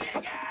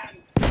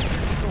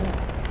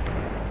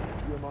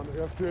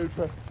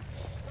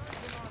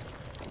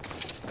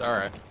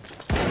 Alright.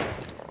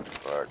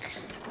 Frag.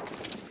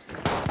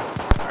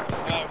 Alright,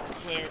 let's go.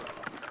 Clear.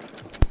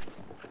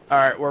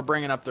 Alright, we're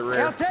bringing up the rear.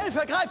 Erste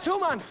Hilfe, greif zu,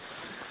 Mann!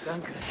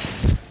 Danke.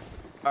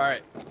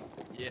 Alright.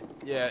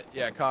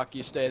 Yeah, Cock,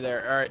 you stay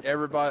there. Alright,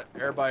 everybody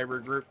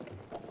regroup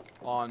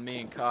on me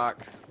and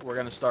Cock. We're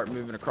gonna start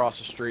moving across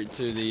the street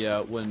to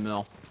the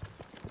windmill.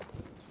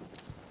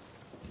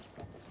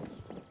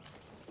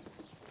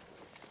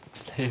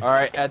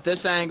 Alright, at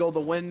this angle, the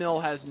windmill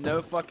has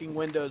no fucking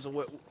windows of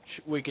what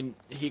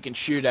he can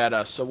shoot at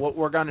us. So what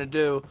we're gonna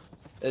do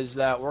is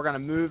that we're gonna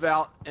move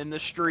out in the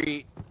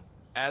street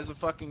as a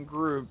fucking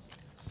group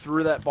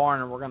through that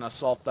barn, and we're gonna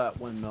assault that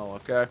windmill,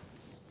 okay?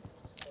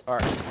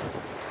 Alright.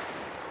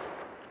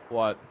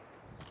 What?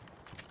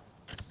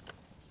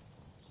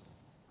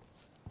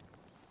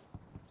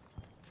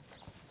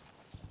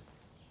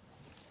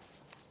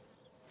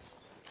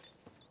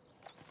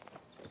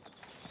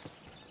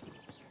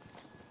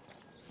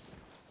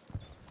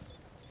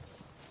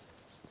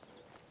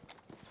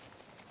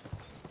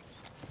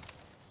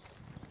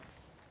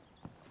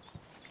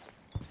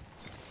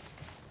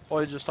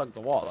 Well, you just hug the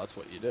wall, that's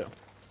what you do.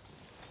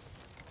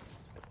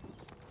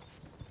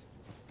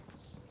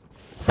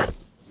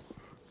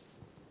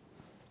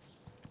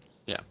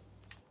 Yeah.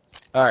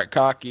 Alright,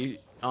 Cock,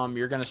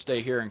 you're gonna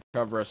stay here and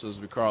cover us as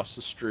we cross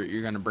the street.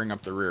 You're gonna bring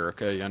up the rear,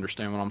 okay? You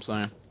understand what I'm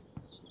saying?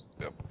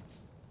 Yep.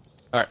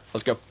 Alright,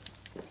 let's go.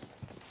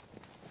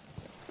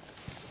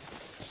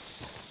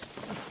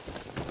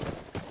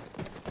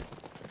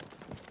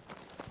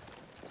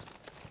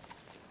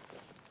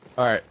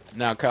 Alright,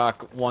 now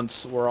Cock,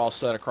 once we're all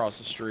set across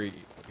the street,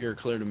 you're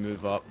clear to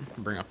move up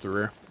and bring up the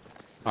rear.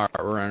 Alright,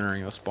 we're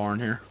entering this barn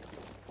here.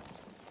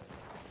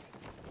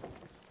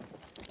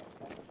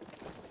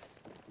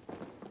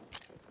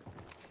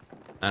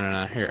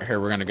 No, here,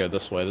 we're gonna go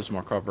this way. There's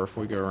more cover if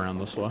we go around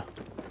this way.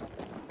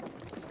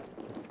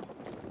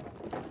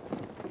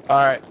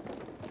 Alright.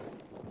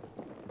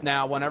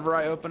 Now, whenever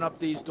I open up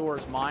these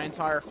doors, my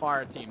entire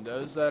fire team,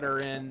 those that are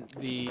in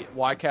the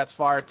Y-Cats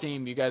fire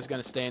team, you guys are going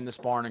to stay in this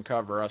barn and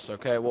cover us,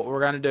 okay? What we're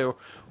going to do,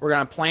 we're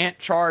going to plant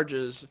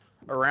charges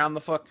around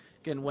the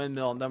fucking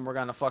windmill, and then we're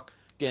going to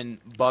fucking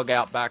bug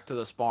out back to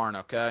this barn,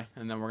 okay?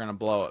 And then we're going to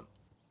blow it.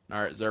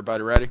 Alright, is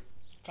everybody ready?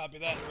 Copy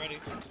that, ready.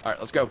 Alright,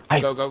 let's go.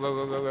 Go.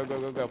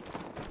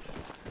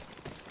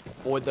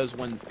 Avoid those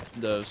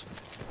windows.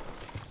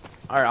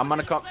 Alright, I'm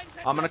gonna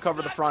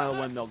cover the front of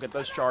the windmill. Get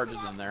those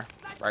charges in there.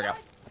 Frag out.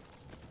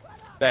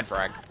 Bad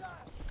frag.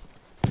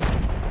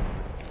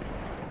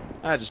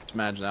 I just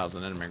imagine that was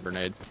an enemy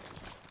grenade.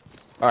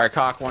 Alright,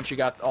 Cock, once you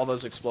got all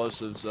those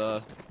explosives,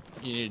 you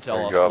need to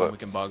tell us when we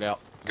can bug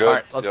out. Good.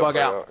 Alright, let's bug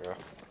out. Yeah.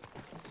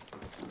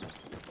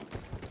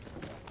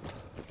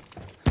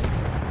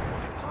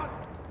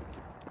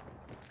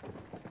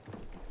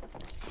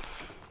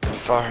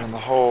 Fire in the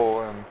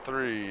hole in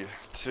 3,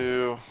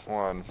 2,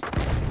 1.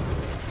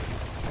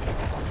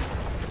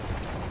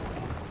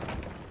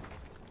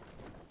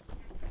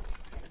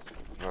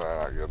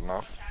 Not good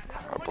enough.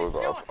 I blew the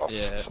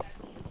opposite side.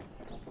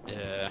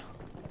 Yeah.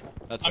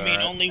 That's I mean,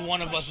 only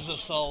one of us is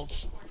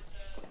assault.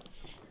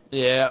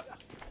 Yeah.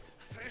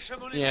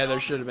 Yeah, there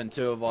should have been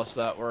 2 of us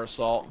that were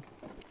assault.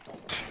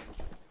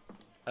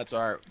 That's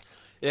alright.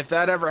 If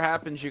that ever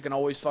happens, you can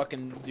always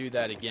fucking do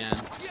that again.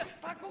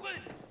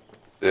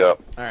 Yeah.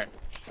 Alright.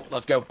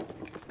 Let's go.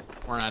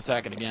 We're gonna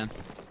attack it again.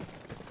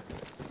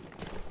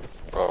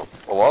 Well,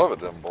 a lot of it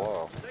didn't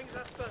blow.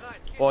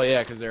 Well,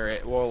 yeah, because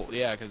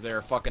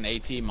they're fucking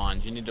AT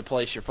mines. You need to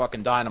place your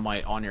fucking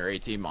dynamite on your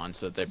AT mines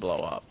so that they blow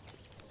up.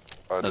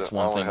 That's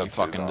one thing you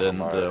fucking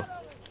didn't do.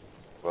 That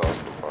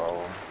was the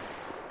problem.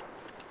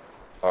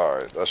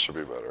 Alright, that should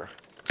be better.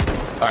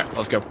 Alright,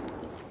 let's go.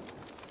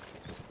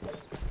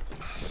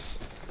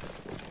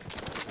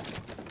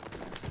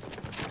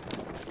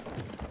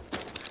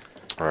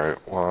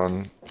 Alright,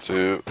 1,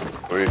 2,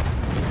 3.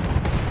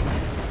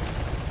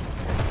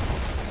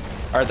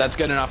 Alright, that's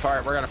good enough.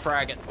 Alright, we're gonna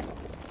frag it.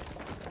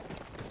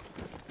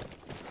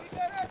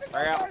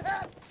 Frag out.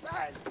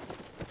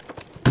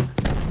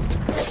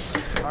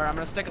 Alright, I'm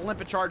gonna stick a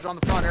limpet charge on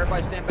the front.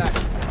 Everybody stand back.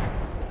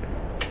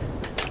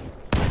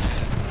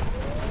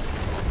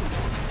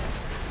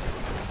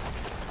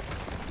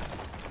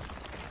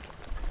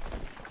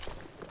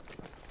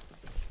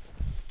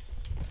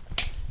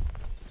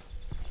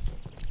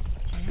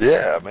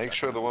 Yeah, make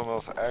sure the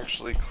windmill's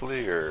actually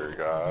clear,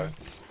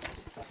 guys.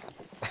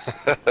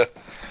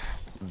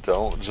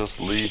 Don't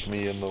just leave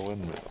me in the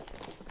windmill.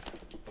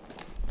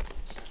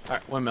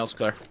 Alright, windmill's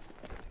clear.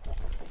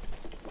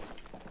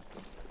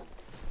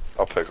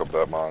 I'll pick up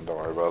that mine, don't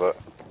worry about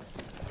it.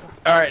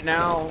 Alright,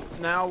 now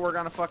we're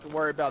gonna fucking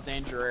worry about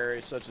danger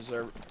areas such as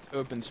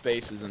open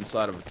spaces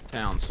inside of the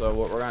town. So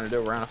what we're gonna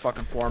do, we're gonna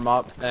fucking form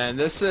up, and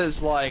this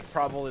is like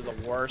probably the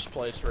worst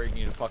place where you can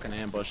get fucking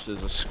ambushed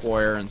is a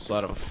square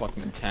inside of a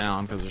fucking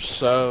town, because there's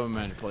so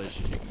many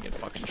places you can get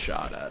fucking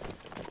shot at.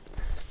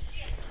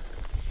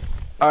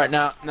 All right,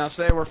 now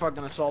say we're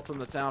fucking assaulting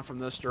the town from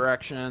this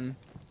direction.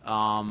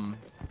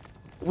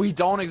 We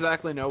don't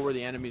exactly know where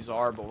the enemies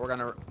are, but we're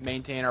gonna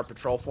maintain our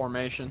patrol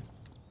formation.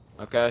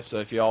 Okay, so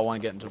if you all want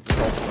to get into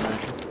patrol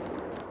formation,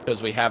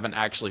 because we haven't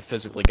actually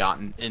physically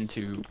gotten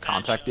into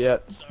contact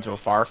yet, into a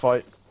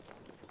firefight.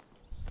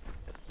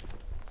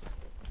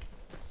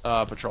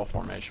 Patrol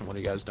formation, what are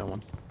you guys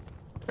doing?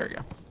 There you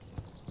go.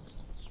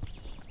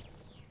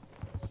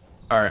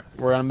 Alright,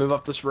 we're gonna move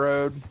up this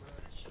road,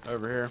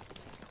 over here.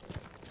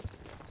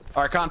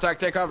 Alright,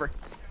 contact, take cover.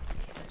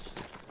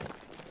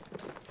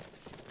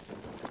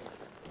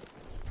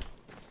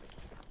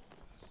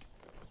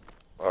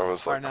 I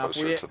was like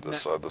closer to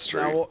this side of the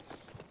street.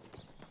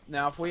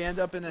 Now, if we end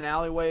up in an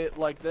alleyway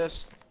like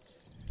this,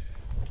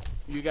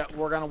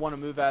 we're gonna want to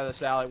move out of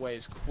this alleyway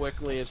as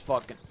quickly as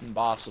fucking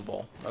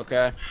possible,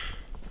 okay?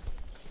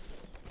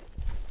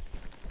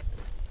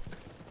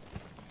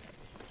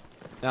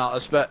 Now,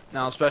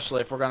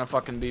 especially if we're gonna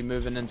fucking be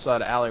moving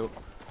inside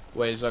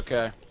alleyways,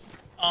 okay?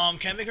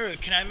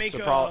 Can I make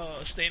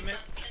a statement?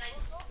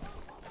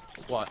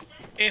 What?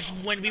 If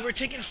when we were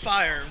taking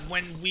fire,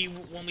 when we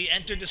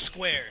entered the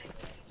square,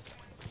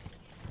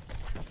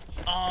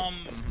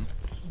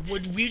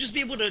 would we just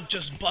be able to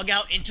just bug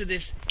out into the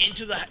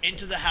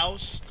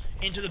house,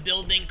 into the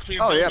building, clear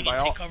building,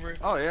 and take cover?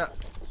 Oh yeah.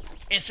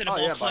 Instead of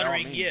all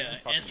cluttering,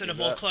 instead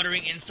of all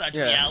cluttering inside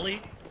the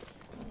alley.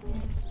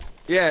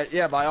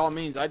 Yeah, by all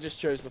means. I just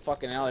chose the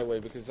fucking alleyway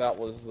because that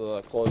was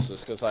the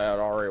closest, because I had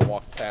already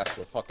walked past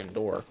the fucking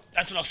door.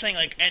 That's what I was saying.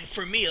 Like, and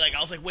for me, like,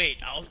 I was like, wait,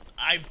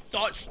 I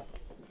thought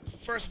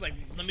first, like,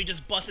 let me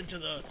just bust into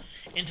the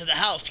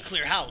house to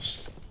clear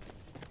house.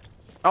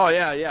 Oh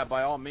yeah,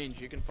 by all means,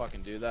 you can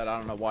fucking do that. I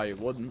don't know why you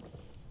wouldn't.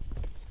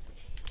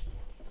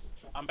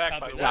 I'm back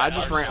by the way. Yeah, I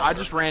just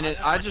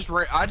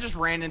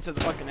ran into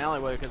the fucking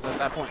alleyway because at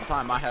that point in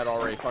time I had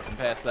already fucking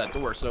passed that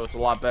door, so it's a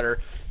lot better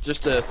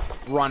just to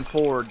run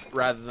forward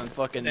rather than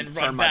fucking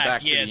turn my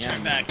back to the end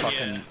and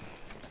fucking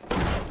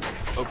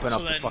open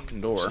up the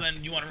fucking door. So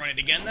then you want to run it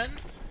again then?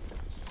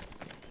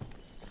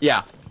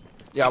 Yeah,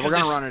 we're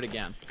gonna run it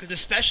again. Because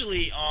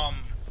especially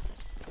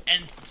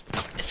and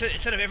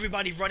instead of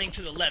everybody running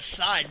to the left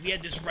side, we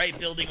had this right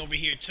building over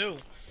here too.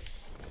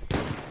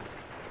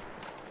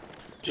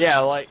 Yeah,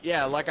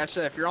 like I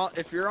said, if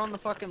you're on the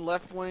fucking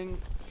left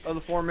wing of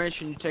the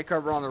formation, you take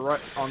cover on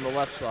the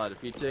left side.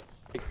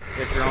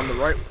 If you're on the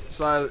right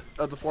side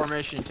of the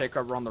formation, you take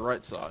cover on the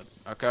right side.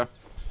 Okay.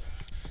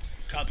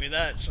 Copy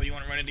that. So you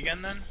want to run it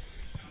again then?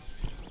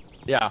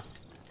 Yeah.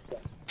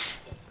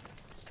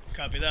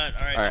 Copy that.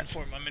 All right.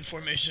 I'm in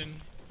formation.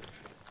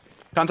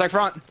 Contact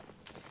front.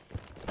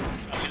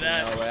 Copy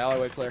that.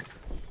 Alleyway clear.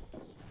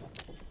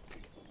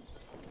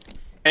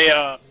 Hey,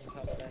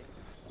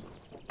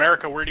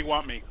 America, where do you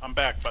want me? I'm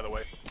back, by the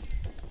way.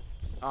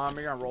 You're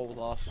gonna roll with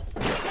us.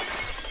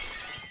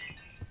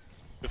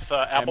 With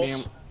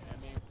apples?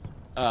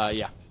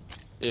 Yeah.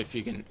 If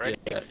you can, right?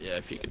 Yeah,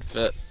 if you can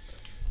fit.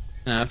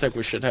 And I think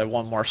we should have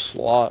one more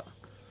slot.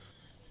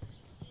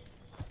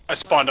 I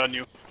spawned on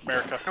you,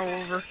 America. Go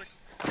over.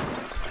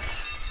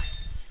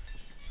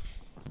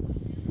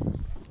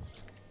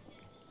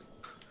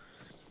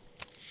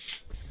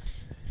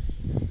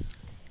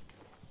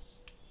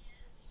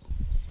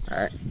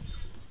 Alright.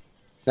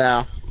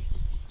 Now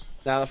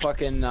the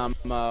fucking, no,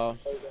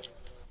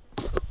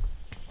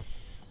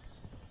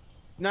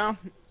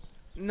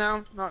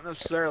 not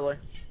necessarily.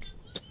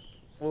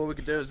 What we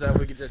could do is that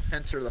we could just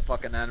pincer the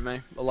fucking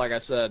enemy. But like I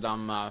said,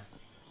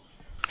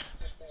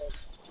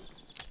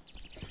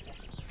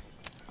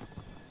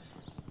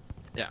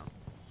 yeah,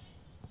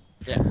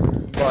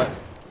 but,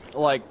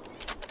 like,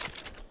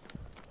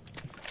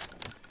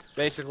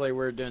 basically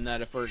we're doing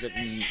that if we're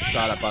getting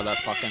shot at by that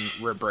fucking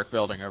red brick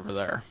building over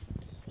there.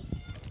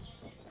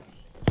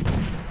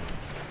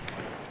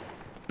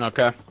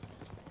 Okay.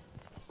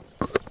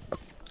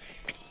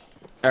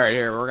 Alright,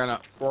 here, we're gonna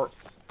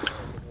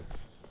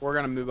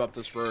move up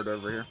this road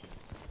over here.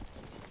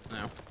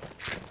 Now.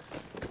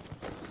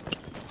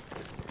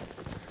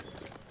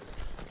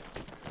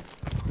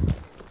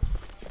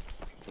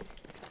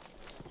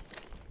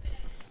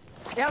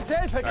 Erste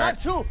Hilfe,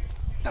 greif zu!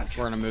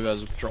 We're gonna move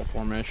as a patrol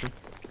formation.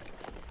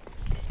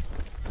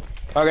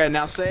 Okay,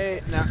 now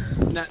say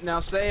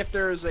if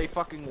there is a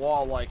fucking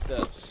wall like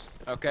this,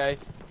 okay?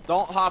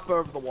 Don't hop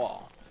over the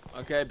wall,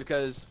 okay?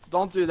 Because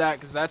don't do that,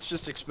 because that's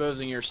just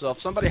exposing yourself.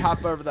 Somebody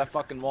hop over that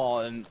fucking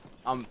wall and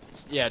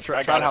yeah,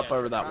 try to hop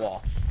over that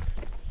wall.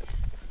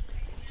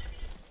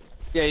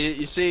 Yeah,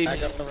 you see,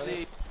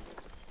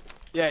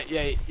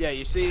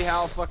 you see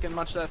how fucking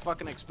much that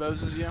fucking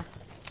exposes you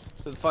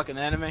to the fucking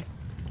enemy?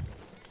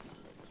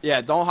 Yeah,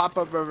 don't hop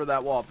up over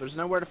that wall. If there's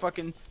nowhere to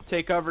fucking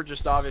take cover,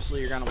 just obviously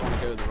you're gonna want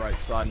to go to the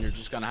right side and you're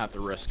just gonna have to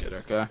risk it,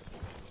 okay?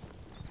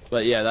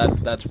 But yeah,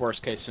 that's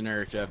worst case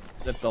scenario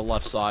if the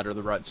left side or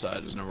the right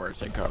side is nowhere to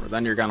take cover.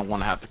 Then you're gonna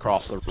want to have to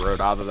cross the road.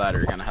 Either that or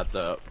you're gonna have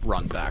to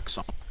run back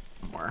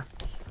somewhere.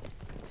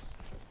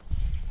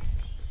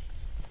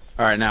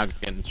 Alright, now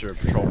get into a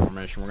patrol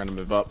formation. We're gonna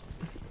move up.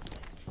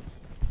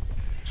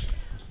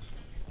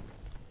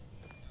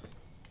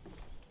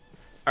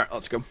 Alright,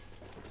 let's go.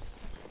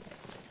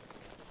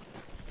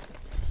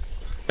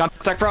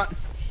 Contact front!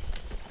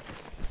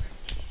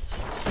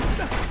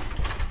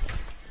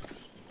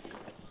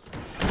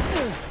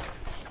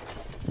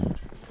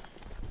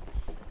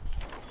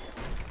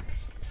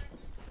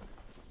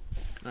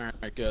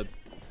 Alright, good.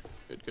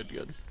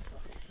 Good.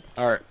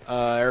 Alright,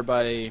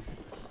 everybody,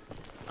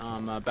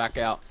 back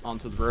out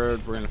onto the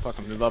road. We're gonna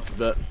fucking move up a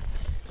bit.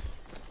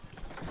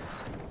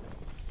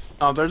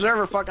 If there's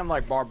ever fucking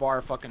like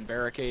bar fucking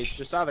barricades,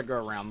 just either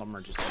go around them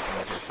or just like,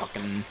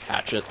 fucking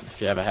hatchet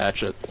if you have a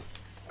hatchet.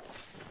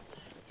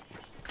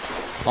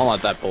 Don't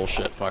let that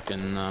bullshit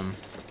fucking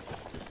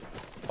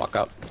fuck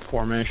up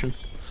formation.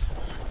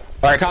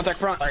 Alright, contact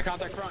front.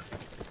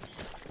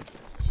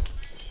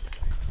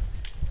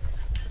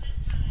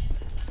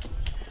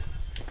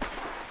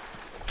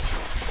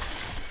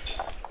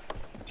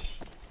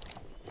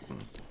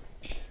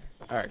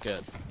 Alright,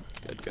 good.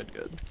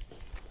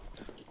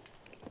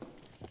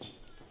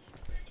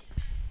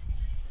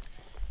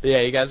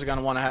 Yeah, you guys are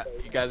gonna want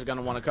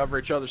to cover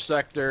each other's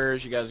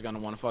sectors. You guys are gonna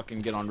want to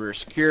fucking get on rear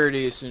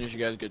security as soon as you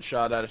guys get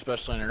shot at,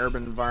 especially in an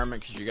urban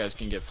environment, because you guys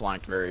can get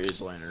flanked very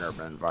easily in an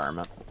urban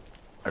environment.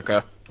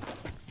 Okay.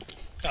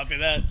 Copy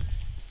that.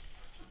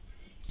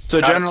 So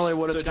generally,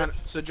 what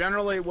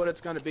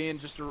it's gonna be in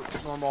just a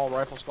normal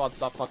rifle squad.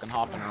 Stop fucking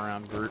hopping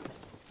around, Groot,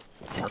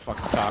 or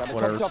fucking cock,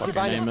 whatever the fuck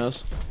your name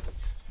is.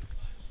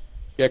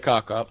 Get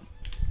cock up.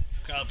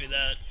 Copy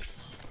that.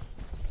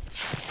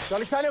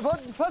 Soll ich deine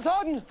Wunden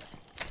versorgen?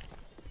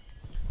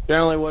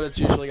 Generally, what it's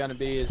usually going to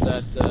be is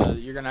that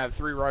you're going to have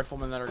 3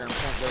 riflemen that are going to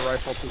point their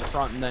rifle to the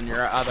front, and then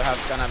you're either going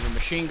to have a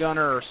machine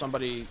gunner or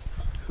somebody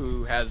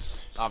who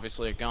has,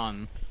 obviously, a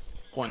gun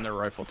pointing their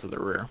rifle to the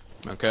rear.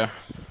 Okay?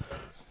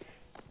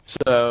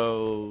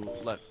 So,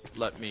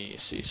 let me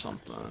see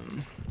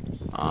something.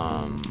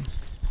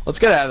 Let's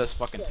get out of this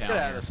fucking town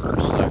here for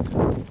a sec.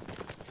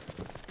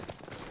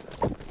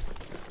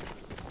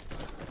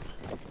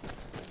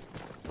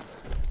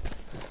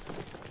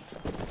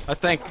 I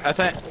think.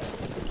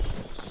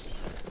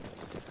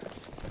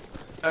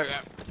 Okay.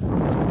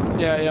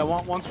 Yeah.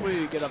 Once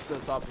we get up to the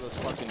top of this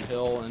fucking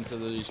hill into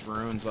these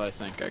ruins, I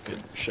think I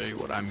could show you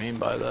what I mean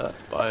by that,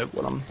 by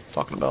what I'm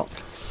talking about.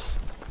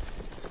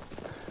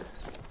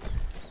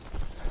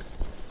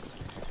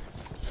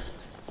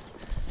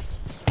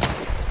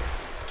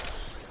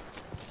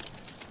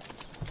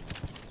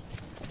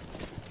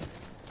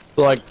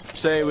 Like,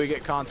 say we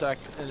get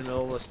contact in the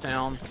middle of this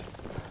town.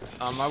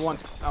 I want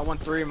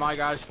 3 of my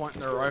guys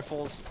pointing their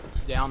rifles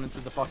down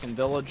into the fucking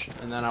village,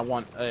 and then I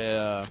want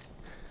a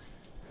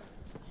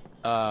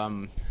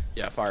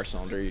fire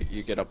cylinder.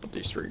 You get up with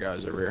these 3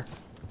 guys over here.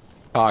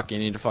 Hawk, you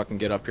need to fucking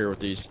get up here with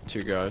these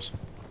 2 guys.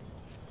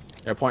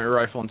 Yeah, point your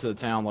rifle into the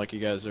town like you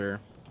guys are,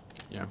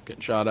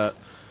 getting shot at.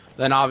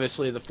 Then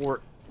obviously the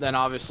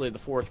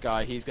 4th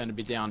guy, he's going to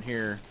be down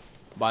here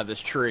by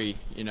this tree,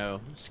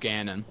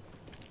 scanning,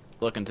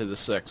 looking to the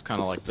 6, kind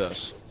of like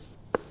this.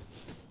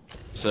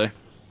 See?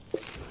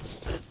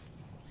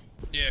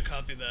 Yeah,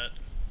 copy that.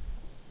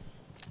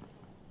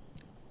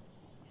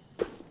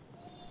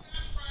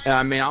 Yeah,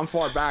 I mean, I'm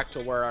far back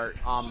to where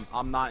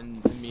I'm not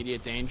in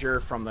immediate danger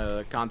from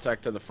the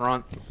contact to the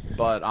front,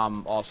 but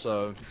I'm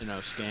also,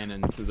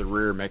 scanning to the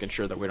rear, making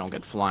sure that we don't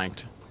get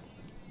flanked.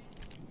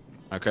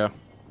 Okay?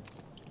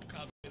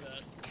 Copy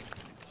that.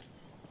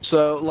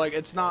 So, like,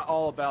 it's not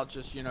all about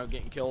just,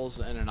 getting kills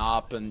in an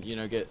op and,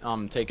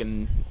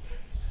 taking,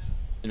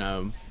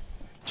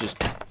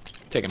 just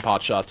taking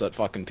pot shots at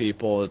fucking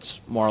people.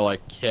 It's more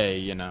like,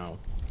 hey,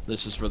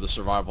 this is for the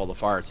survival of the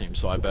fire team,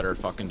 so I better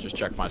fucking just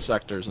check my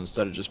sectors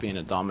instead of just being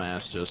a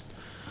dumbass just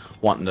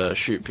wanting to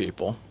shoot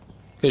people.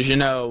 Because,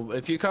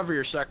 if you cover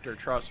your sector,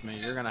 trust me,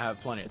 you're gonna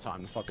have plenty of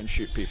time to fucking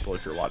shoot people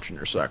if you're watching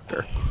your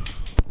sector.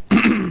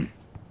 Because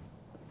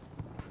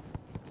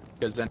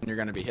then you're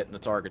gonna be hitting the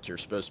targets you're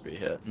supposed to be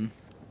hitting.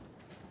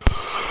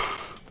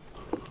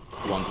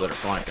 The ones that are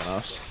flanking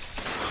us.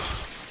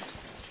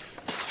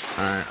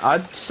 Alright,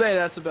 I'd say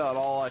that's about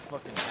all I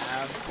fucking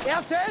have.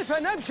 Erste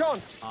Hilfe, nimm schon!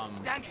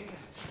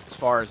 As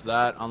far as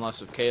that,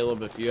 unless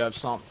if you have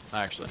something.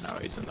 Actually, no,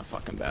 he's in the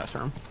fucking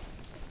bathroom.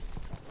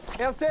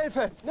 Erste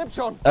Hilfe, nimm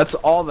schon! That's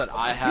all that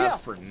I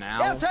have for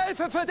now. Erste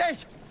Hilfe für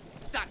dich!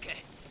 Danke.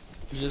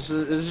 This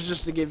is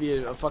just to give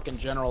you a fucking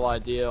general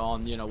idea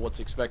on, what's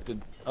expected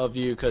of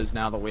you, because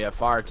now that we have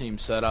fire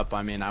teams set up,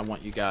 I mean, I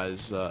want you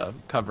guys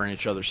covering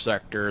each other's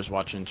sectors,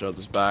 watching each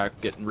other's back,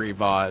 getting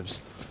revives.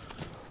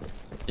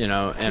 In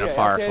a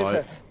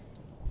firefight.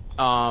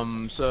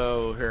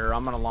 So here,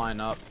 I'm gonna line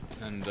up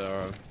and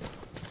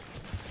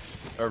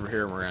over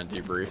here we're gonna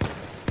debrief.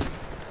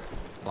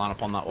 Line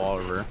up on that wall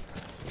over here.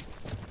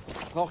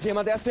 Braucht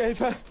jemand Erste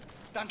Hilfe?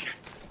 Danke.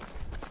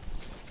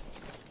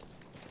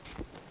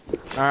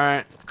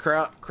 Alright,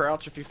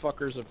 crouch if you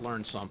fuckers have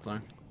learned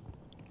something.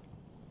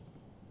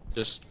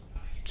 Just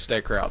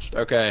stay crouched.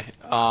 Okay.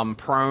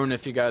 Prone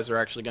if you guys are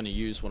actually gonna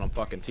use what I'm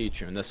fucking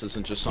teaching, and this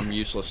isn't just some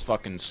useless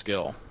fucking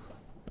skill.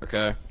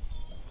 Okay?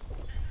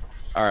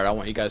 Alright, I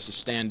want you guys to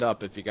stand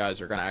up if you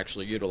guys are gonna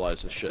actually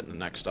utilize this shit in the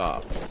next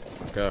stop.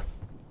 Okay?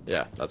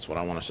 Yeah, that's what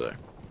I want to say.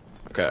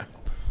 Okay.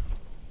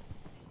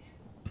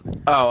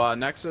 Oh,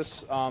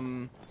 Nexus, tell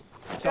me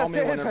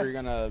whenever you're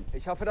gonna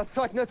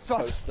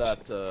post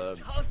that,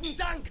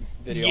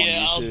 video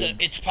on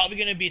YouTube. It's probably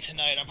gonna be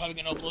tonight. I'm probably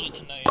gonna upload it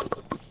tonight.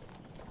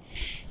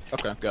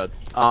 Okay, good.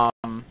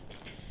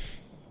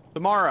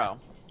 Tomorrow,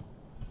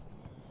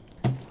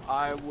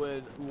 I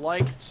would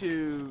like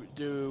to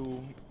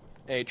do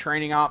a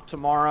training op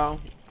tomorrow.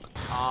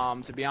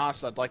 To be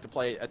honest, I'd like to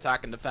play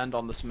attack and defend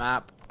on this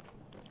map.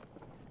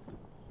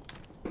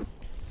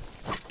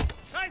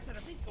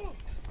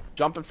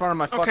 Jump in front of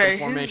my fucking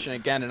formation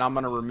again, and I'm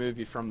gonna remove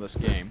you from this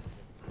game.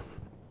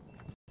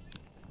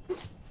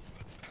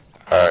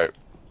 Alright.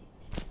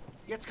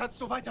 Jetzt kannst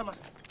du weitermachen.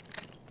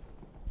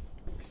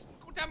 Du bist ein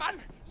guter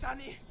Mann,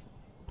 Sunny.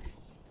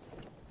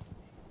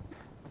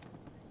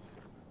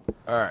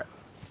 Alright.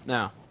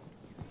 Now,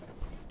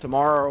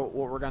 tomorrow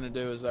what we're gonna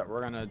do is that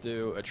we're gonna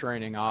do a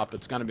training op.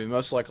 It's gonna be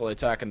most likely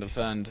attack and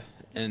defend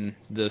in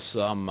this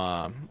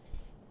on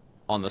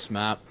this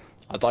map.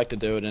 I'd like to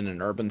do it in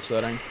an urban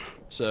setting.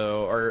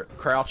 So, or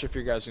crouch if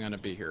you guys are gonna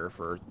be here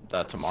for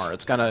that tomorrow.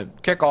 It's gonna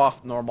kick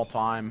off normal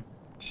time.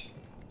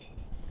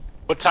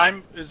 What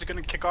time is it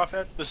gonna kick off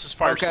at? This is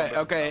far.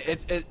 Okay.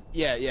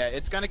 Yeah.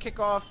 It's gonna kick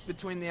off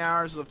between the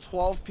hours of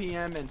 12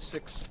 p.m. and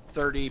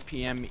 6:30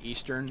 p.m.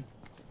 Eastern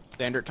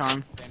Standard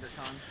Time.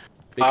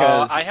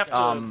 Because I have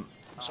to.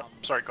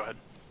 Sorry, go ahead.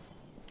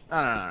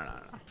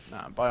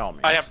 No, by all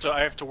means. I have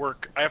to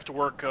work. I have to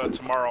work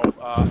tomorrow.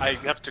 I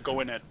have to go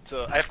in at.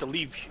 I have to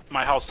leave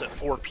my house at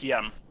 4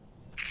 p.m.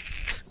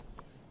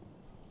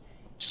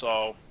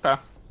 So.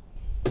 Okay.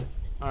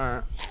 All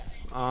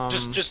right.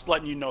 Just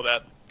letting you know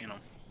that, you know.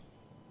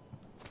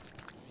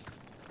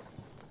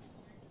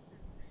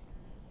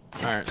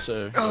 All right.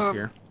 So up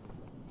here.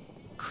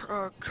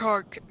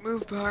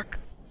 Move back.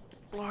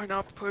 Line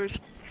up,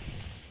 please.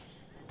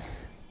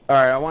 All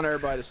right. I want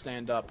everybody to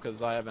stand up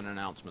because I have an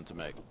announcement to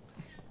make.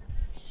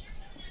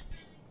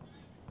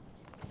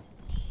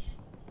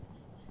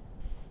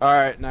 All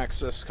right,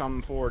 Nexus,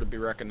 come forward to be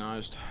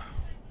recognized.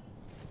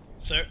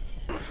 Sir.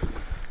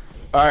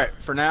 All right,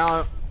 from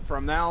now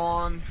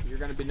on, you're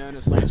going to be known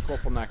as Lance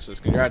Corporal Nexus.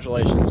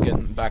 Congratulations,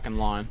 getting back in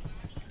line.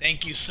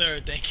 Thank you, sir.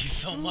 Thank you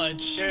so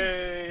much.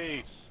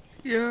 Yay!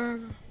 Yeah.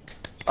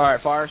 All right,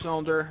 Fire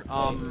Cylinder.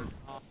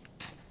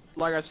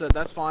 Like I said,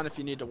 that's fine if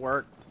you need to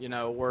work. You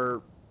know,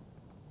 we're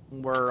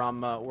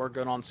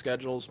good on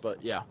schedules,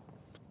 but yeah.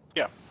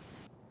 Yeah.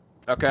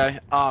 Okay.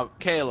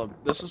 Caleb,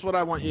 this is what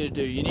I want you to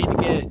do. You need to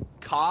get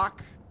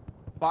Cock,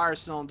 Fire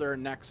Cylinder,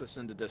 and Nexus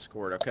into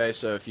Discord. Okay,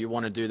 so if you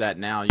want to do that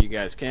now, you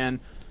guys can.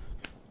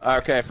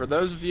 Okay, for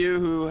those of you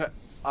who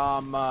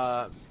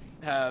I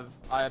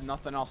have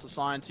nothing else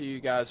assigned to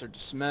you, guys are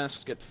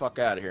dismissed. Get the fuck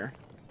out of here.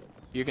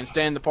 You can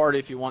stay in the party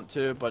if you want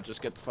to, but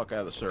just get the fuck out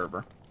of the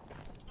server.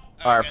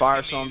 All right,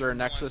 Fire Cylinder, and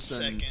Nexus,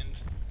 and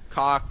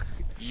Cock,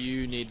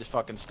 you need to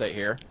fucking stay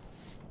here.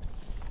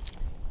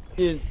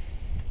 You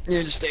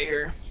need to stay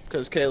here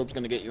because Caleb's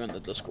gonna get you in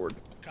the Discord.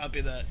 Copy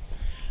that.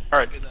 All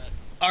right.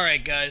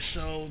 Alright guys,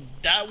 so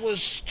that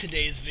was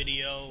today's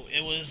video.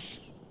 It was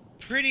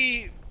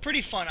pretty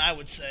fun, I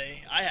would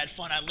say. I had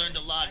fun. I learned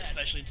a lot,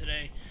 especially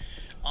today.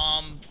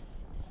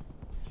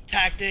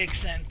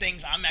 Tactics and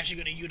things I'm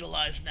actually going to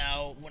utilize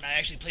now when I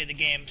actually play the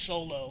game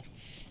solo.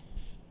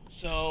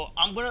 So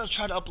I'm going to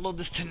try to upload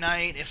this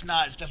tonight. If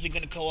not, it's definitely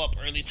going to go up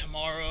early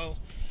tomorrow.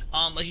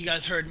 Like you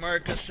guys heard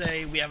Murica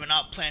say, we have an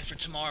op plan for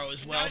tomorrow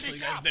as well, so you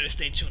guys better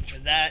stay tuned for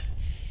that.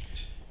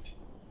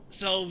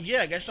 So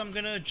yeah, I guess I'm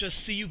gonna just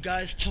see you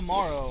guys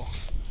tomorrow.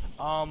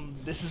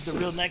 This is the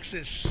Real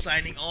Nexus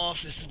signing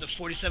off. This is the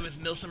 47th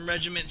MilSim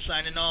Regiment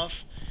signing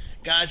off.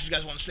 Guys, if you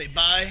guys want to say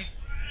bye.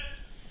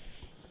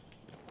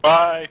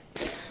 Bye.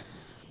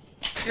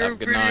 Your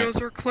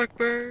videos are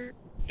clickbait.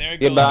 There it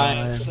goes.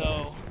 Goodbye.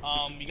 So,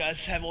 you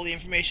guys have all the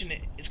information.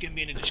 It's gonna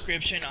be in the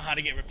description on how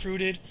to get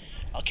recruited.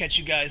 I'll catch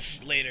you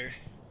guys later.